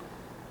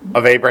who?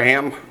 Of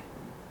Abraham.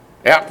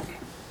 Yep.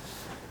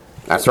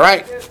 That's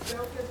right. They'll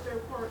get their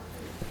part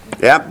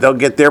too. Yep, they'll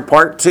get their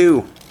part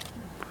too.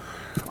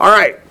 All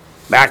right,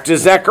 back to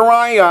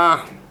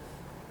Zechariah.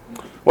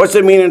 What's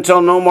it mean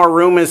until no more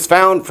room is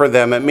found for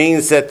them? It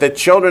means that the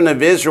children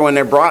of Israel, when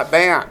they're brought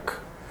back,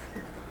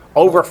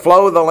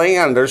 overflow the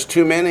land. There's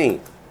too many.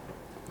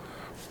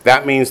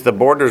 That means the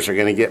borders are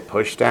going to get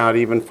pushed out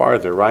even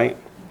farther, right?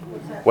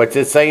 What's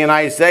it say in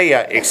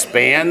Isaiah?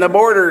 Expand the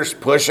borders,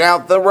 push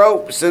out the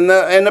ropes and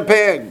the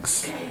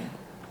pigs.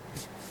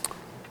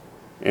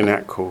 Isn't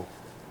that cool?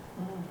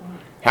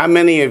 How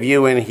many of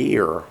you in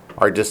here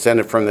are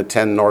descended from the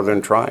 10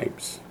 northern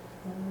tribes?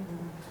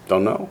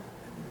 Don't know.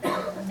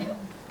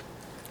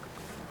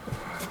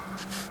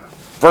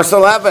 Verse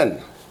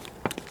 11.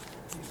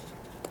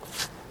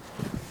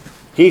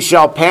 He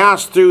shall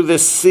pass through the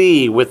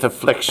sea with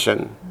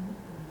affliction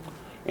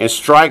and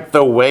strike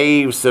the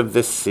waves of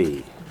the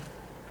sea.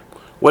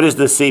 What is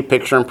the sea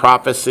picture in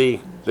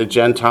prophecy? The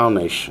Gentile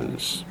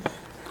nations.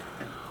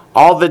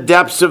 All the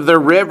depths of the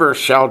river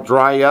shall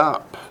dry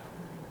up.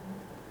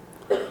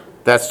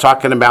 That's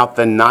talking about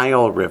the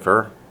Nile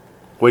River,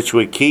 which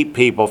would keep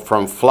people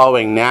from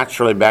flowing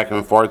naturally back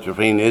and forth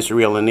between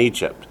Israel and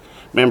Egypt.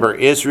 Remember,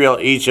 Israel,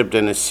 Egypt,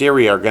 and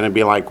Assyria are going to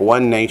be like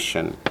one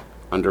nation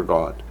under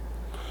God.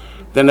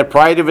 Then the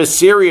pride of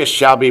Assyria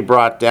shall be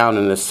brought down,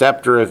 and the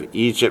scepter of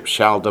Egypt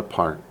shall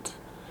depart.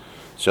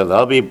 So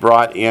they'll be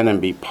brought in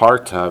and be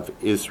part of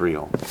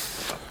Israel.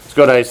 Let's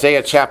go to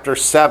Isaiah chapter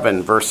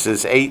 7,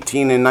 verses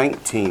 18 and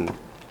 19.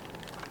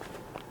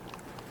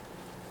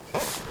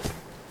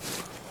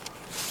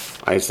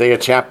 Isaiah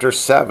chapter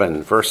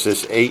 7,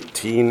 verses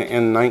 18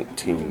 and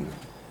 19.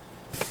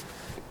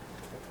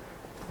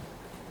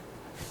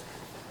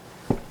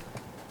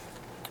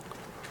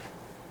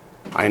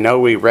 I know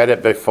we read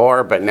it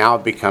before, but now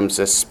it becomes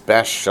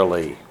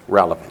especially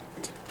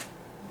relevant.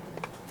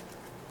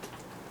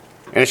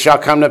 And it shall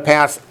come to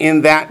pass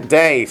in that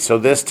day, so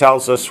this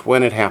tells us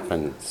when it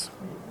happens,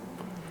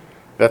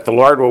 that the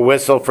Lord will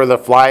whistle for the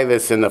fly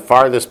that's in the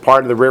farthest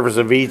part of the rivers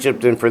of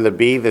Egypt and for the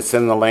bee that's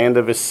in the land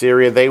of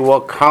Assyria. They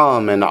will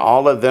come, and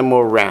all of them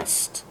will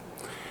rest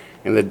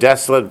in the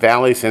desolate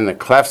valleys, in the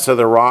clefts of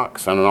the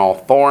rocks, and in all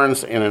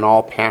thorns, and in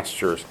all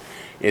pastures.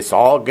 It's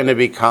all going to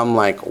become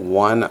like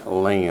one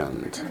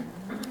land.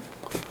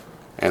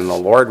 And the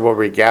Lord will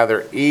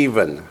regather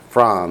even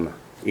from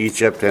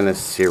Egypt and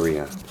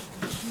Assyria.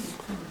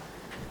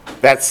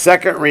 That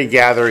second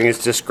regathering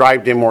is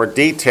described in more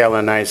detail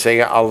in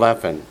Isaiah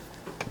 11,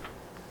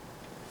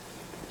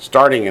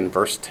 starting in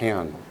verse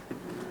 10.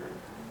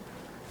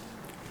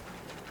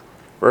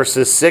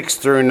 Verses 6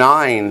 through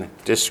 9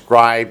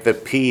 describe the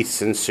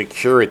peace and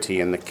security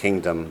in the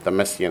kingdom, the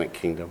Messianic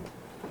kingdom.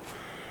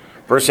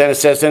 Verse 10, it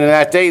says, "And in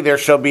that day there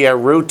shall be a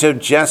root of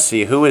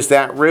Jesse." Who is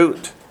that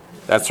root?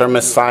 That's our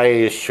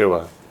Messiah,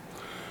 Yeshua.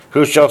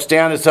 "Who shall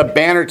stand as a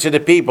banner to the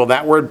people."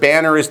 That word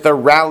banner is the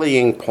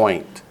rallying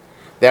point.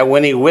 That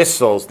when he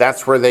whistles,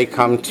 that's where they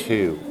come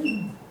to.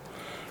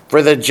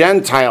 "For the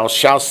Gentiles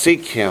shall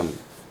seek him."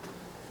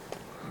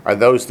 Are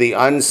those the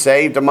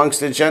unsaved amongst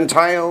the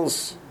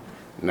Gentiles?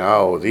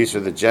 No, these are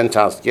the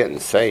Gentiles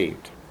getting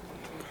saved.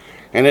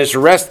 "And his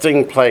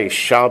resting place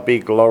shall be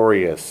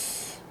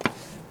glorious."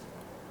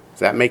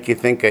 Does that make you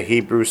think of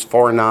Hebrews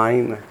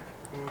 4:9?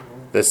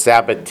 The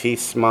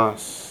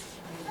Sabbatismos.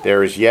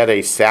 There is yet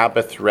a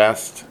Sabbath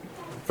rest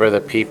for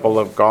the people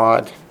of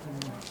God.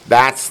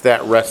 That's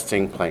that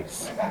resting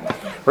place.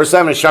 Verse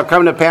 7, it shall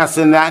come to pass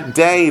in that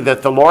day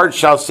that the Lord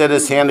shall set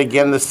his hand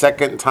again the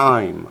second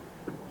time.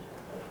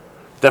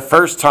 The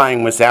first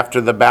time was after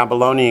the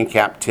Babylonian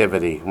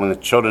captivity, when the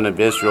children of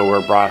Israel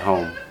were brought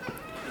home,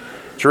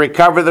 to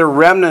recover the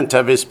remnant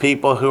of his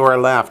people who are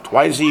left.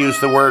 Why does he use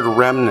the word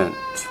remnant?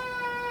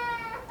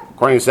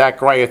 According to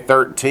Zechariah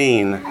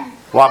 13,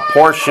 what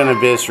portion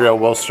of Israel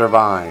will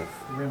survive?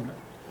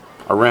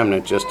 A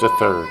remnant, just a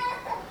third.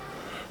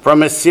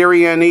 From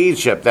Assyria and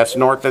Egypt, that's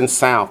north and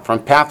south. From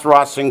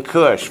Pathros and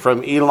Cush,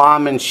 from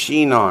Elam and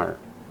Shinar,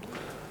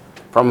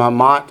 from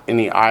Hamat and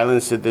the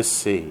islands of the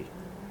sea.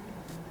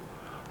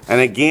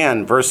 And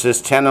again,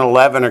 verses 10 and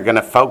 11 are going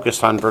to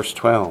focus on verse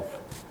 12.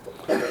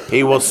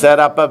 He will set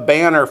up a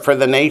banner for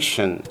the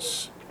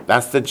nations,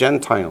 that's the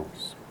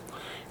Gentiles,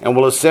 and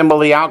will assemble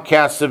the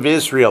outcasts of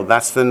Israel,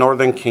 that's the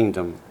northern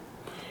kingdom,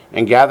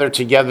 and gather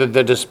together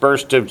the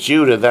dispersed of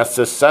Judah, that's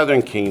the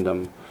southern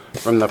kingdom,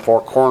 from the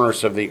four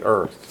corners of the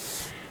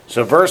earth.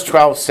 So verse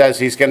 12 says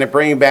he's going to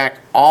bring back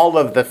all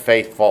of the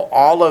faithful,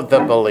 all of the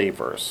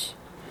believers,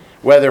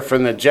 whether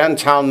from the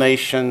Gentile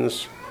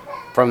nations,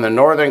 from the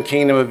northern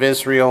kingdom of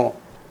Israel,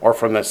 or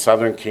from the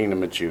southern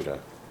kingdom of Judah.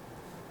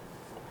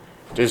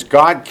 Does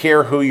God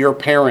care who your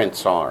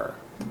parents are?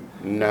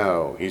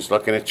 No, he's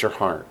looking at your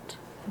heart.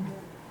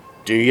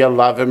 Do you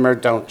love him or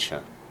don't you?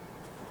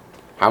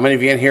 How many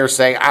of you in here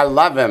say, I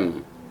love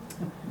him,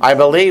 I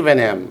believe in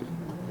him,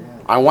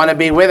 I want to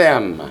be with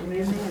him?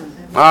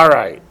 All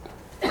right.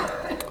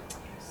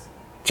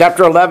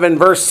 Chapter 11,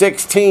 verse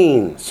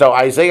 16. So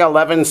Isaiah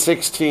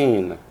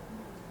 11:16.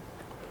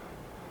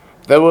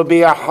 There will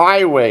be a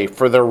highway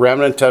for the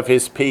remnant of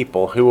his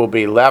people who will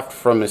be left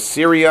from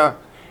Assyria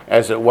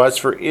as it was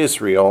for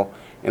Israel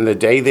in the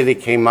day that he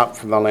came up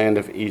from the land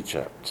of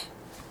Egypt.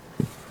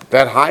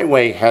 That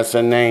highway has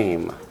a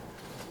name.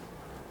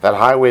 That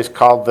highway is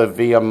called the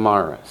Via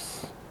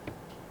Maris.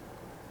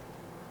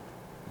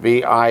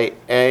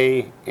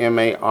 Viamaris.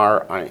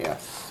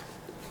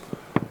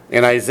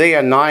 In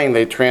Isaiah 9,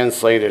 they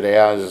translate it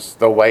as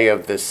the way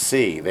of the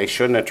sea. They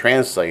shouldn't have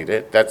translated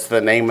it. That's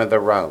the name of the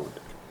road.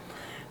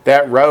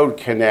 That road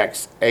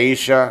connects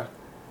Asia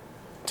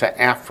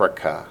to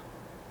Africa,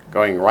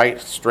 going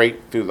right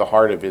straight through the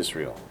heart of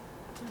Israel.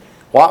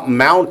 What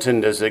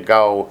mountain does it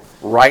go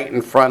right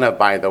in front of,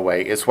 by the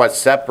way? It's what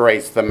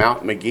separates the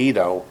Mount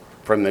Megiddo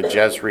from the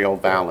Jezreel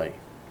Valley,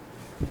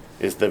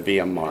 is the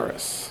Via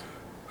Maris.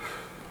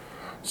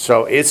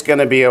 So it's going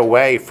to be a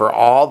way for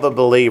all the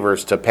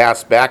believers to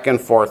pass back and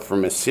forth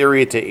from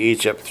Assyria to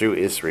Egypt through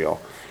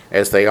Israel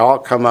as they all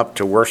come up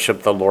to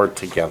worship the Lord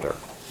together.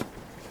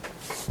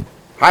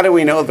 How do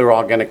we know they're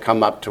all going to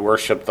come up to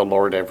worship the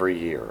Lord every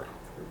year?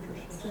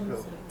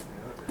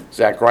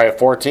 Zechariah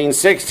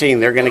 14:16,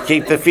 they're going to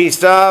keep the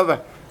Feast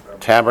of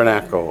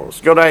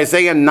Tabernacles. Go to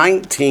Isaiah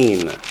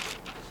 19.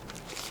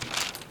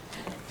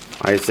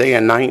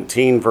 Isaiah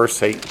 19,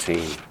 verse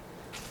 18.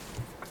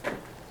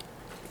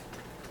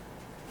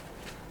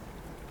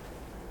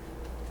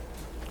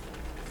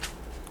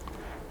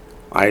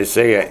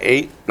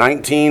 Isaiah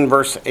 19,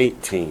 verse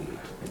 18.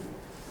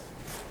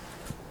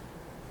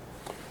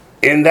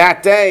 In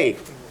that day,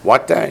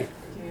 what day?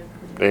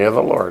 Day of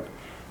the Lord.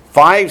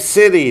 5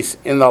 cities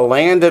in the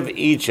land of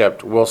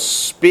Egypt will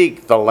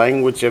speak the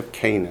language of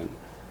Canaan.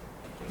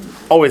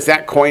 Oh, is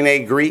that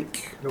Koine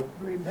Greek?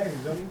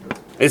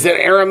 Is it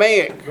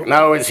Aramaic?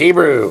 No, it's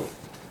Hebrew.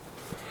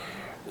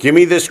 Give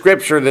me the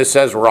scripture that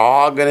says we're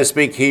all going to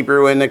speak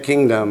Hebrew in the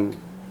kingdom.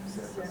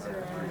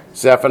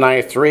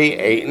 Zephaniah 3,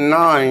 8, and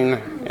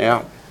 9.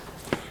 Yeah.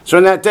 So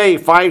in that day,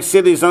 5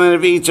 cities in the land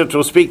of Egypt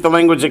will speak the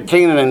language of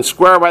Canaan and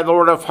swear by the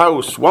Lord of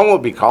hosts. One will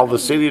be called the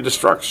city of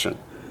destruction.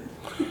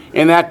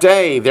 In that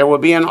day, there will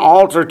be an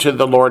altar to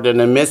the Lord in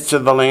the midst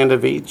of the land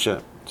of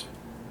Egypt,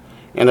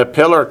 and a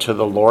pillar to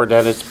the Lord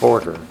at its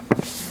border.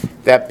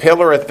 That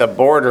pillar at the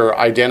border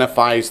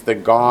identifies the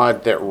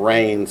God that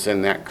reigns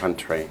in that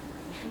country.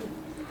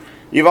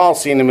 You've all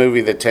seen the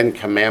movie The 10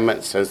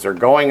 Commandments. As they're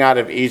going out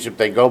of Egypt,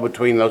 they go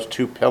between those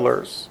 2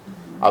 pillars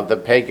of the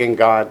pagan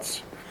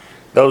gods.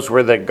 Those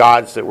were the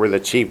gods that were the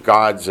chief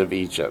gods of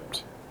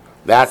Egypt.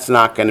 That's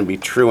not going to be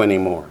true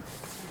anymore.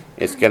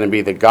 It's going to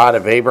be the God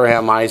of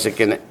Abraham, Isaac,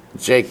 and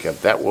Jacob.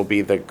 That will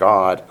be the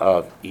God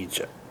of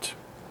Egypt.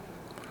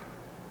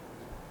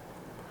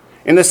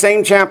 In the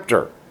same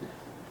chapter,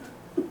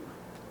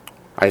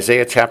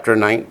 Isaiah chapter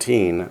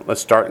 19,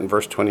 let's start in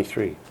verse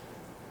 23.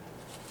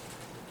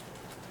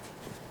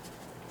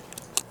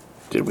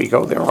 Did we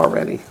go there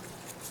already?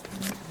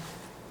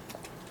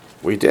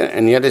 We did,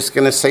 and yet it's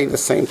going to say the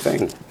same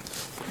thing.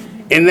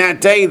 In that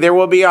day there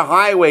will be a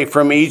highway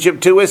from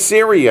Egypt to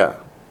Assyria.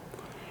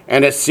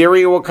 And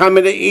Assyria will come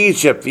into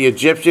Egypt, the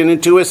Egyptian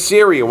into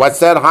Assyria. What's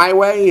that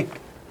highway?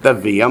 The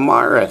Via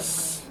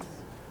Maris.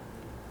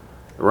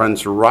 It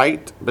runs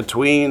right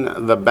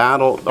between the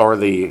battle or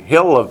the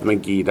hill of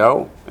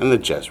Megiddo and the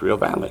Jezreel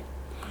Valley.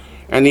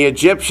 And the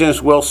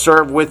Egyptians will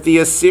serve with the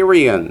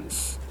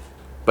Assyrians.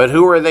 But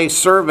who are they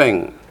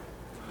serving?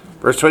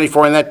 Verse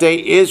 24, in that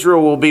day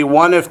Israel will be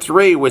one of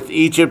 3 with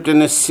Egypt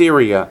and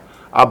Assyria,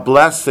 a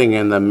blessing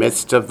in the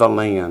midst of the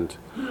land.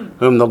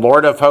 whom the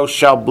Lord of hosts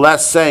shall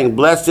bless, saying,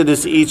 Blessed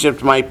is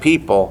Egypt my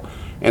people,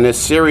 and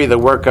Assyria the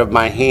work of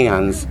my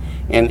hands,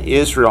 and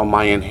Israel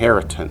my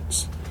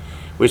inheritance.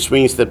 Which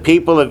means the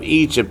people of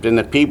Egypt and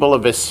the people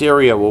of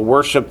Assyria will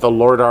worship the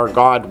Lord our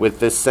God with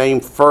the same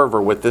fervor,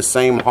 with the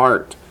same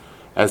heart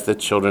as the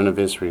children of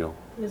Israel.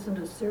 Isn't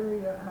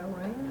Assyria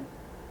Iran?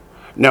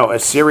 No,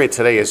 Assyria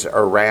today is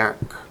Iraq,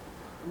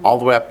 all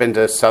the way up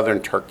into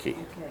southern Turkey.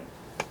 Okay.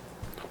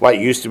 What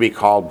used to be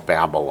called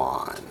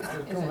Babylon.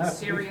 Is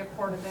Syria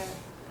part of that?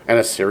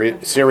 And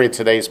Syria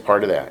today is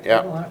part of that,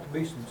 yeah. There'll have to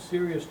be some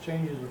serious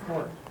changes of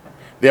heart.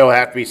 There'll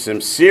have to be some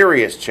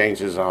serious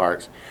changes of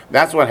hearts.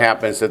 That's what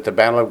happens at the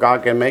Battle of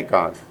Gog and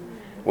Magog.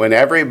 When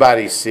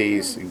everybody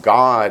sees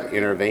God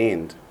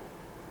intervened.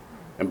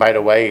 And by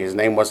the way, his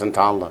name wasn't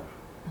Allah.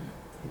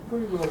 It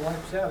pretty well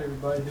wipes out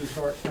everybody whose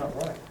heart's not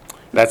right.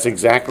 That's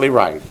exactly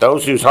right.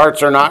 Those whose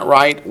hearts are not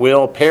right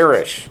will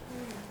perish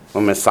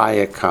when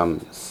Messiah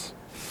comes.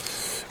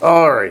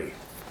 All right.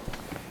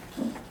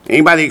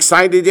 Anybody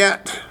excited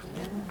yet?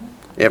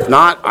 If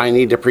not, I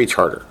need to preach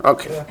harder.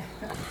 Okay.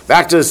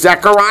 Back to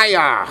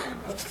Zechariah.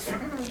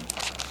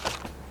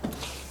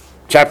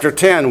 Chapter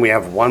 10, we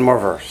have one more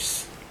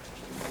verse.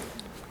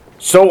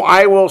 So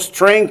I will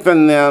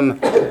strengthen them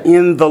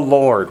in the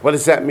Lord. What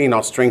does that mean?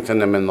 I'll strengthen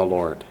them in the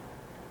Lord.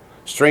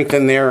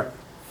 Strengthen their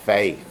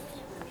faith.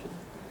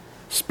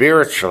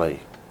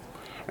 Spiritually.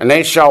 And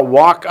they shall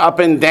walk up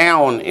and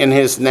down in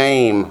his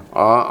name.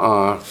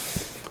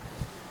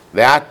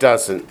 That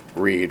doesn't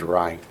read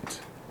right.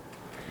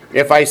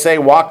 If I say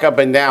walk up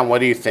and down, what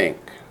do you think?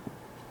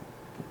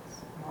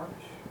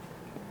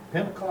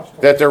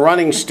 Pentecostal. That they're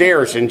running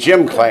stairs in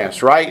gym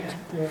class, right?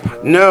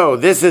 No,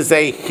 this is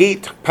a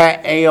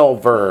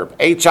hitpael verb.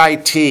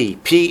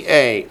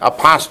 Hitpa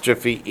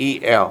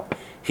apostrophe el.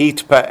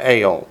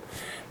 Hitpael.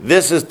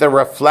 This is the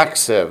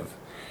reflexive.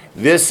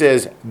 This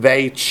is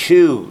they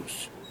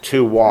choose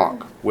to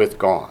walk with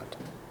God.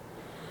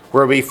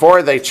 Where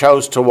before they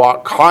chose to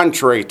walk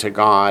contrary to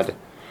God,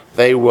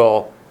 they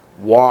will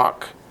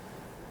walk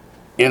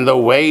in the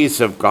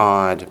ways of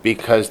God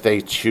because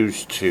they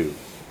choose to,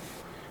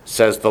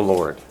 says the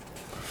Lord.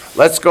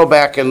 Let's go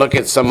back and look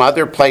at some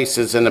other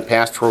places in the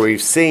past where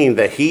we've seen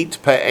the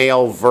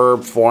hitpael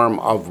verb form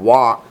of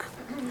walk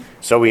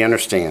so we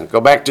understand. Go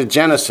back to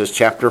Genesis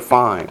chapter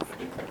 5.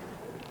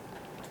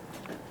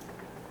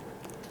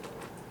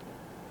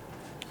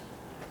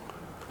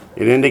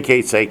 It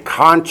indicates a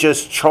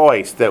conscious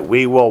choice that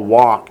we will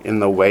walk in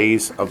the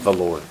ways of the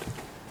Lord.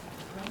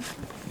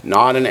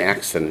 Not an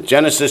accident.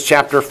 Genesis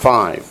chapter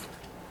 5,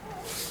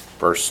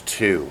 verse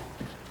 2.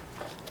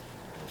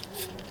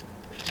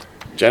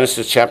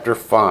 Genesis chapter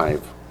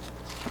 5,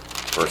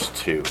 verse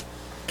 2.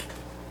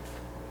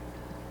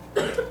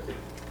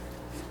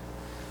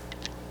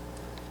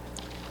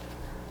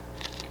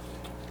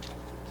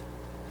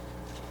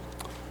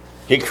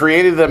 He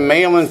created them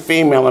male and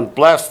female and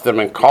blessed them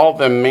and called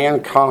them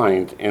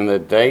mankind in the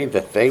day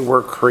that they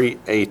were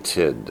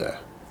created.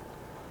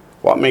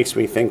 What makes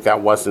me think that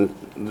wasn't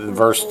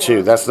verse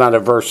 2? That's not a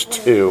verse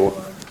 2.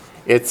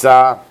 It's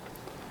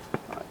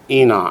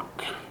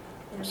Enoch.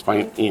 Let's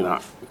find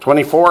Enoch.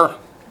 24?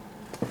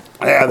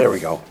 Yeah, there we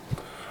go.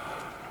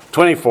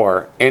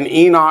 24. And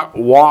Enoch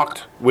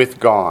walked with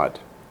God,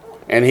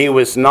 and he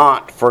was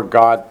not, for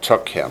God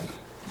took him.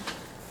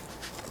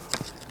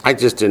 I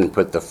just didn't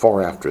put the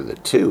 4 after the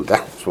 2.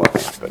 That's what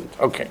happened.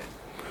 Okay.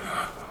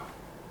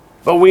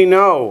 But we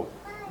know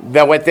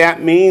that what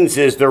that means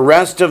is the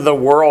rest of the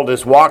world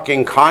is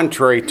walking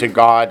contrary to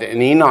God,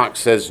 and Enoch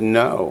says,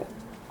 no,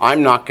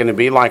 I'm not going to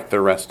be like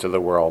the rest of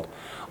the world.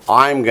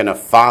 I'm going to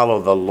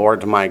follow the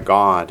Lord my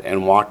God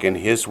and walk in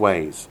his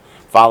ways,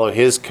 follow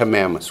his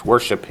commandments,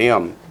 worship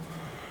him.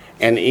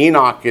 And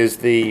Enoch is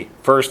the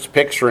first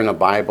picture in the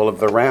Bible of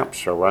the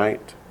rapture,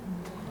 right?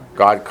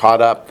 God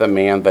caught up the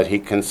man that he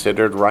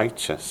considered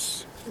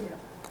righteous.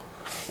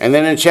 And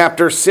then in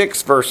chapter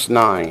 6, verse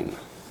 9,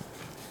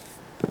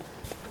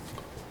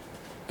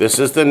 this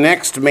is the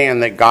next man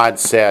that God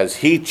says,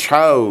 he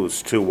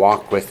chose to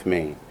walk with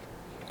me.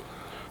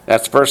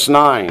 That's verse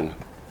 9,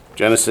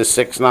 Genesis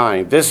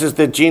 6:9. This is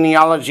the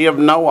genealogy of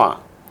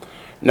Noah.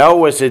 Noah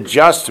was a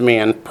just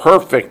man,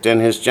 perfect in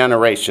his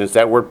generations.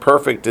 That word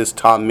perfect is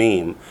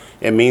tamim.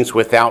 It means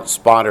without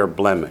spot or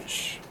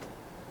blemish.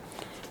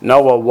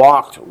 Noah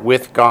walked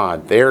with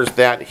God. There's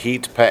that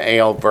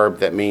hitpael verb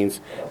that means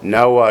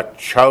Noah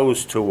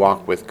chose to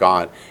walk with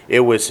God. It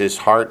was his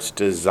heart's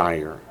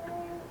desire.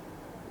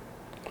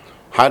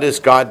 How does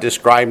God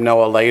describe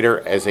Noah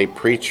later? As a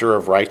preacher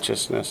of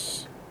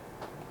righteousness.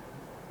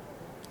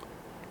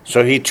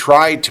 So he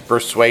tried to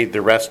persuade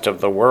the rest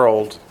of the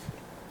world.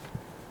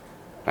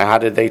 And how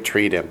did they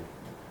treat him?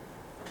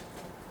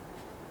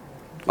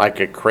 Like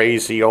a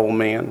crazy old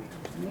man?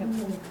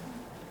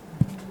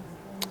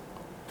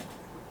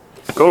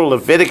 Go to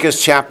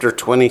Leviticus chapter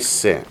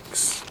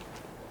 26.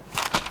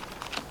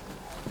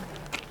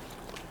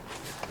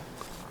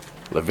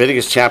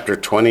 Leviticus chapter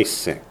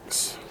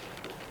 26.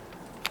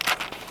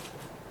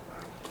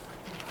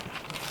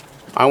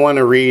 I want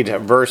to read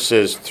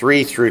verses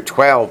 3 through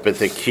 12, but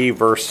the key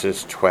verse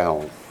is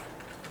 12.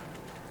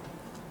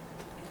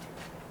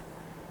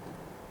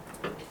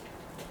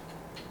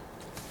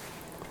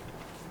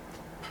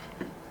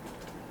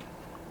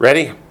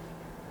 Ready?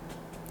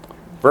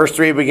 Verse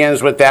 3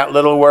 begins with that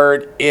little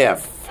word,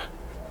 if.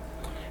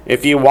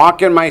 If you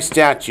walk in my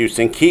statutes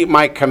and keep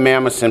my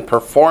commandments and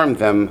perform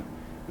them,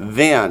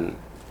 then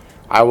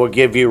I will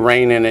give you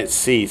rain in its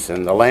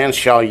season. The land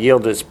shall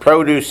yield its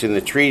produce, and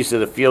the trees of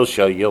the field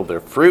shall yield their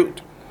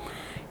fruit.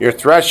 Your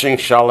threshing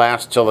shall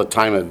last till the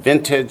time of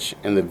vintage,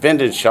 and the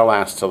vintage shall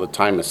last till the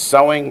time of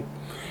sowing.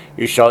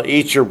 You shall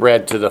eat your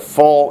bread to the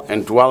full,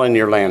 and dwell in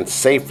your land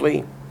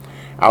safely.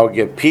 I will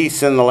give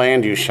peace in the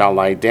land. You shall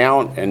lie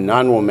down, and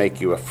none will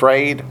make you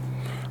afraid.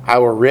 I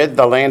will rid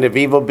the land of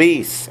evil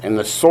beasts, and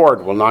the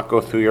sword will not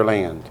go through your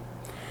land.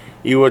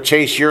 You will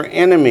chase your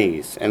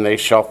enemies, and they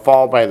shall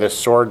fall by the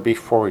sword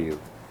before you.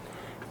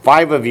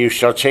 5 of you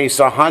shall chase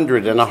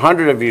 100, and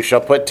 100 of you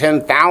shall put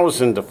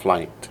 10,000 to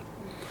flight.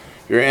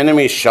 Your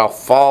enemies shall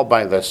fall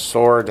by the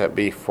sword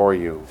before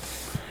you.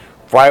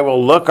 For I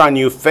will look on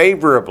you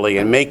favorably,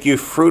 and make you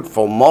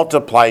fruitful,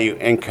 multiply you,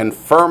 and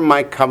confirm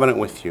my covenant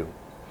with you.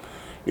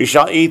 You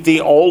shall eat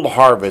the old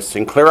harvest,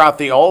 and clear out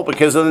the old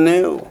because of the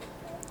new.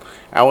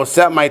 I will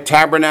set my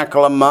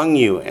tabernacle among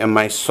you, and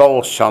my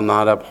soul shall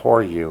not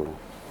abhor you.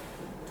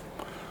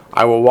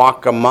 I will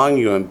walk among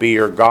you and be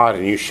your God,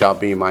 and you shall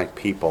be my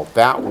people.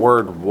 That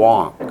word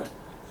walk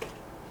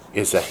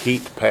is a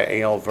het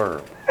pa'el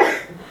verb.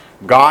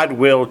 God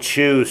will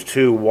choose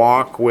to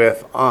walk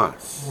with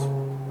us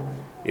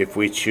if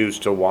we choose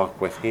to walk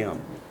with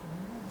him.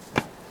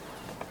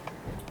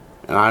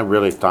 And I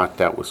really thought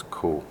that was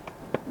cool.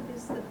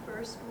 Is the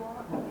first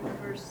walk in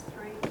verse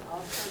 3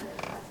 also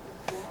that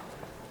type of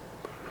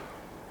walk?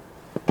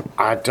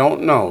 I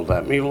don't know.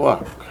 Let me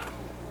look.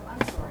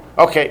 I'm sorry.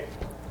 Okay.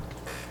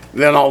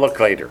 Then I'll look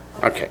later.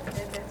 Okay.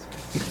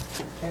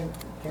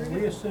 Can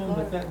we assume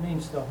that that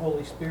means the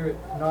Holy Spirit,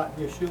 not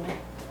Yeshua?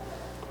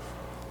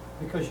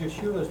 Because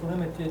Yeshua is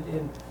limited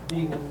in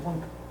being in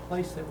one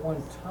place at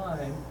one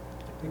time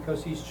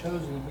because he's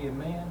chosen to be a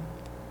man.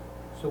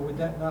 So would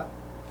that not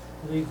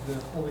leave the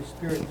Holy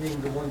Spirit being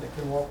the one that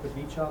can walk with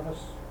each of us?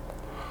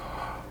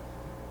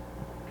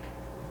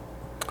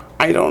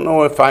 I don't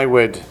know if I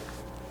would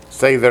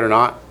say that or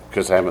not,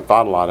 because I haven't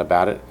thought a lot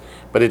about it.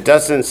 But it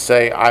doesn't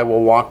say, I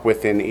will walk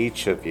within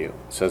each of you.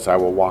 It says, I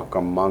will walk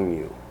among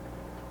you.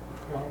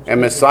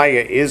 And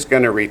Messiah is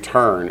going to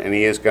return, and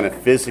he is going to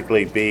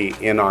physically be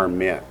in our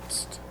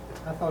midst.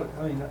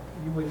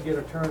 You wouldn't get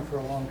a turn for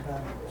a long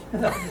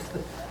time.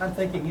 I'm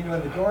thinking, in the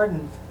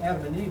garden,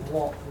 Adam and Eve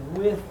walked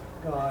with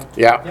God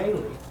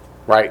daily.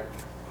 Right.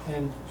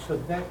 And so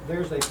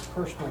there's a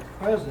personal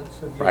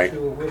presence of Yeshua right.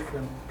 with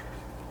them,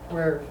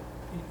 where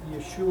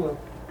Yeshua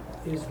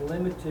is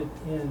limited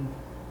in...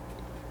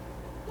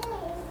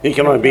 He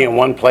can only be in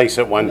one place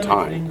at one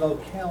time. In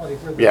locality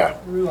where the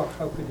Ruach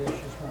HaKodesh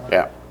is not.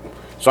 Yeah.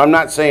 So I'm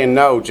not saying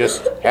no,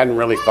 just hadn't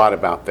really thought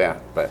about that.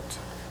 But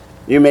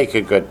you make a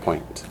good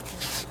point.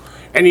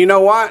 And you know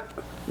what?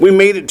 We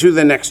made it to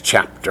the next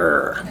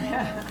chapter.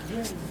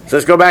 So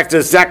let's go back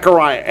to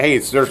Zechariah. Hey,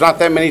 there's not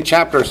that many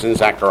chapters in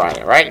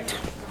Zechariah, right?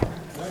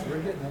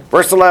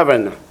 Verse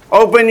 11.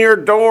 Open your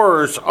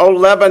doors, O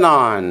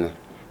Lebanon,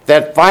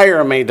 that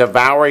fire may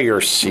devour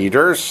your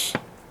cedars.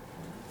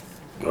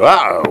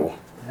 Uh-oh.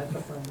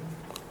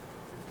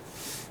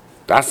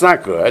 That's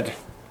not good.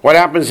 What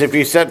happens if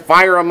you set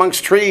fire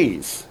amongst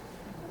trees?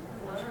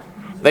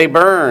 They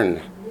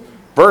burn.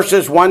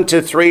 Verses 1 to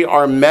 3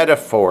 are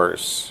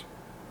metaphors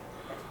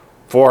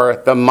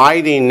for the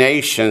mighty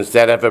nations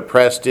that have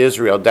oppressed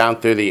Israel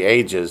down through the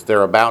ages.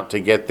 They're about to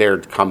get their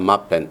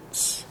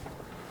comeuppance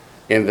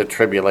in the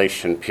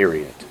tribulation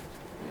period.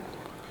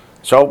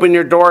 So open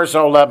your doors,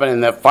 O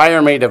Lebanon, that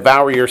fire may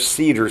devour your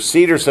cedars.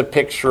 Cedar's a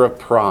picture of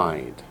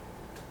pride.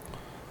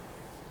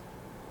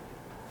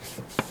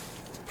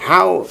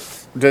 How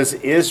does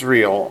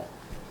Israel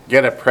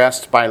get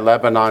oppressed by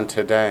Lebanon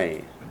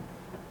today?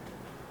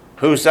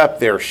 Who's up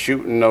there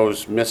shooting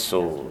those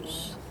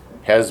missiles?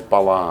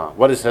 Hezbollah.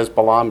 What does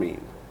Hezbollah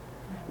mean?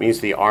 It means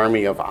the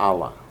army of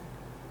Allah.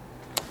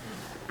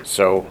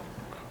 So,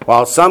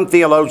 while some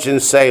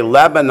theologians say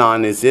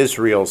Lebanon is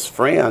Israel's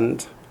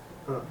friend,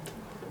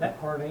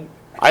 that part ain't.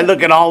 I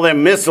look at all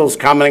them missiles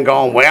coming and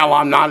going, well,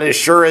 I'm not as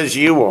sure as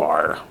you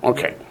are.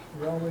 Okay.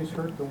 You always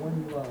hurt the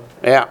one you love.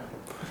 Yeah.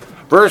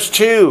 Verse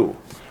 2,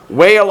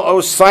 wail,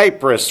 O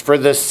cypress, for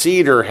the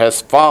cedar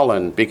has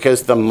fallen,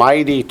 because the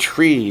mighty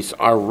trees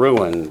are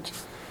ruined.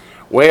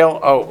 Wail,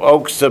 O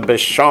oaks of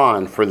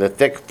Bashan, for the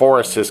thick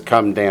forest has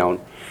come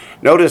down.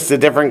 Notice the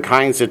different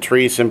kinds of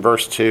trees in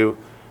verse 2.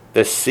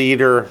 The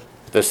cedar,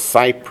 the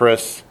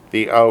cypress,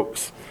 the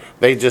oaks.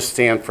 They just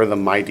stand for the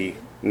mighty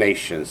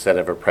nations that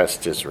have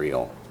oppressed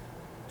Israel.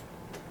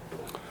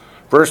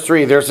 Verse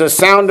 3, there's a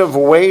sound of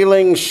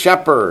wailing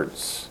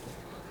shepherds.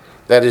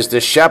 That is,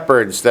 the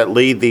shepherds that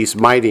lead these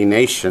mighty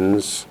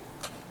nations,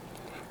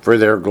 for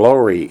their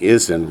glory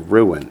is in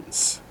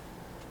ruins.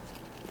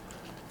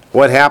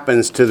 What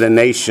happens to the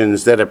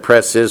nations that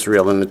oppress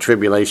Israel in the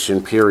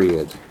tribulation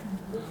period?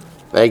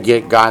 They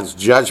get God's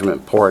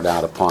judgment poured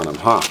out upon them,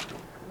 huh?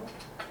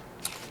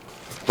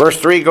 Verse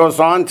 3 goes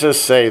on to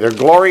say, their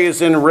glory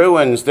is in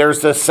ruins.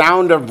 There's the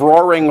sound of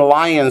roaring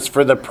lions,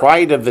 for the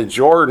pride of the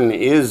Jordan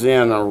is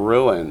in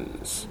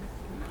ruins.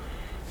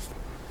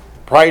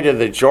 Pride of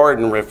the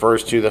Jordan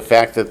refers to the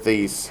fact that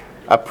these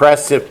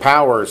oppressive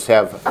powers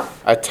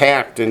have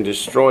attacked and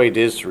destroyed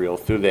Israel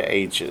through the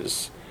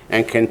ages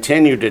and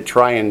continue to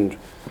try and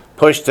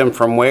push them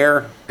from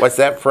where? What's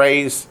that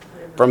phrase?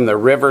 From the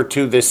river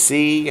to the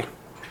sea?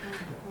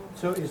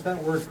 So is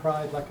that word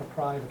pride like a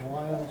pride of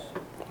lions?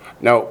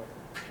 No.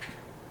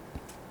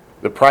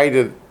 The pride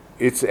of,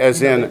 it's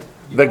as in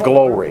the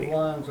glory.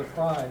 Lions of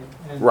pride.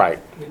 And right.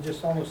 It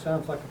just almost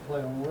sounds like a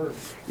play on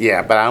words.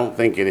 Yeah, but I don't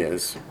think it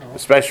is.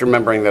 Especially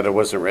remembering that it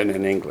wasn't written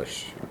in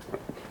English.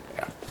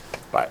 Yeah.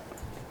 But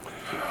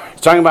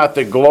it's talking about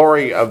the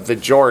glory of the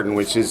Jordan,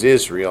 which is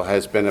Israel,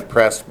 has been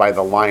oppressed by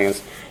the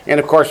lions. And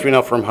of course we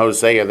know from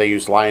Hosea they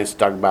use lions to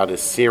talk about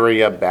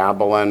Assyria,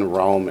 Babylon,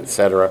 Rome,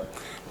 etc.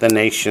 The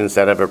nations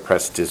that have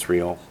oppressed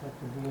Israel.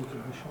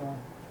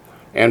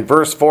 And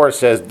verse 4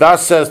 says,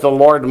 thus says the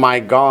Lord my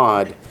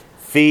God,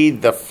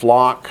 feed the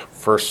flock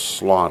for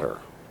slaughter,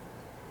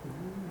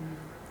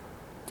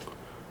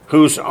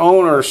 whose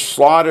owners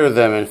slaughter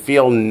them and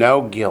feel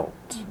no guilt.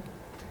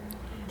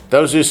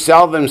 Those who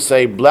sell them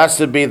say,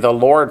 blessed be the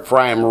Lord, for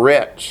I am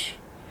rich,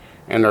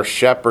 and their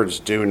shepherds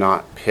do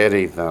not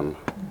pity them.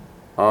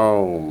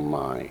 Oh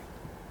my.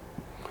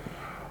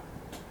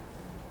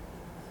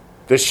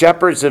 The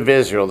shepherds of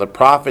Israel, the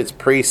prophets,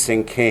 priests,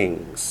 and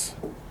kings,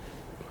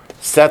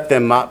 set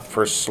them up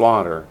for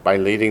slaughter by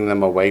leading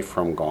them away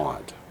from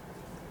God.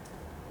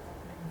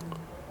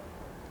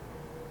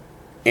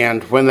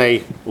 And when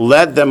they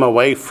led them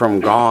away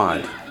from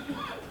God,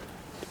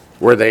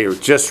 were they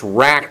just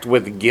racked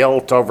with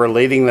guilt over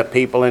leading the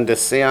people into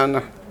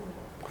sin?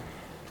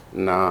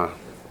 Nah.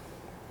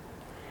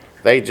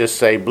 They just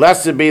say,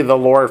 blessed be the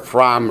Lord, for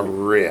I'm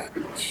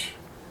rich,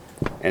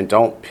 and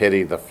don't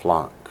pity the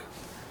flock.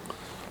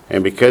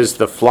 And because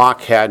the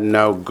flock had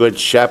no good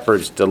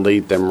shepherds to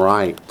lead them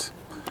right,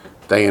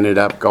 they ended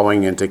up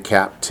going into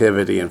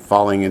captivity and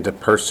falling into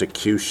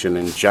persecution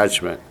and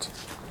judgment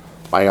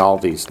by all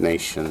these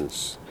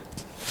nations.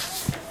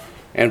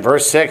 And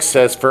verse 6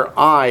 says, for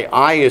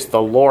I is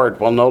the Lord,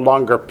 will no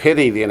longer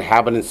pity the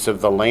inhabitants of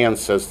the land,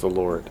 says the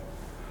Lord.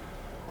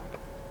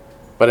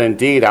 But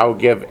indeed, I will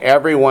give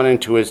everyone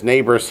into his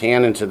neighbor's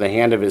hand, into the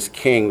hand of his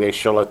king. They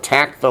shall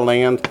attack the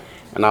land,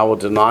 and I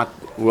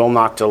will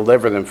not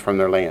deliver them from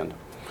their land.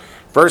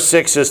 Verse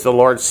 6 is the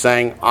Lord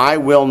saying, I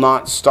will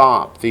not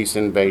stop these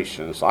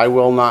invasions. I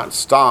will not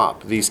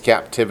stop these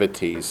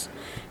captivities.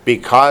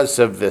 Because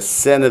of the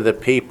sin of the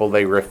people,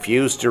 they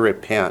refuse to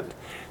repent.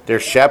 Their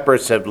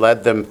shepherds have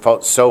led them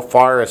so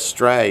far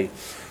astray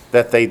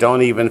that they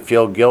don't even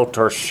feel guilt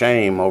or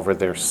shame over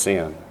their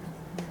sin.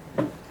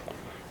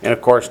 And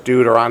of course,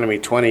 Deuteronomy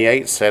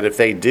 28 said if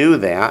they do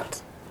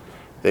that,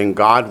 then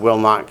God will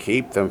not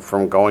keep them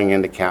from going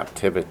into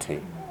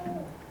captivity.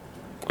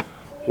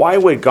 Why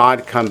would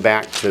God come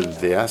back to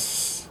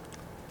this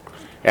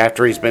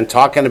after he's been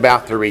talking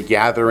about the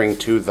regathering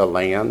to the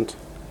land?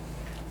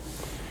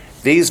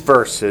 These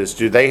verses,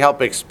 do they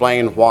help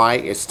explain why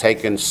it's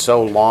taken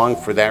so long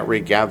for that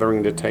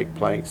regathering to take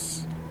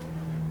place?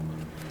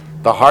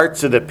 The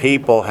hearts of the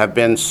people have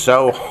been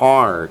so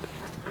hard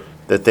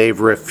that they've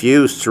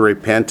refused to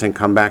repent and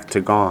come back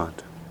to God.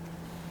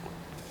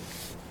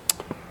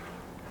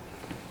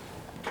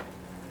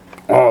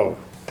 Oh,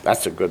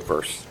 that's a good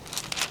verse.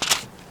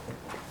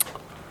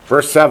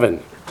 Verse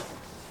 7.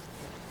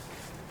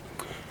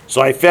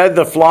 So I fed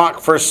the flock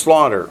for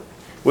slaughter,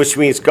 which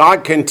means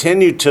God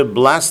continued to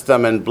bless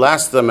them and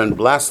bless them and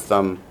bless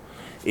them,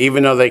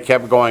 even though they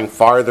kept going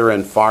farther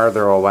and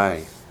farther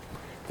away.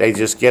 They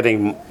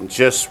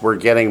were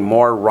getting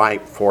more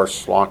ripe for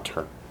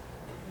slaughter.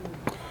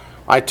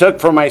 I took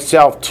for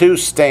myself 2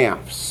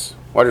 staffs.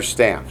 What are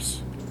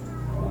staffs?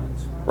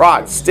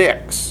 Rods,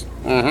 sticks.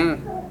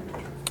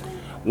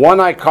 One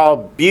I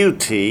call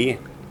beauty.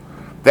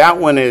 That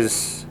one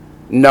is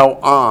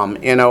Noam,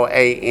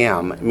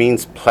 N-O-A-M. It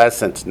means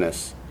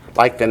pleasantness,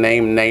 like the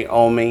name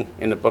Naomi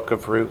in the book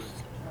of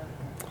Ruth.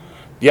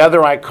 The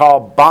other I call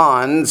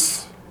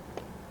bonds.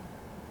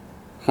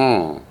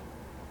 Famous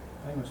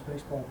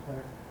baseball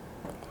player.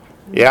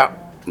 Yeah,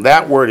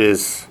 that word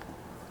is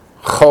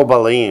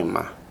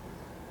chobalim,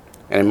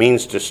 and it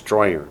means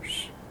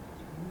destroyers.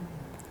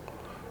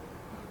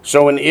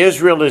 So when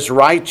Israel is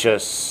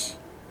righteous,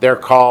 they're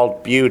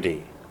called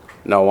beauty,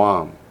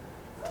 Noam.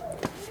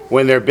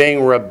 When they're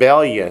being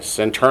rebellious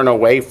and turn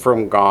away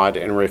from God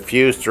and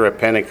refuse to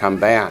repent and come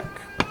back,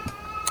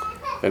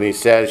 then he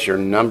says, you're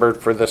numbered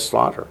for the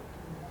slaughter.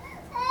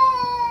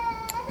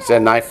 He said,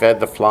 and I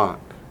fed the flock.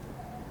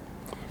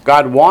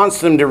 God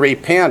wants them to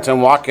repent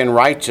and walk in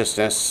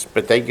righteousness,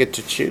 but they get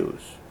to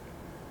choose.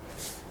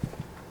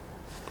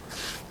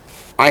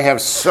 I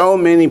have so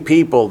many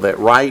people that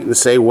write and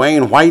say,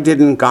 Wayne, why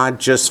didn't God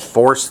just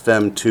force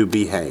them to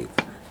behave?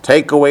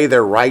 take away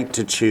their right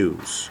to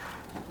choose.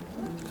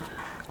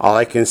 All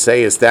I can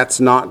say is that's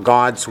not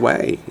God's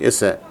way,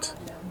 is it?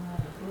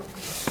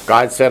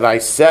 God said, I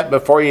set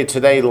before you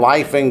today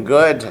life and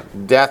good,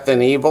 death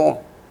and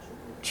evil.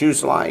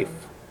 Choose life.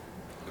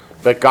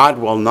 But God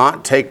will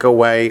not take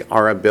away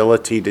our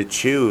ability to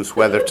choose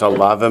whether to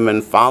love Him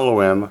and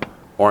follow Him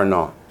or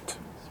not.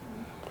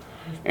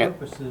 His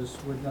purposes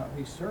would not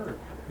be served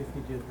if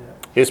he did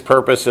that. His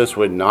purposes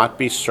would not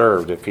be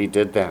served if He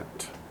did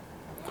that.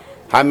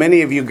 How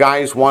many of you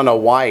guys want a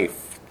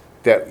wife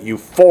that you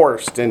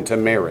forced into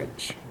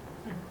marriage?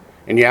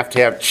 And you have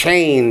to have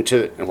chained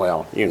to,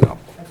 well, you know.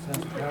 That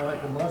sounds kind of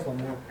like the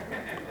Muslim war.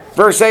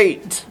 Verse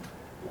 8.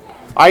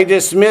 I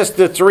dismissed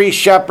the 3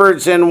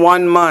 shepherds in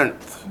 1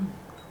 month.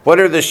 What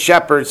are the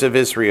shepherds of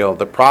Israel?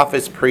 The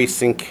prophets,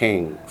 priests, and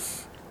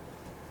kings.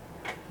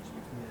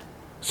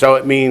 So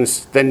it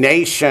means the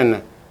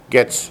nation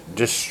gets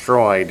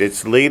destroyed,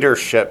 its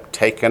leadership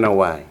taken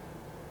away.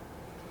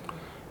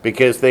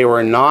 Because they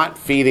were not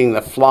feeding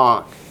the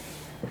flock,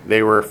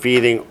 they were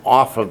feeding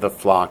off of the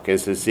flock,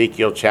 as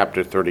Ezekiel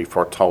chapter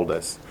 34 told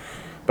us.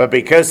 But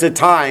because of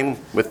time,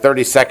 with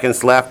 30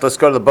 seconds left, let's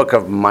go to the book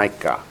of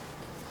Micah.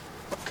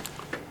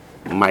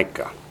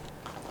 Micah.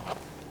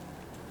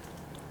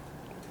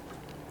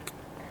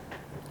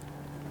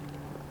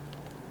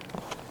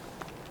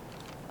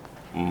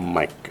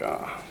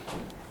 Micah.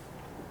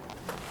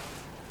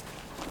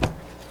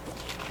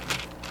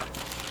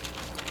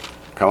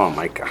 Come on,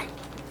 Micah.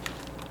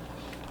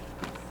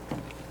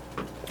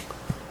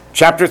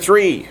 Chapter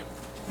 3.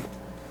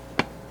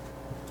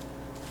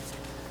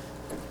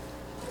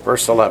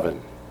 Verse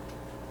 11.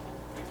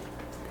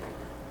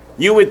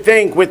 You would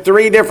think with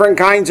 3 different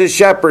kinds of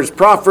shepherds,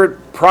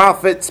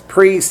 prophets,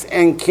 priests,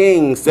 and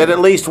kings, that at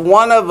least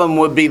one of them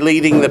would be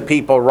leading the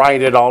people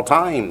right at all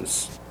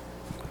times.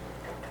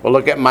 Well,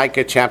 look at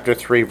Micah chapter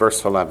 3,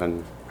 verse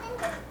 11.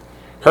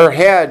 Her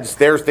heads,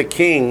 there's the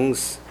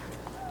kings,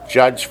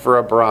 judge for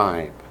a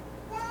bribe.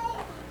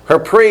 Her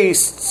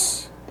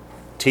priests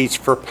teach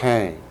for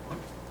pay.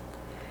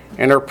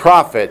 And her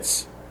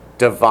prophets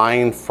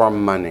divine for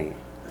money.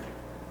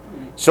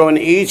 So in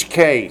each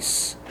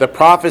case, the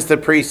prophets, the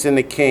priests, and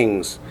the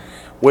kings,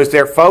 was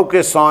their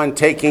focus on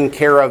taking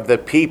care of the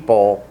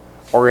people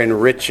or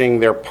enriching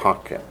their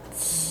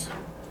pockets.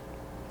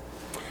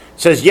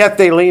 It says, yet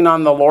they lean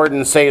on the Lord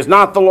and say, is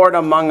not the Lord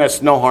among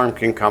us? No harm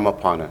can come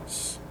upon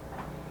us.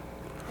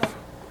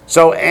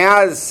 So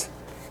as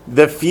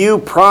the few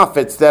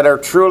prophets that are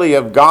truly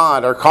of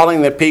God are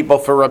calling the people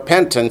for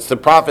repentance, the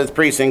prophets,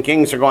 priests, and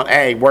kings are going,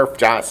 hey, we're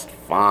just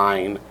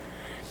fine.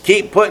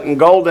 Keep putting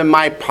gold in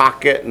my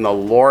pocket and the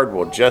Lord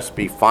will just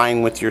be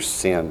fine with your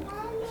sin.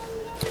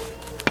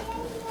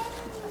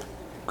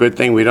 Good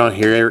thing we don't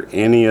hear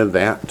any of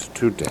that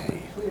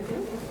today.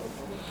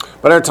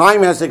 But our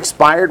time has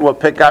expired. We'll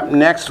pick up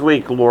next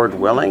week, Lord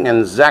willing,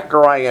 in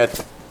Zechariah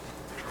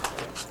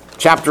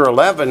chapter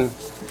 11.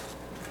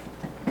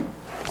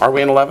 Are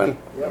we in 11?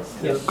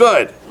 Yes.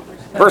 Good.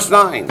 Verse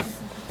 9.